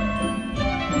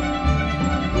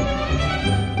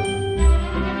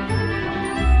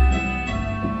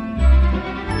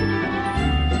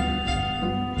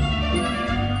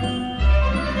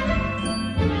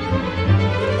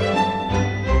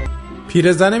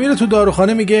 پیرزنه میره تو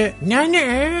داروخانه میگه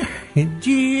نه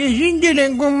این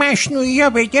دلنگو مشنوعی ها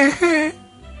بگه.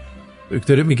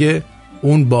 دکتر میگه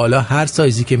اون بالا هر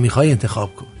سایزی که میخوای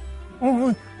انتخاب کن.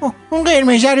 اون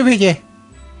قرمزه رو بگه.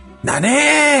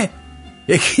 نه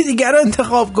یکی دیگر رو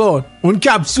انتخاب کن، اون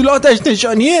کپسولاتش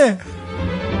نشانیه.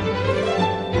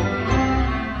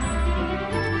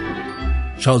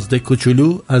 شازده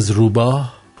کوچولو از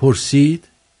روباه پرسید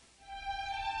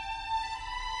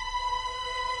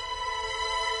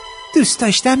دوست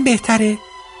داشتن بهتره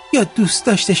یا دوست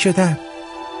داشته شدن؟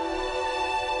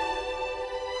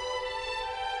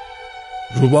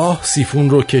 روباه سیفون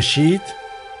رو کشید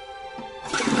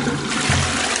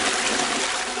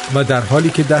و در حالی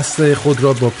که دست خود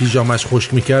را با پیژامش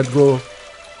خشک میکرد گفت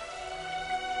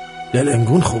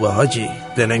لالنگون خوبه حاجی،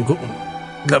 لالنگون.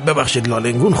 ببخشید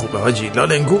لالنگون خوبه حاجی،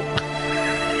 لالنگون.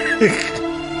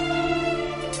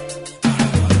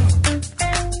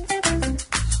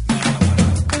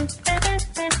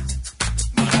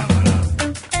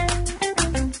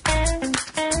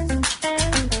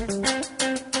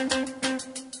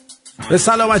 به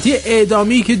سلامتی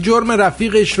اعدامی که جرم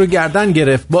رفیقش رو گردن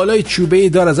گرفت، بالای چوبه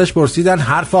دار ازش پرسیدن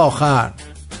حرف آخر.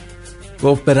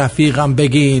 گفت به رفیقم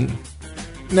بگین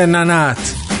نه.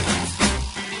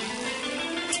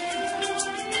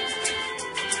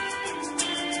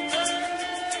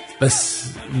 بس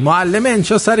معلم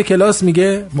انشا سر کلاس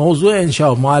میگه موضوع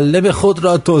انشا معلم خود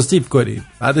را توصیف کنید.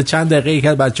 بعد چند دقیقه یک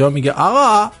از بچه ها میگه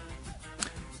آقا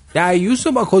دعیوس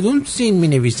رو با کدوم سین می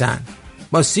نویسن؟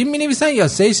 با سین می نویسن یا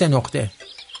 3 نقطه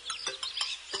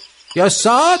یا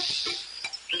ساد؟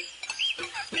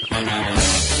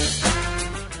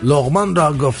 لقمان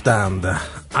را گفتند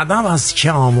ادب از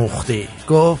که آموختی؟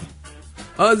 گفت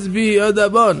از بی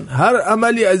ادبان هر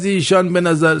عملی از ایشان به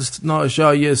نظر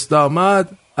ناشایست آمد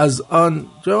از آن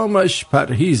جامش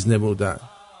پرهیز نمودند.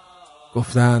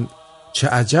 گفتند چه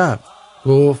عجب؟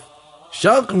 گفت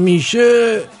شق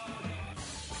میشه،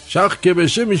 شق که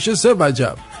بشه میشه 3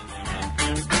 وجب.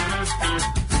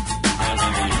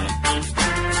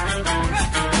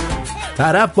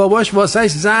 طرف باباش واسش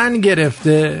زن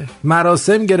گرفته،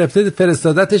 مراسم گرفته،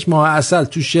 فرستادتش ماه عسل،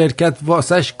 تو شرکت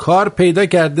واسش کار پیدا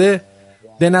کرده.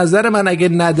 به نظر من اگه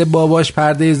نده باباش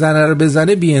پرده زنه رو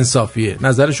بزنه بی انصافیه.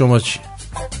 نظر شما چی؟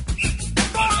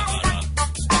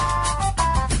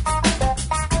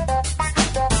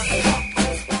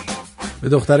 به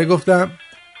دختره گفتم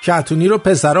کتونی رو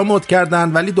پسرا مد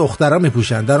کردن ولی دخترا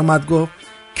میپوشن. در اومد گفت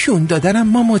کیون دادنم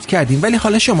ما مد کردیم ولی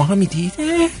حالا شماها میدید؟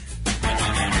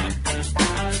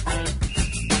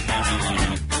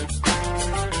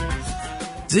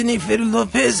 جنیفر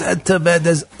لوپز حتی بعد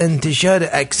از انتشار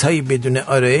عکس‌های بدون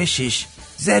آرایشش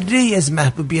ذره‌ای از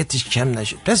محبوبیتش کم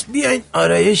نشد. پس بیاین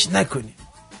آرایش نکنیم.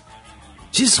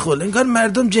 چیز خول انگار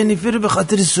مردم جنیفر رو به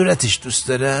خاطر صورتش دوست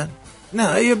دارن. نه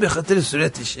آیا به خاطر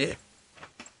صورتشه؟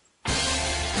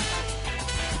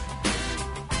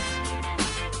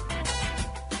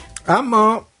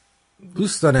 اما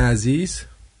دوستان عزیز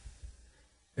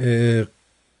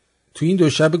تو این 2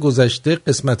 شب گذشته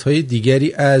قسمت‌های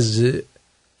دیگری از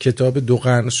کتاب 2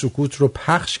 قرن سکوت رو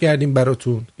پخش کردیم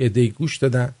براتون. عده‌ای گوش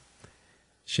دادن،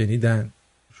 شنیدن.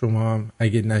 شما هم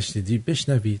اگه نشنیدی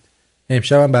بشنوید.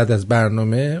 امشب هم بعد از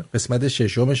برنامه قسمت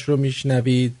 6 رو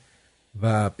میشنوید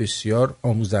و بسیار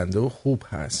آموزنده و خوب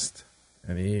هست.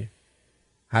 یعنی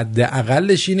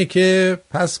حداقلش اینه که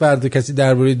پس فردا کسی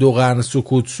درباره 2 قرن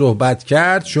سکوت صحبت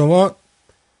کرد شما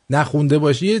نخونده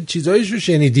باشی یه چیزایش رو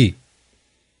شنیدی،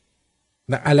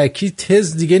 نه الکی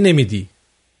تز دیگه نمیدی.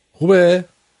 خوبه؟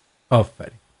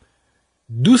 آفرین.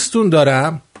 دوستون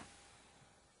دارم.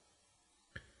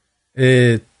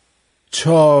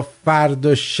 تا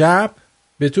فردا شب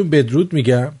بهتون بدرود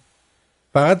میگم.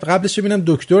 فقط قبلش ببینم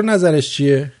دکتر نظرش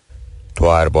چیه. تو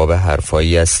ارباب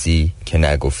حرفایی هستی که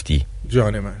نگفتی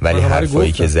جان من، ولی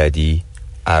حرفایی که زدی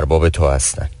ارباب تو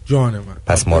هستن جان من.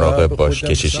 پس مراقب باش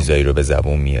که چه چیزایی رو به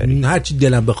زبون میاری. هر چی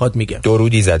دلم بخواد میگم.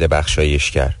 درودی زده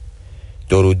بخشایشگر.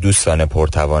 درود دوستان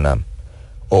پرتوانم،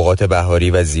 اوقات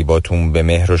بهاری و زیباتون به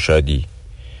مهر و شادی.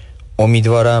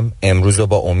 امیدوارم امروز رو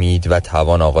با امید و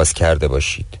توان آغاز کرده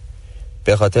باشید.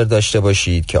 به خاطر داشته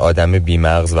باشید که آدم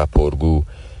بیمغز و پرگو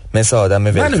مثل آدم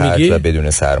ولخرج و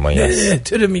بدون سرمایه است.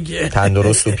 تو رو میگه.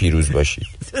 تندرست و پیروز باشید.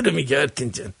 تو رو میگه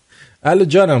ارتین جان. الو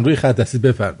جانم روی خط هستی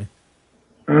بفرمایید.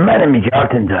 من میگه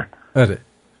آرتین جان. آره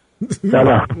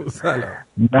سلام.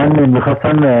 من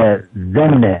میخواستم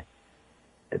ضمن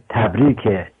تبریک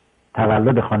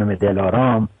تولد خانم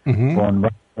دلارام به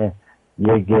عنوان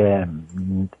یک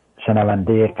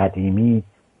شنونده قدیمی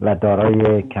و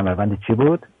دارای کمربند چی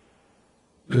بود؟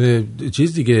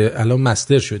 چیز دیگه الان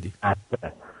مستر شدی.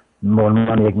 به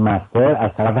عنوان یک مستر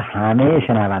از طرف همه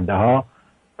شنونده ها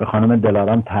به خانم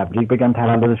دلارام تبریک بگم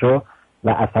تولدشو و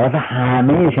از طرف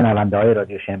همه شنونده های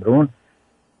رادیو شمرون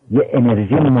یه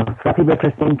انرژی مثبتی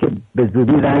بفرستیم که به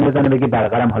زودی زنگ بزنه بگه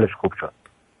برقرم حالش خوب شد.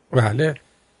 بله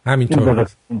همینطور.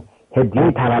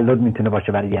 هدیه تولد میتونه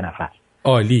باشه برای یه نفر.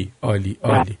 عالی عالی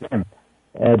عالی.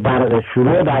 در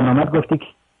شروع برنامه گفتی که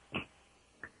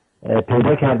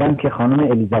پیدا کردم که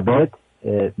خانم الیزابت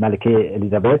ملکه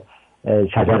الیزابت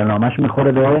شجره‌نامه‌اش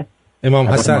میخوره به امام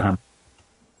حسن.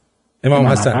 امام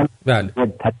حسن بله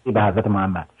تطبیق به حضرت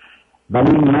محمد.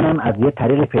 ولی منم از یه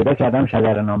طریق پیدا کردم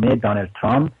شجره‌نامه دونالد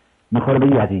ترامپ میخوره به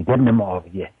یزید بن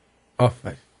معاویه.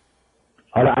 آفرین.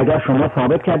 حالا اگر شما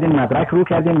ثابت کردین مدرک رو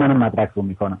کردین منم مدرک رو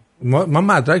میکنم. ما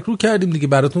مدرک رو کردیم دیگه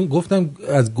براتون گفتم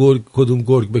از گرگ کدوم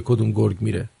گرگ به کدوم گرگ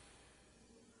میره.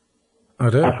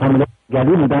 آره از فامیل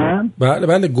گلی بودن؟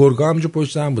 بله گرگا همونجا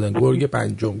پشت هم بودن. گرگ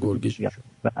پنجم گرگ ششم.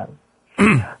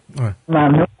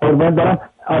 ممنون قربان دارم.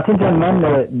 آرتین جان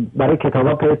من برای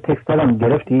کتابا تکست دادم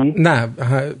گرفتی؟ نه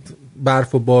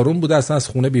برف و بارون بود اصلا از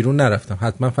خونه بیرون نرفتم.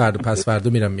 حتما فردا پس فردا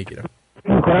میرم میگیرم.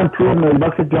 میکنم توی میل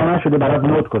باکس جا نشده برات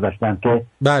نوت گذاشتم که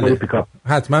بله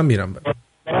حتما میرم.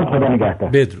 خدا نگهدار.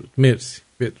 بدرود. مرسی.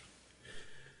 بدرود.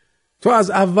 تو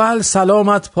از اول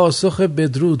سلامت پاسخ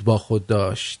بدرود با خود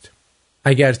داشت،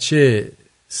 اگرچه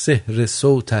سحر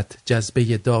صوتت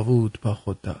جذبه داوود با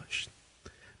خود داشت.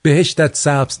 بهشتت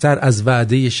سبزتر از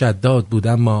وعده شداد بود،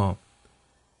 اما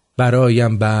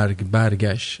برایم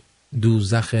برگش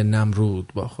دوزخ نمرود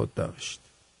با خود داشت.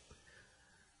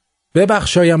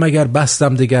 ببخشایم اگر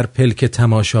بستم دگر پلک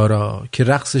تماشا را، که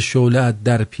رقص شعله‌ات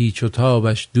در پیچ و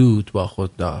تابش دود با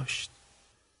خود داشت.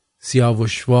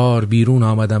 سیاوشوار بیرون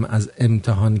آمدم از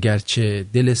امتحان، گرچه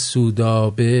دل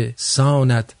سودابه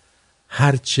سانت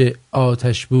هرچه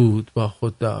آتش بود با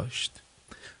خود داشت.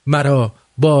 مرا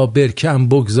با برکم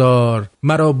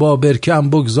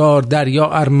بگذار دریا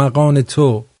ارمغان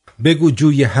تو، بگو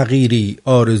جوی حقیری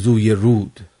آرزوی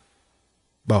رود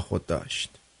با خود داشت.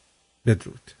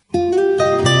 بدرود.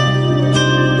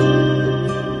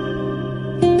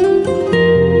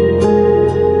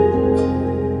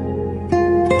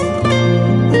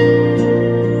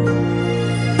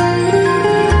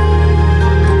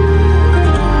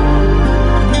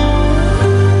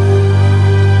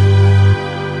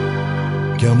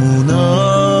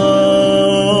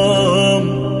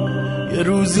 یه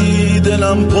روزی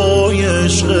دلم پای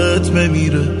عشقت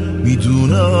میمیره،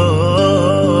 میدونم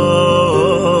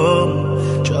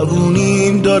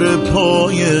جوونیم داره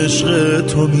پای عشق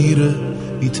تو میره،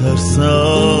 میترسم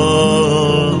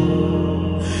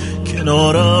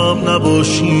کنارم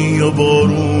نباشی یا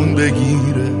بارون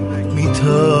بگیره،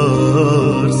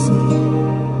 میترسم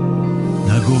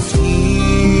نگفتی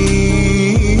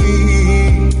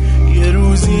یه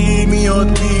روزی میاد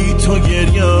بی تو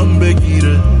گریم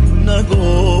بگیره،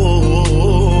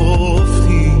 نگفتی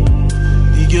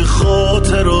دیگه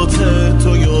خاطرات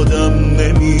تو یادم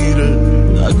نمیره،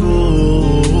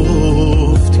 نگفتی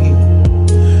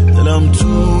دلم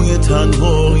توی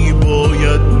تنهایی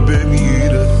باید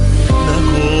بمیره،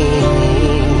 نگفتی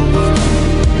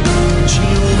چی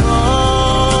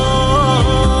اومد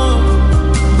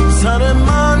سر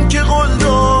من که قول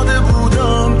داده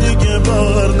بودم دیگه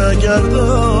بر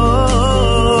نگردم،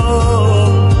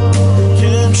 که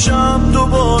امشب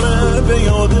دوباره به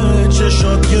یاد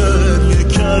چشات گریه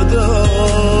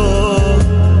کردم،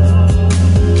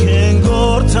 که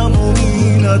انگار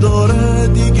تمومی نداره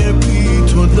دیگه بی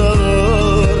تو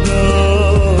دردم.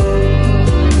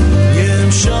 یه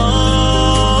امشب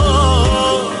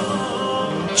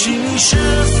چی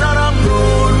میشه سرم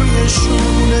رو روی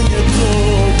شونه تو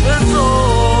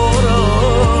بذارم،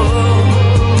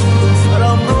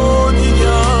 سرم رو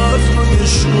دیگه از روی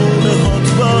شونه هات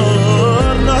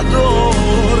بر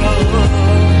ندارم،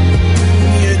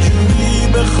 یه جوری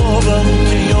بخوابم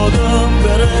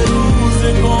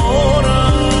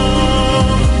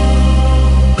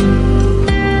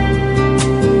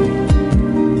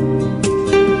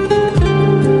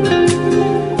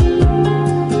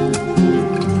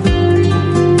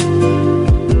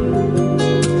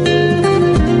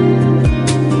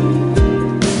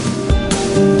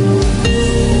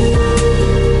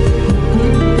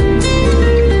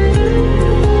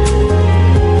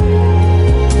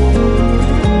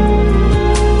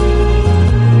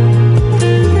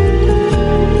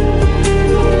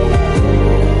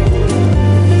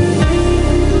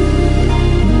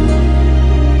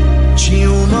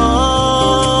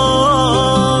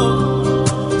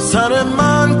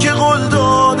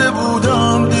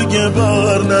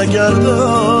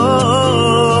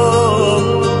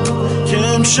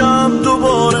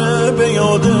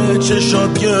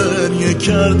چشات گریه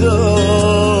کردم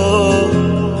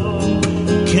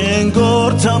که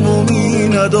انگار تمومی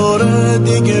نداره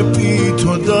دیگه بی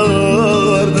تو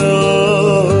دردم.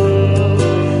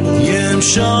 یه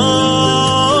امشب